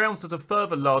on the grounds that a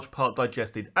further large part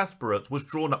digested aspirate was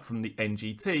drawn up from the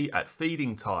NGT at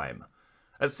feeding time.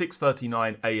 At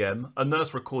 6:39 a.m, a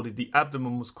nurse recorded the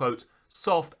abdomen was, quote,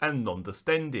 soft and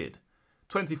non-distended.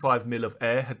 25 ml of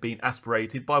air had been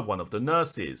aspirated by one of the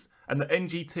nurses, and the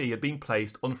NGT had been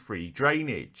placed on free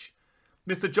drainage.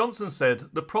 Mr. Johnson said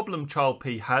the problem Child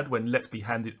P had when Letby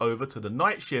handed over to the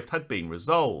night shift had been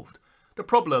resolved. The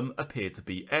problem appeared to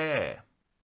be air.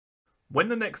 When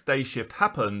the next day shift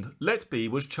happened, Letby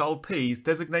was Child P's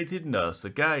designated nurse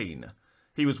again.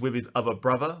 He was with his other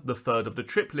brother, the third of the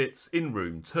triplets, in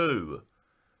room 2.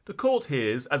 The court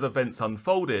hears as events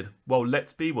unfolded. While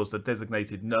Letby was the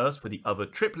designated nurse for the other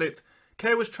triplet,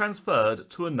 care was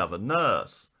transferred to another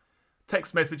nurse.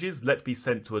 Text messages Letby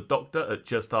sent to a doctor at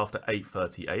just after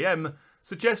 8:30 AM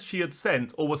suggest she had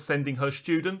sent or was sending her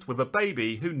student with a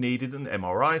baby who needed an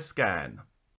MRI scan.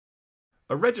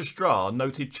 A registrar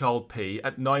noted Child P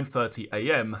at 9:30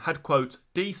 AM had, quote,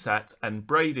 DSAT and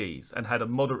Brady's and had a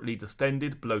moderately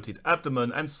distended, bloated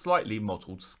abdomen and slightly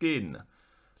mottled skin.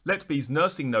 Letby's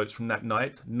nursing notes from that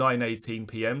night, 9:18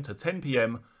 PM to 10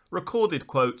 PM, recorded,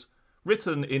 quote,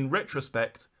 written in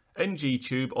retrospect, NG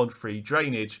tube on free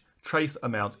drainage, trace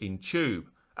amount in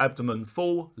tube, abdomen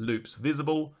full, loops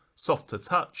visible, soft to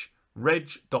touch,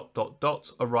 reg ...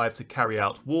 arrived to carry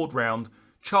out ward round,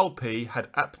 Child P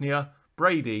had apnea,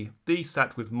 Brady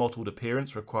DSAT with mottled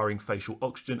appearance requiring facial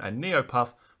oxygen and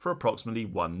neopuff for approximately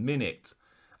 1 minute,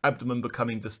 abdomen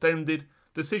becoming distended,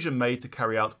 decision made to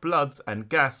carry out bloods and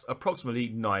gas approximately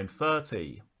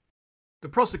 9:30. The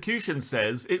prosecution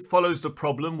says it follows the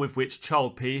problem with which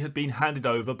Child P had been handed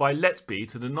over by Letby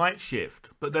to the night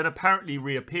shift, but then apparently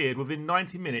reappeared within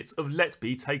 90 minutes of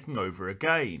Letby taking over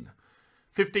again.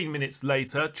 15 minutes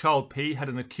later, Child P had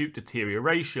an acute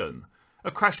deterioration.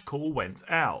 A crash call went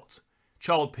out.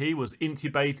 Child P was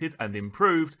intubated and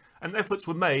improved, and efforts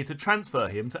were made to transfer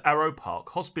him to Arrow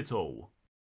Park Hospital.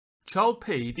 Child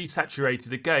P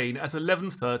desaturated again at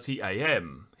 11:30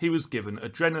 AM. He was given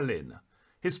adrenaline.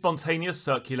 His spontaneous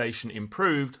circulation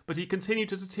improved, but he continued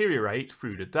to deteriorate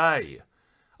through the day.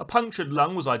 A punctured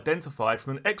lung was identified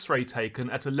from an X-ray taken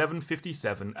at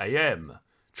 11:57 AM.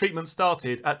 Treatment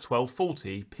started at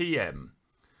 12:40 PM.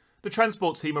 The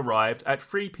transport team arrived at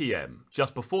 3 PM.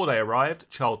 Just before they arrived,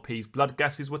 Child P's blood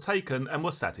gases were taken and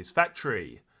were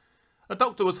satisfactory. A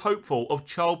doctor was hopeful of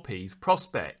Child P's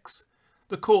prospects.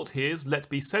 The court hears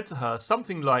Letby said to her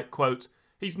something like, quote,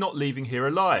 he's not leaving here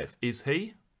alive, is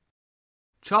he?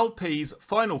 Child P's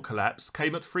final collapse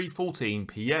came at 3:14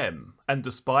 PM, and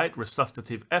despite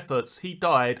resuscitative efforts, he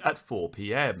died at 4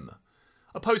 PM.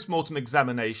 A post-mortem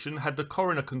examination had the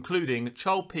coroner concluding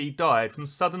Child P died from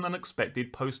sudden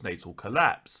unexpected postnatal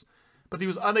collapse, but he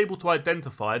was unable to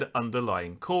identify the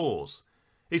underlying cause.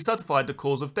 He certified the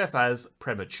cause of death as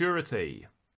prematurity.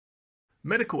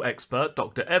 Medical expert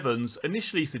Dr. Evans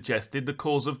initially suggested the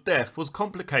cause of death was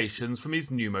complications from his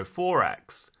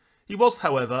pneumothorax. He was,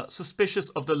 however, suspicious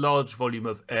of the large volume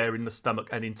of air in the stomach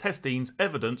and intestines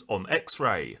evident on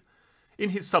X-ray.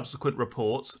 In his subsequent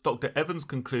reports, Dr. Evans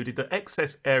concluded that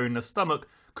excess air in the stomach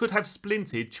could have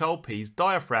splinted Child P's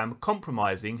diaphragm,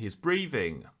 compromising his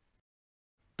breathing.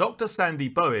 Dr. Sandy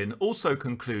Bowen also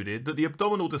concluded that the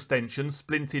abdominal distension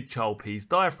splinted Child P's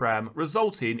diaphragm,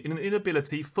 resulting in an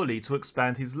inability fully to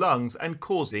expand his lungs and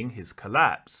causing his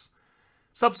collapse.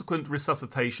 Subsequent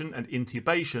resuscitation and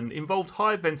intubation involved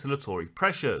high ventilatory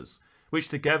pressures, which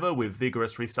together with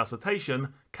vigorous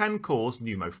resuscitation can cause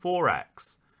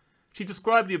pneumothorax. She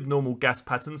described the abnormal gas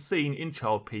pattern seen in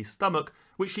Child P's stomach,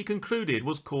 which she concluded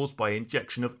was caused by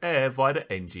injection of air via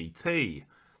the NGT,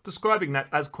 describing that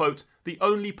as, quote, the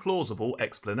only plausible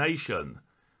explanation.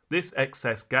 This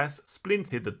excess gas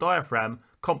splinted the diaphragm,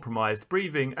 compromised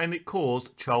breathing, and it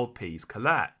caused Child P's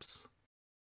collapse.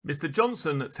 Mr.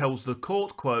 Johnson tells the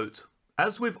court, quote,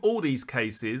 as with all these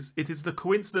cases, it is the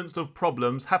coincidence of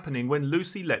problems happening when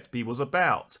Lucy Letby was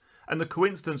about, and the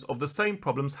coincidence of the same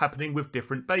problems happening with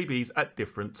different babies at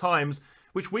different times,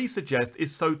 which we suggest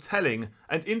is so telling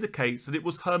and indicates that it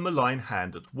was her malign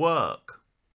hand at work.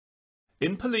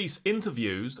 In police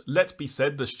interviews, Letby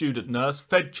said the student nurse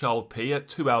fed Child P at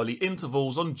 2-hourly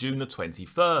intervals on June the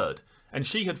 23rd, and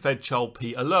she had fed Child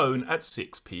P alone at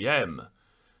 6 PM.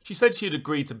 She said she had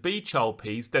agreed to be Child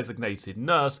P's designated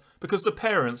nurse because the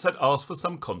parents had asked for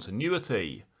some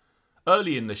continuity.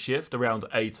 Early in the shift, around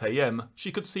 8 AM,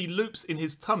 she could see loops in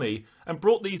his tummy and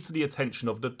brought these to the attention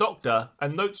of the doctor,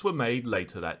 and notes were made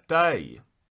later that day.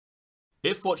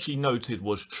 If what she noted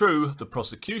was true, the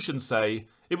prosecution say,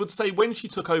 it would say when she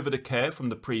took over the care from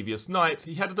the previous night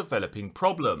he had a developing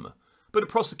problem. But the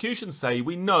prosecution say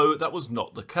we know that was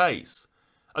not the case.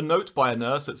 A note by a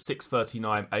nurse at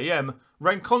 6:39 AM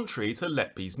ran contrary to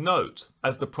Letby's note,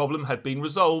 as the problem had been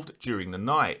resolved during the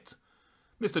night.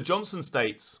 Mr. Johnson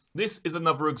states, "This is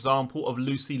another example of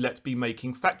Lucy Letby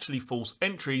making factually false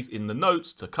entries in the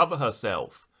notes to cover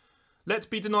herself.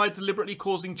 Letby denied deliberately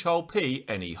causing child P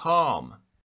any harm."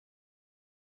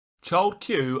 Child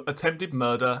Q attempted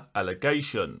murder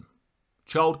allegation.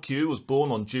 Child Q was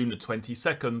born on June the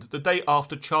 22nd, the day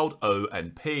after child O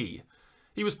and P.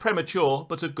 He was premature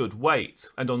but a good weight,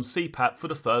 and on CPAP for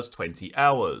the first 20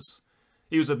 hours.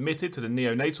 He was admitted to the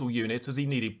neonatal unit as he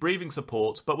needed breathing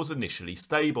support but was initially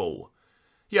stable.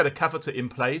 He had a catheter in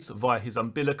place via his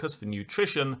umbilicus for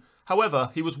nutrition,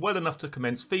 however he was well enough to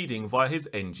commence feeding via his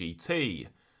NGT.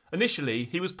 Initially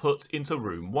he was put into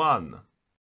room 1.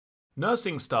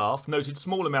 Nursing staff noted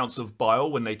small amounts of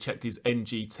bile when they checked his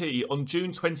NGT on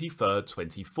June 23rd,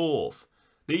 24th.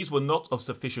 These were not of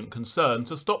sufficient concern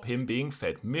to stop him being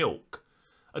fed milk.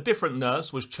 A different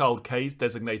nurse was Child K's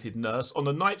designated nurse on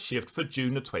the night shift for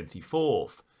June the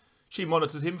 24th. She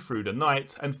monitored him through the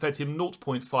night and fed him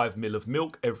 0.5 ml of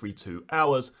milk every 2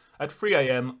 hours at 3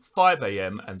 AM, 5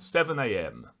 AM and 7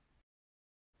 AM.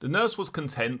 The nurse was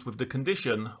content with the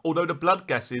condition, although the blood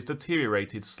gases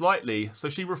deteriorated slightly, so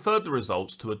she referred the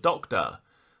results to a doctor.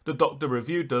 The doctor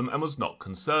reviewed them and was not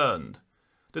concerned.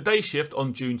 The day shift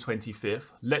on June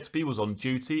 25th, Letby was on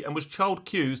duty and was Child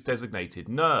Q's designated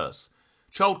nurse.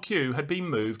 Child Q had been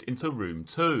moved into room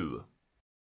 2.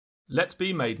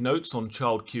 Letby made notes on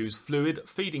Child Q's fluid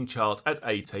feeding chart at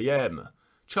 8 AM.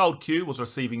 Child Q was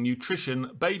receiving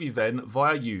nutrition baby ven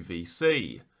via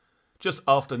UVC. Just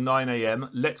after 9 AM,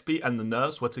 Letby and the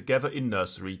nurse were together in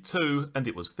nursery 2 and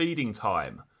it was feeding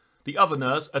time. The other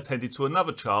nurse attended to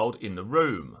another child in the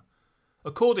room.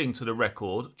 According to the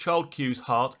record, Child Q's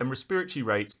heart and respiratory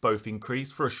rates both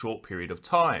increased for a short period of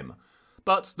time.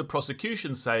 But the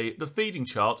prosecution say the feeding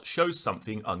chart shows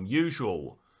something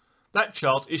unusual. That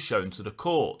chart is shown to the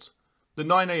court. The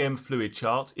 9 AM fluid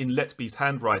chart in Letby's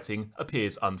handwriting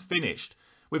appears unfinished,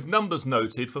 with numbers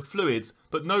noted for fluids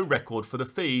but no record for the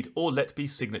feed or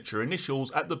Letby's signature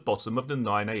initials at the bottom of the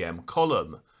 9 AM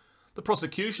column. The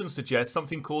prosecution suggests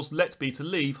something caused Letby to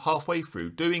leave halfway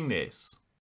through doing this.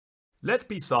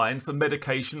 Letby signed for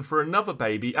medication for another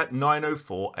baby at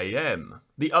 9:04 AM.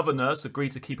 The other nurse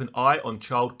agreed to keep an eye on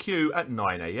Child Q at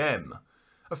 9 AM.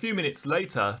 A few minutes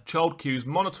later, Child Q's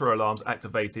monitor alarms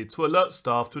activated to alert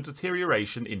staff to a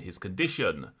deterioration in his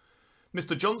condition.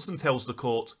 Mr. Johnson tells the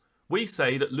court, "We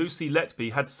say that Lucy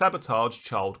Letby had sabotaged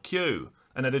Child Q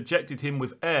and had ejected him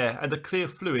with air and a clear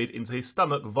fluid into his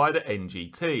stomach via the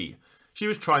NGT. She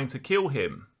was trying to kill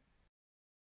him."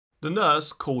 The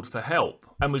nurse called for help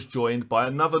and was joined by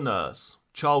another nurse.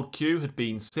 Child Q had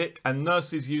been sick and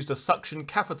nurses used a suction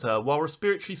catheter while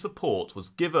respiratory support was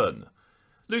given.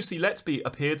 Lucy Letby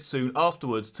appeared soon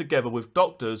afterwards together with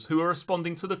doctors who were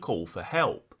responding to the call for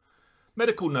help.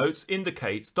 Medical notes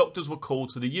indicate doctors were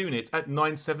called to the unit at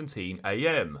 9:17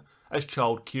 AM as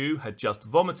Child Q had just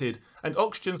vomited and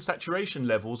oxygen saturation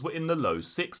levels were in the low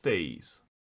 60s.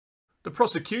 The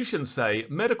prosecution say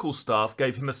medical staff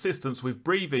gave him assistance with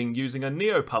breathing using a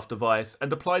neopuff device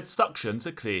and applied suction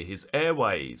to clear his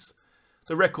airways.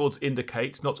 The records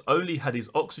indicate not only had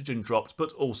his oxygen dropped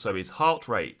but also his heart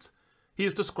rate. He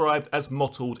is described as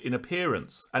mottled in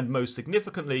appearance and most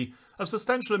significantly a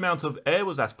substantial amount of air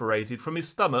was aspirated from his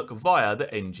stomach via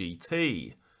the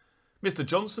NGT. Mr.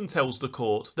 Johnson tells the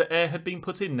court that air had been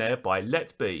put in there by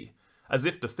Letby. As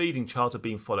if the feeding chart had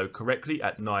been followed correctly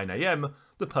at 9 AM,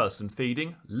 the person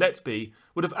feeding, Letby,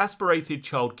 would have aspirated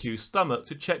Child Q's stomach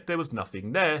to check there was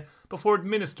nothing there before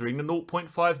administering the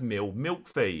 0.5 ml milk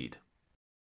feed.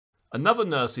 Another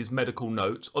nurse's medical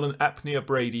note on an apnea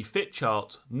Brady fit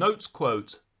chart notes,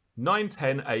 quote,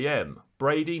 9:10 AM,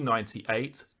 Brady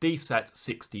 98, DSAT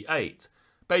 68.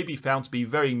 Baby found to be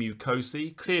very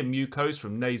mucosy, clear mucose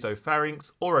from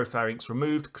nasopharynx, oropharynx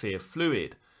removed, clear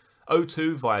fluid.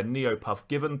 O2 via neopuff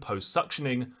given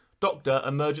post-suctioning, doctor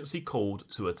emergency called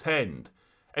to attend.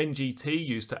 NGT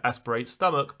used to aspirate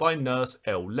stomach by nurse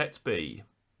L. Letby.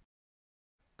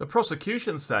 The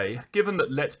prosecution say, given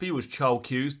that Letby was Child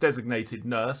Q's designated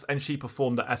nurse and she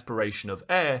performed the aspiration of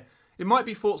air, it might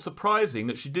be thought surprising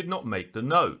that she did not make the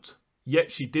note.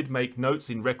 Yet she did make notes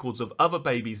in records of other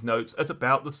babies' notes at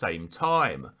about the same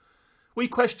time. We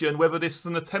question whether this is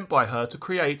an attempt by her to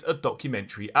create a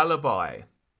documentary alibi.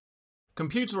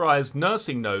 Computerized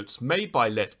nursing notes made by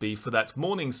Letby for that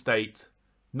morning state,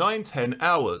 9:10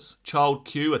 hours, Child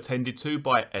Q attended to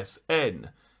by SN.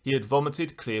 He had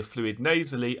vomited clear fluid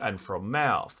nasally and from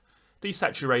mouth.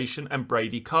 Desaturation and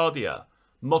bradycardia.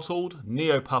 Mottled,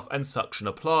 neopuff and suction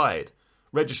applied.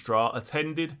 Registrar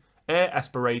attended, air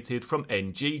aspirated from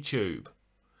NG tube.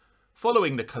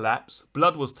 Following the collapse,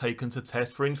 blood was taken to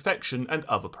test for infection and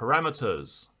other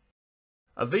parameters.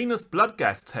 A venous blood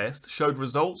gas test showed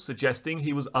results suggesting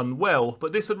he was unwell,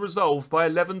 but this had resolved by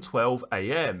 11:12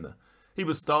 a.m. He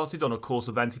was started on a course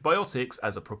of antibiotics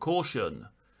as a precaution.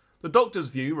 The doctor's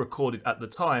view, recorded at the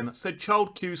time, said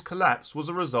child Q's collapse was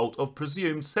a result of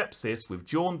presumed sepsis with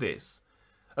jaundice.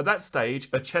 At that stage,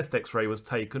 a chest x-ray was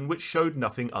taken which showed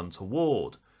nothing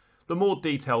untoward. The more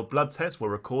detailed blood tests were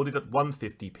recorded at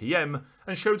 1:50 p.m.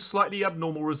 and showed slightly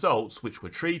abnormal results which were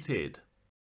treated.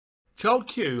 Child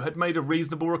Q had made a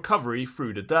reasonable recovery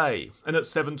through the day, and at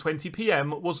 7:20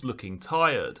 p.m. was looking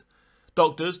tired.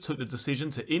 Doctors took the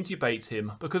decision to intubate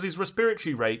him because his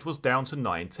respiratory rate was down to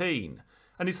 19,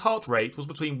 and his heart rate was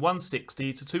between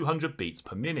 160 to 200 beats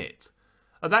per minute.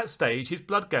 At that stage, his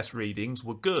blood gas readings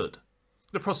were good.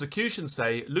 The prosecution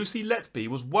say Lucy Letby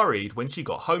was worried when she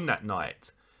got home that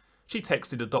night. She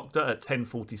texted a doctor at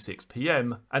 10:46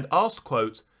 p.m. and asked,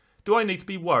 quote, "Do I need to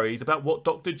be worried about what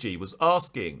Dr. G was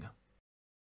asking?"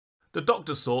 The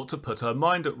doctor sought to put her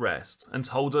mind at rest and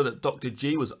told her that Dr.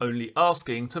 G was only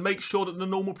asking to make sure that the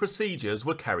normal procedures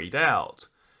were carried out.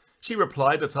 She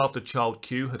replied that after child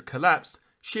Q had collapsed,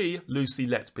 she, Lucy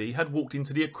Letby, had walked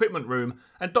into the equipment room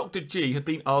and Dr. G had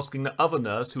been asking the other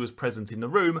nurse who was present in the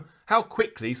room how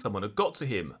quickly someone had got to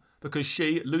him, because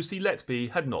she, Lucy Letby,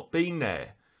 had not been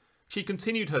there. She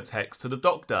continued her text to the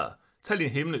doctor, telling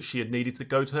him that she had needed to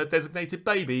go to her designated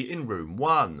baby in room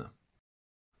 1.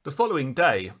 The following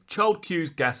day, child Q's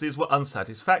gases were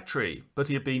unsatisfactory, but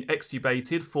he had been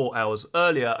extubated 4 hours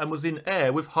earlier and was in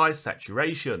air with high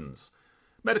saturations.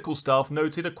 Medical staff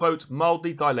noted a, quote,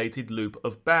 mildly dilated loop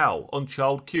of bowel on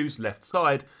child Q's left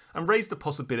side and raised the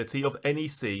possibility of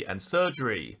NEC and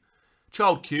surgery.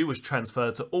 Child Q was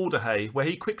transferred to Alderhay, where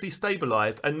he quickly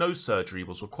stabilised and no surgery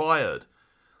was required.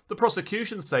 The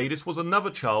prosecution say this was another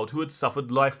child who had suffered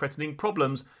life-threatening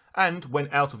problems and, when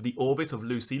out of the orbit of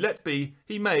Lucy Letby,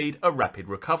 he made a rapid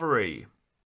recovery.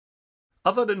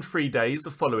 Other than 3 days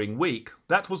the following week,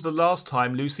 that was the last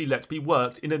time Lucy Letby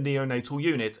worked in a neonatal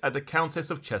unit at the Countess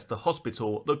of Chester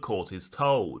Hospital, the court is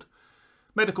told.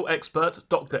 Medical expert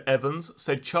Dr. Evans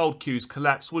said child Q's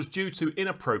collapse was due to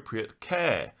inappropriate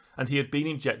care, and he had been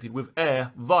injected with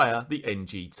air via the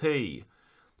NGT.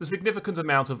 The significant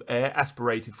amount of air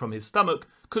aspirated from his stomach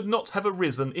could not have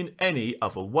arisen in any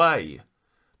other way.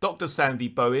 Dr. Sandy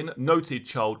Bowen noted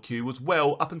child Q was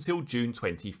well up until June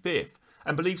 25th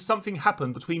and believed something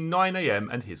happened between 9 a.m.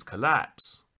 and his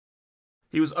collapse.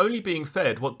 He was only being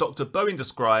fed what Dr. Bowen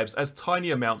describes as tiny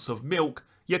amounts of milk,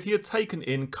 yet he had taken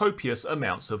in copious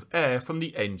amounts of air from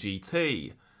the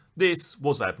NGT. This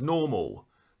was abnormal.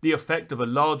 The effect of a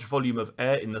large volume of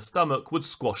air in the stomach would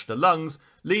squash the lungs,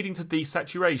 leading to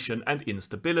desaturation and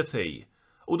instability.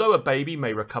 Although a baby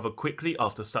may recover quickly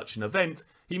after such an event,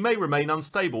 he may remain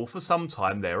unstable for some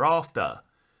time thereafter.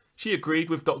 She agreed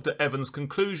with Dr. Evans'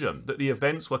 conclusion that the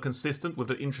events were consistent with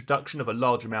the introduction of a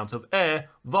large amount of air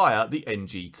via the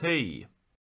NGT.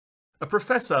 A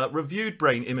professor reviewed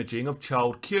brain imaging of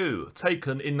child Q,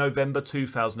 taken in November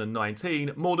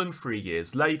 2019, more than 3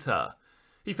 years later.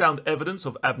 He found evidence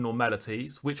of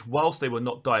abnormalities which, whilst they were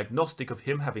not diagnostic of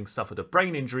him having suffered a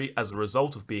brain injury as a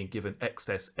result of being given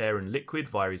excess air and liquid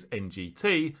via his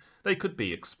NGT, they could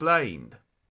be explained.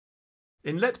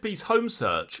 In Letby's home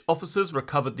search, officers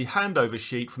recovered the handover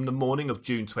sheet from the morning of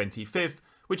June 25th,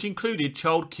 which included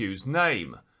child Q's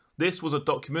name. This was a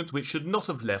document which should not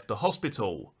have left the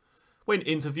hospital. When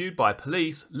interviewed by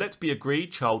police, Letby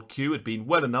agreed child Q had been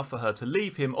well enough for her to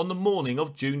leave him on the morning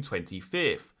of June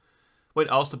 25th. When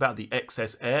asked about the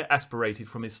excess air aspirated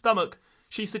from his stomach,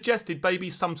 she suggested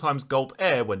babies sometimes gulp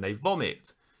air when they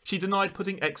vomit. She denied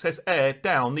putting excess air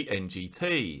down the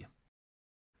NGT.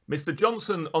 Mr.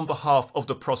 Johnson, on behalf of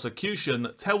the prosecution,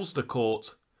 tells the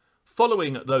court,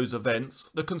 "Following those events,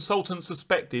 the consultant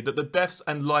suspected that the deaths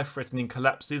and life-threatening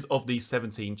collapses of these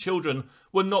 17 children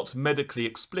were not medically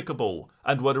explicable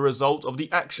and were the result of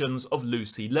the actions of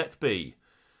Lucy Letby.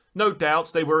 No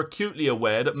doubt they were acutely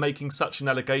aware that making such an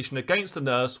allegation against a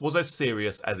nurse was as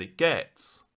serious as it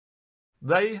gets.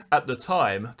 They, at the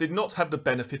time, did not have the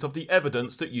benefit of the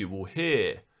evidence that you will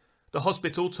hear. The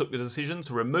hospital took the decision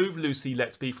to remove Lucy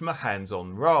Letby from a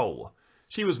hands-on role.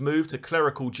 She was moved to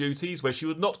clerical duties where she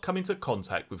would not come into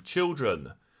contact with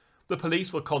children. The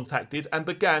police were contacted and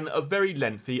began a very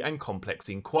lengthy and complex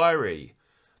inquiry.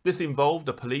 This involved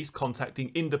the police contacting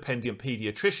independent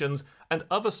paediatricians and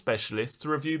other specialists to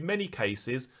review many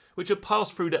cases which had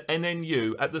passed through the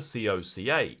NNU at the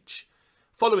COCH.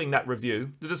 Following that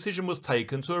review, the decision was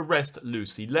taken to arrest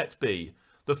Lucy Letby.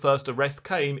 The first arrest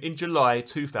came in July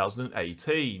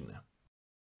 2018.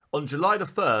 On July the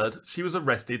 3rd, she was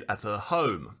arrested at her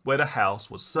home, where the house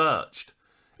was searched.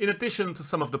 In addition to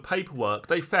some of the paperwork,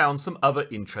 they found some other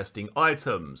interesting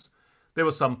items. There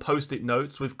were some post-it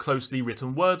notes with closely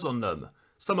written words on them,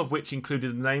 some of which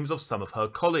included the names of some of her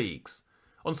colleagues.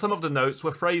 On some of the notes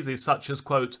were phrases such as,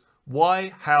 quote,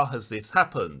 "Why, how has this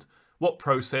happened? What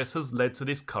process has led to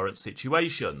this current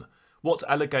situation? What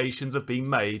allegations have been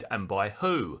made and by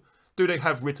who? Do they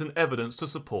have written evidence to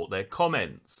support their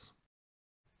comments?"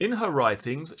 In her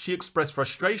writings, she expressed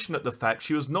frustration at the fact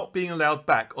she was not being allowed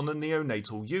back on the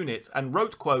neonatal unit and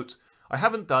wrote, quote, "I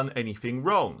haven't done anything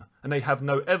wrong, and they have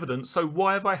no evidence, so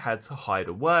why have I had to hide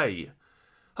away?"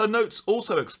 Her notes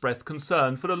also expressed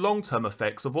concern for the long-term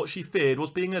effects of what she feared was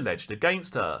being alleged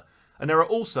against her, and there are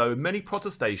also many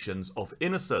protestations of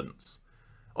innocence.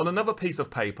 On another piece of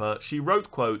paper, she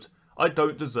wrote, quote, "I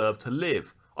don't deserve to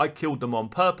live. I killed them on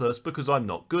purpose because I'm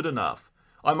not good enough.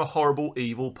 I'm a horrible,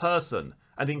 evil person,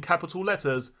 and in capital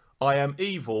letters, I am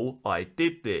evil, I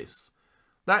did this."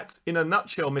 That, in a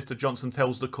nutshell, Mr. Johnson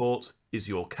tells the court, is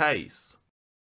your case.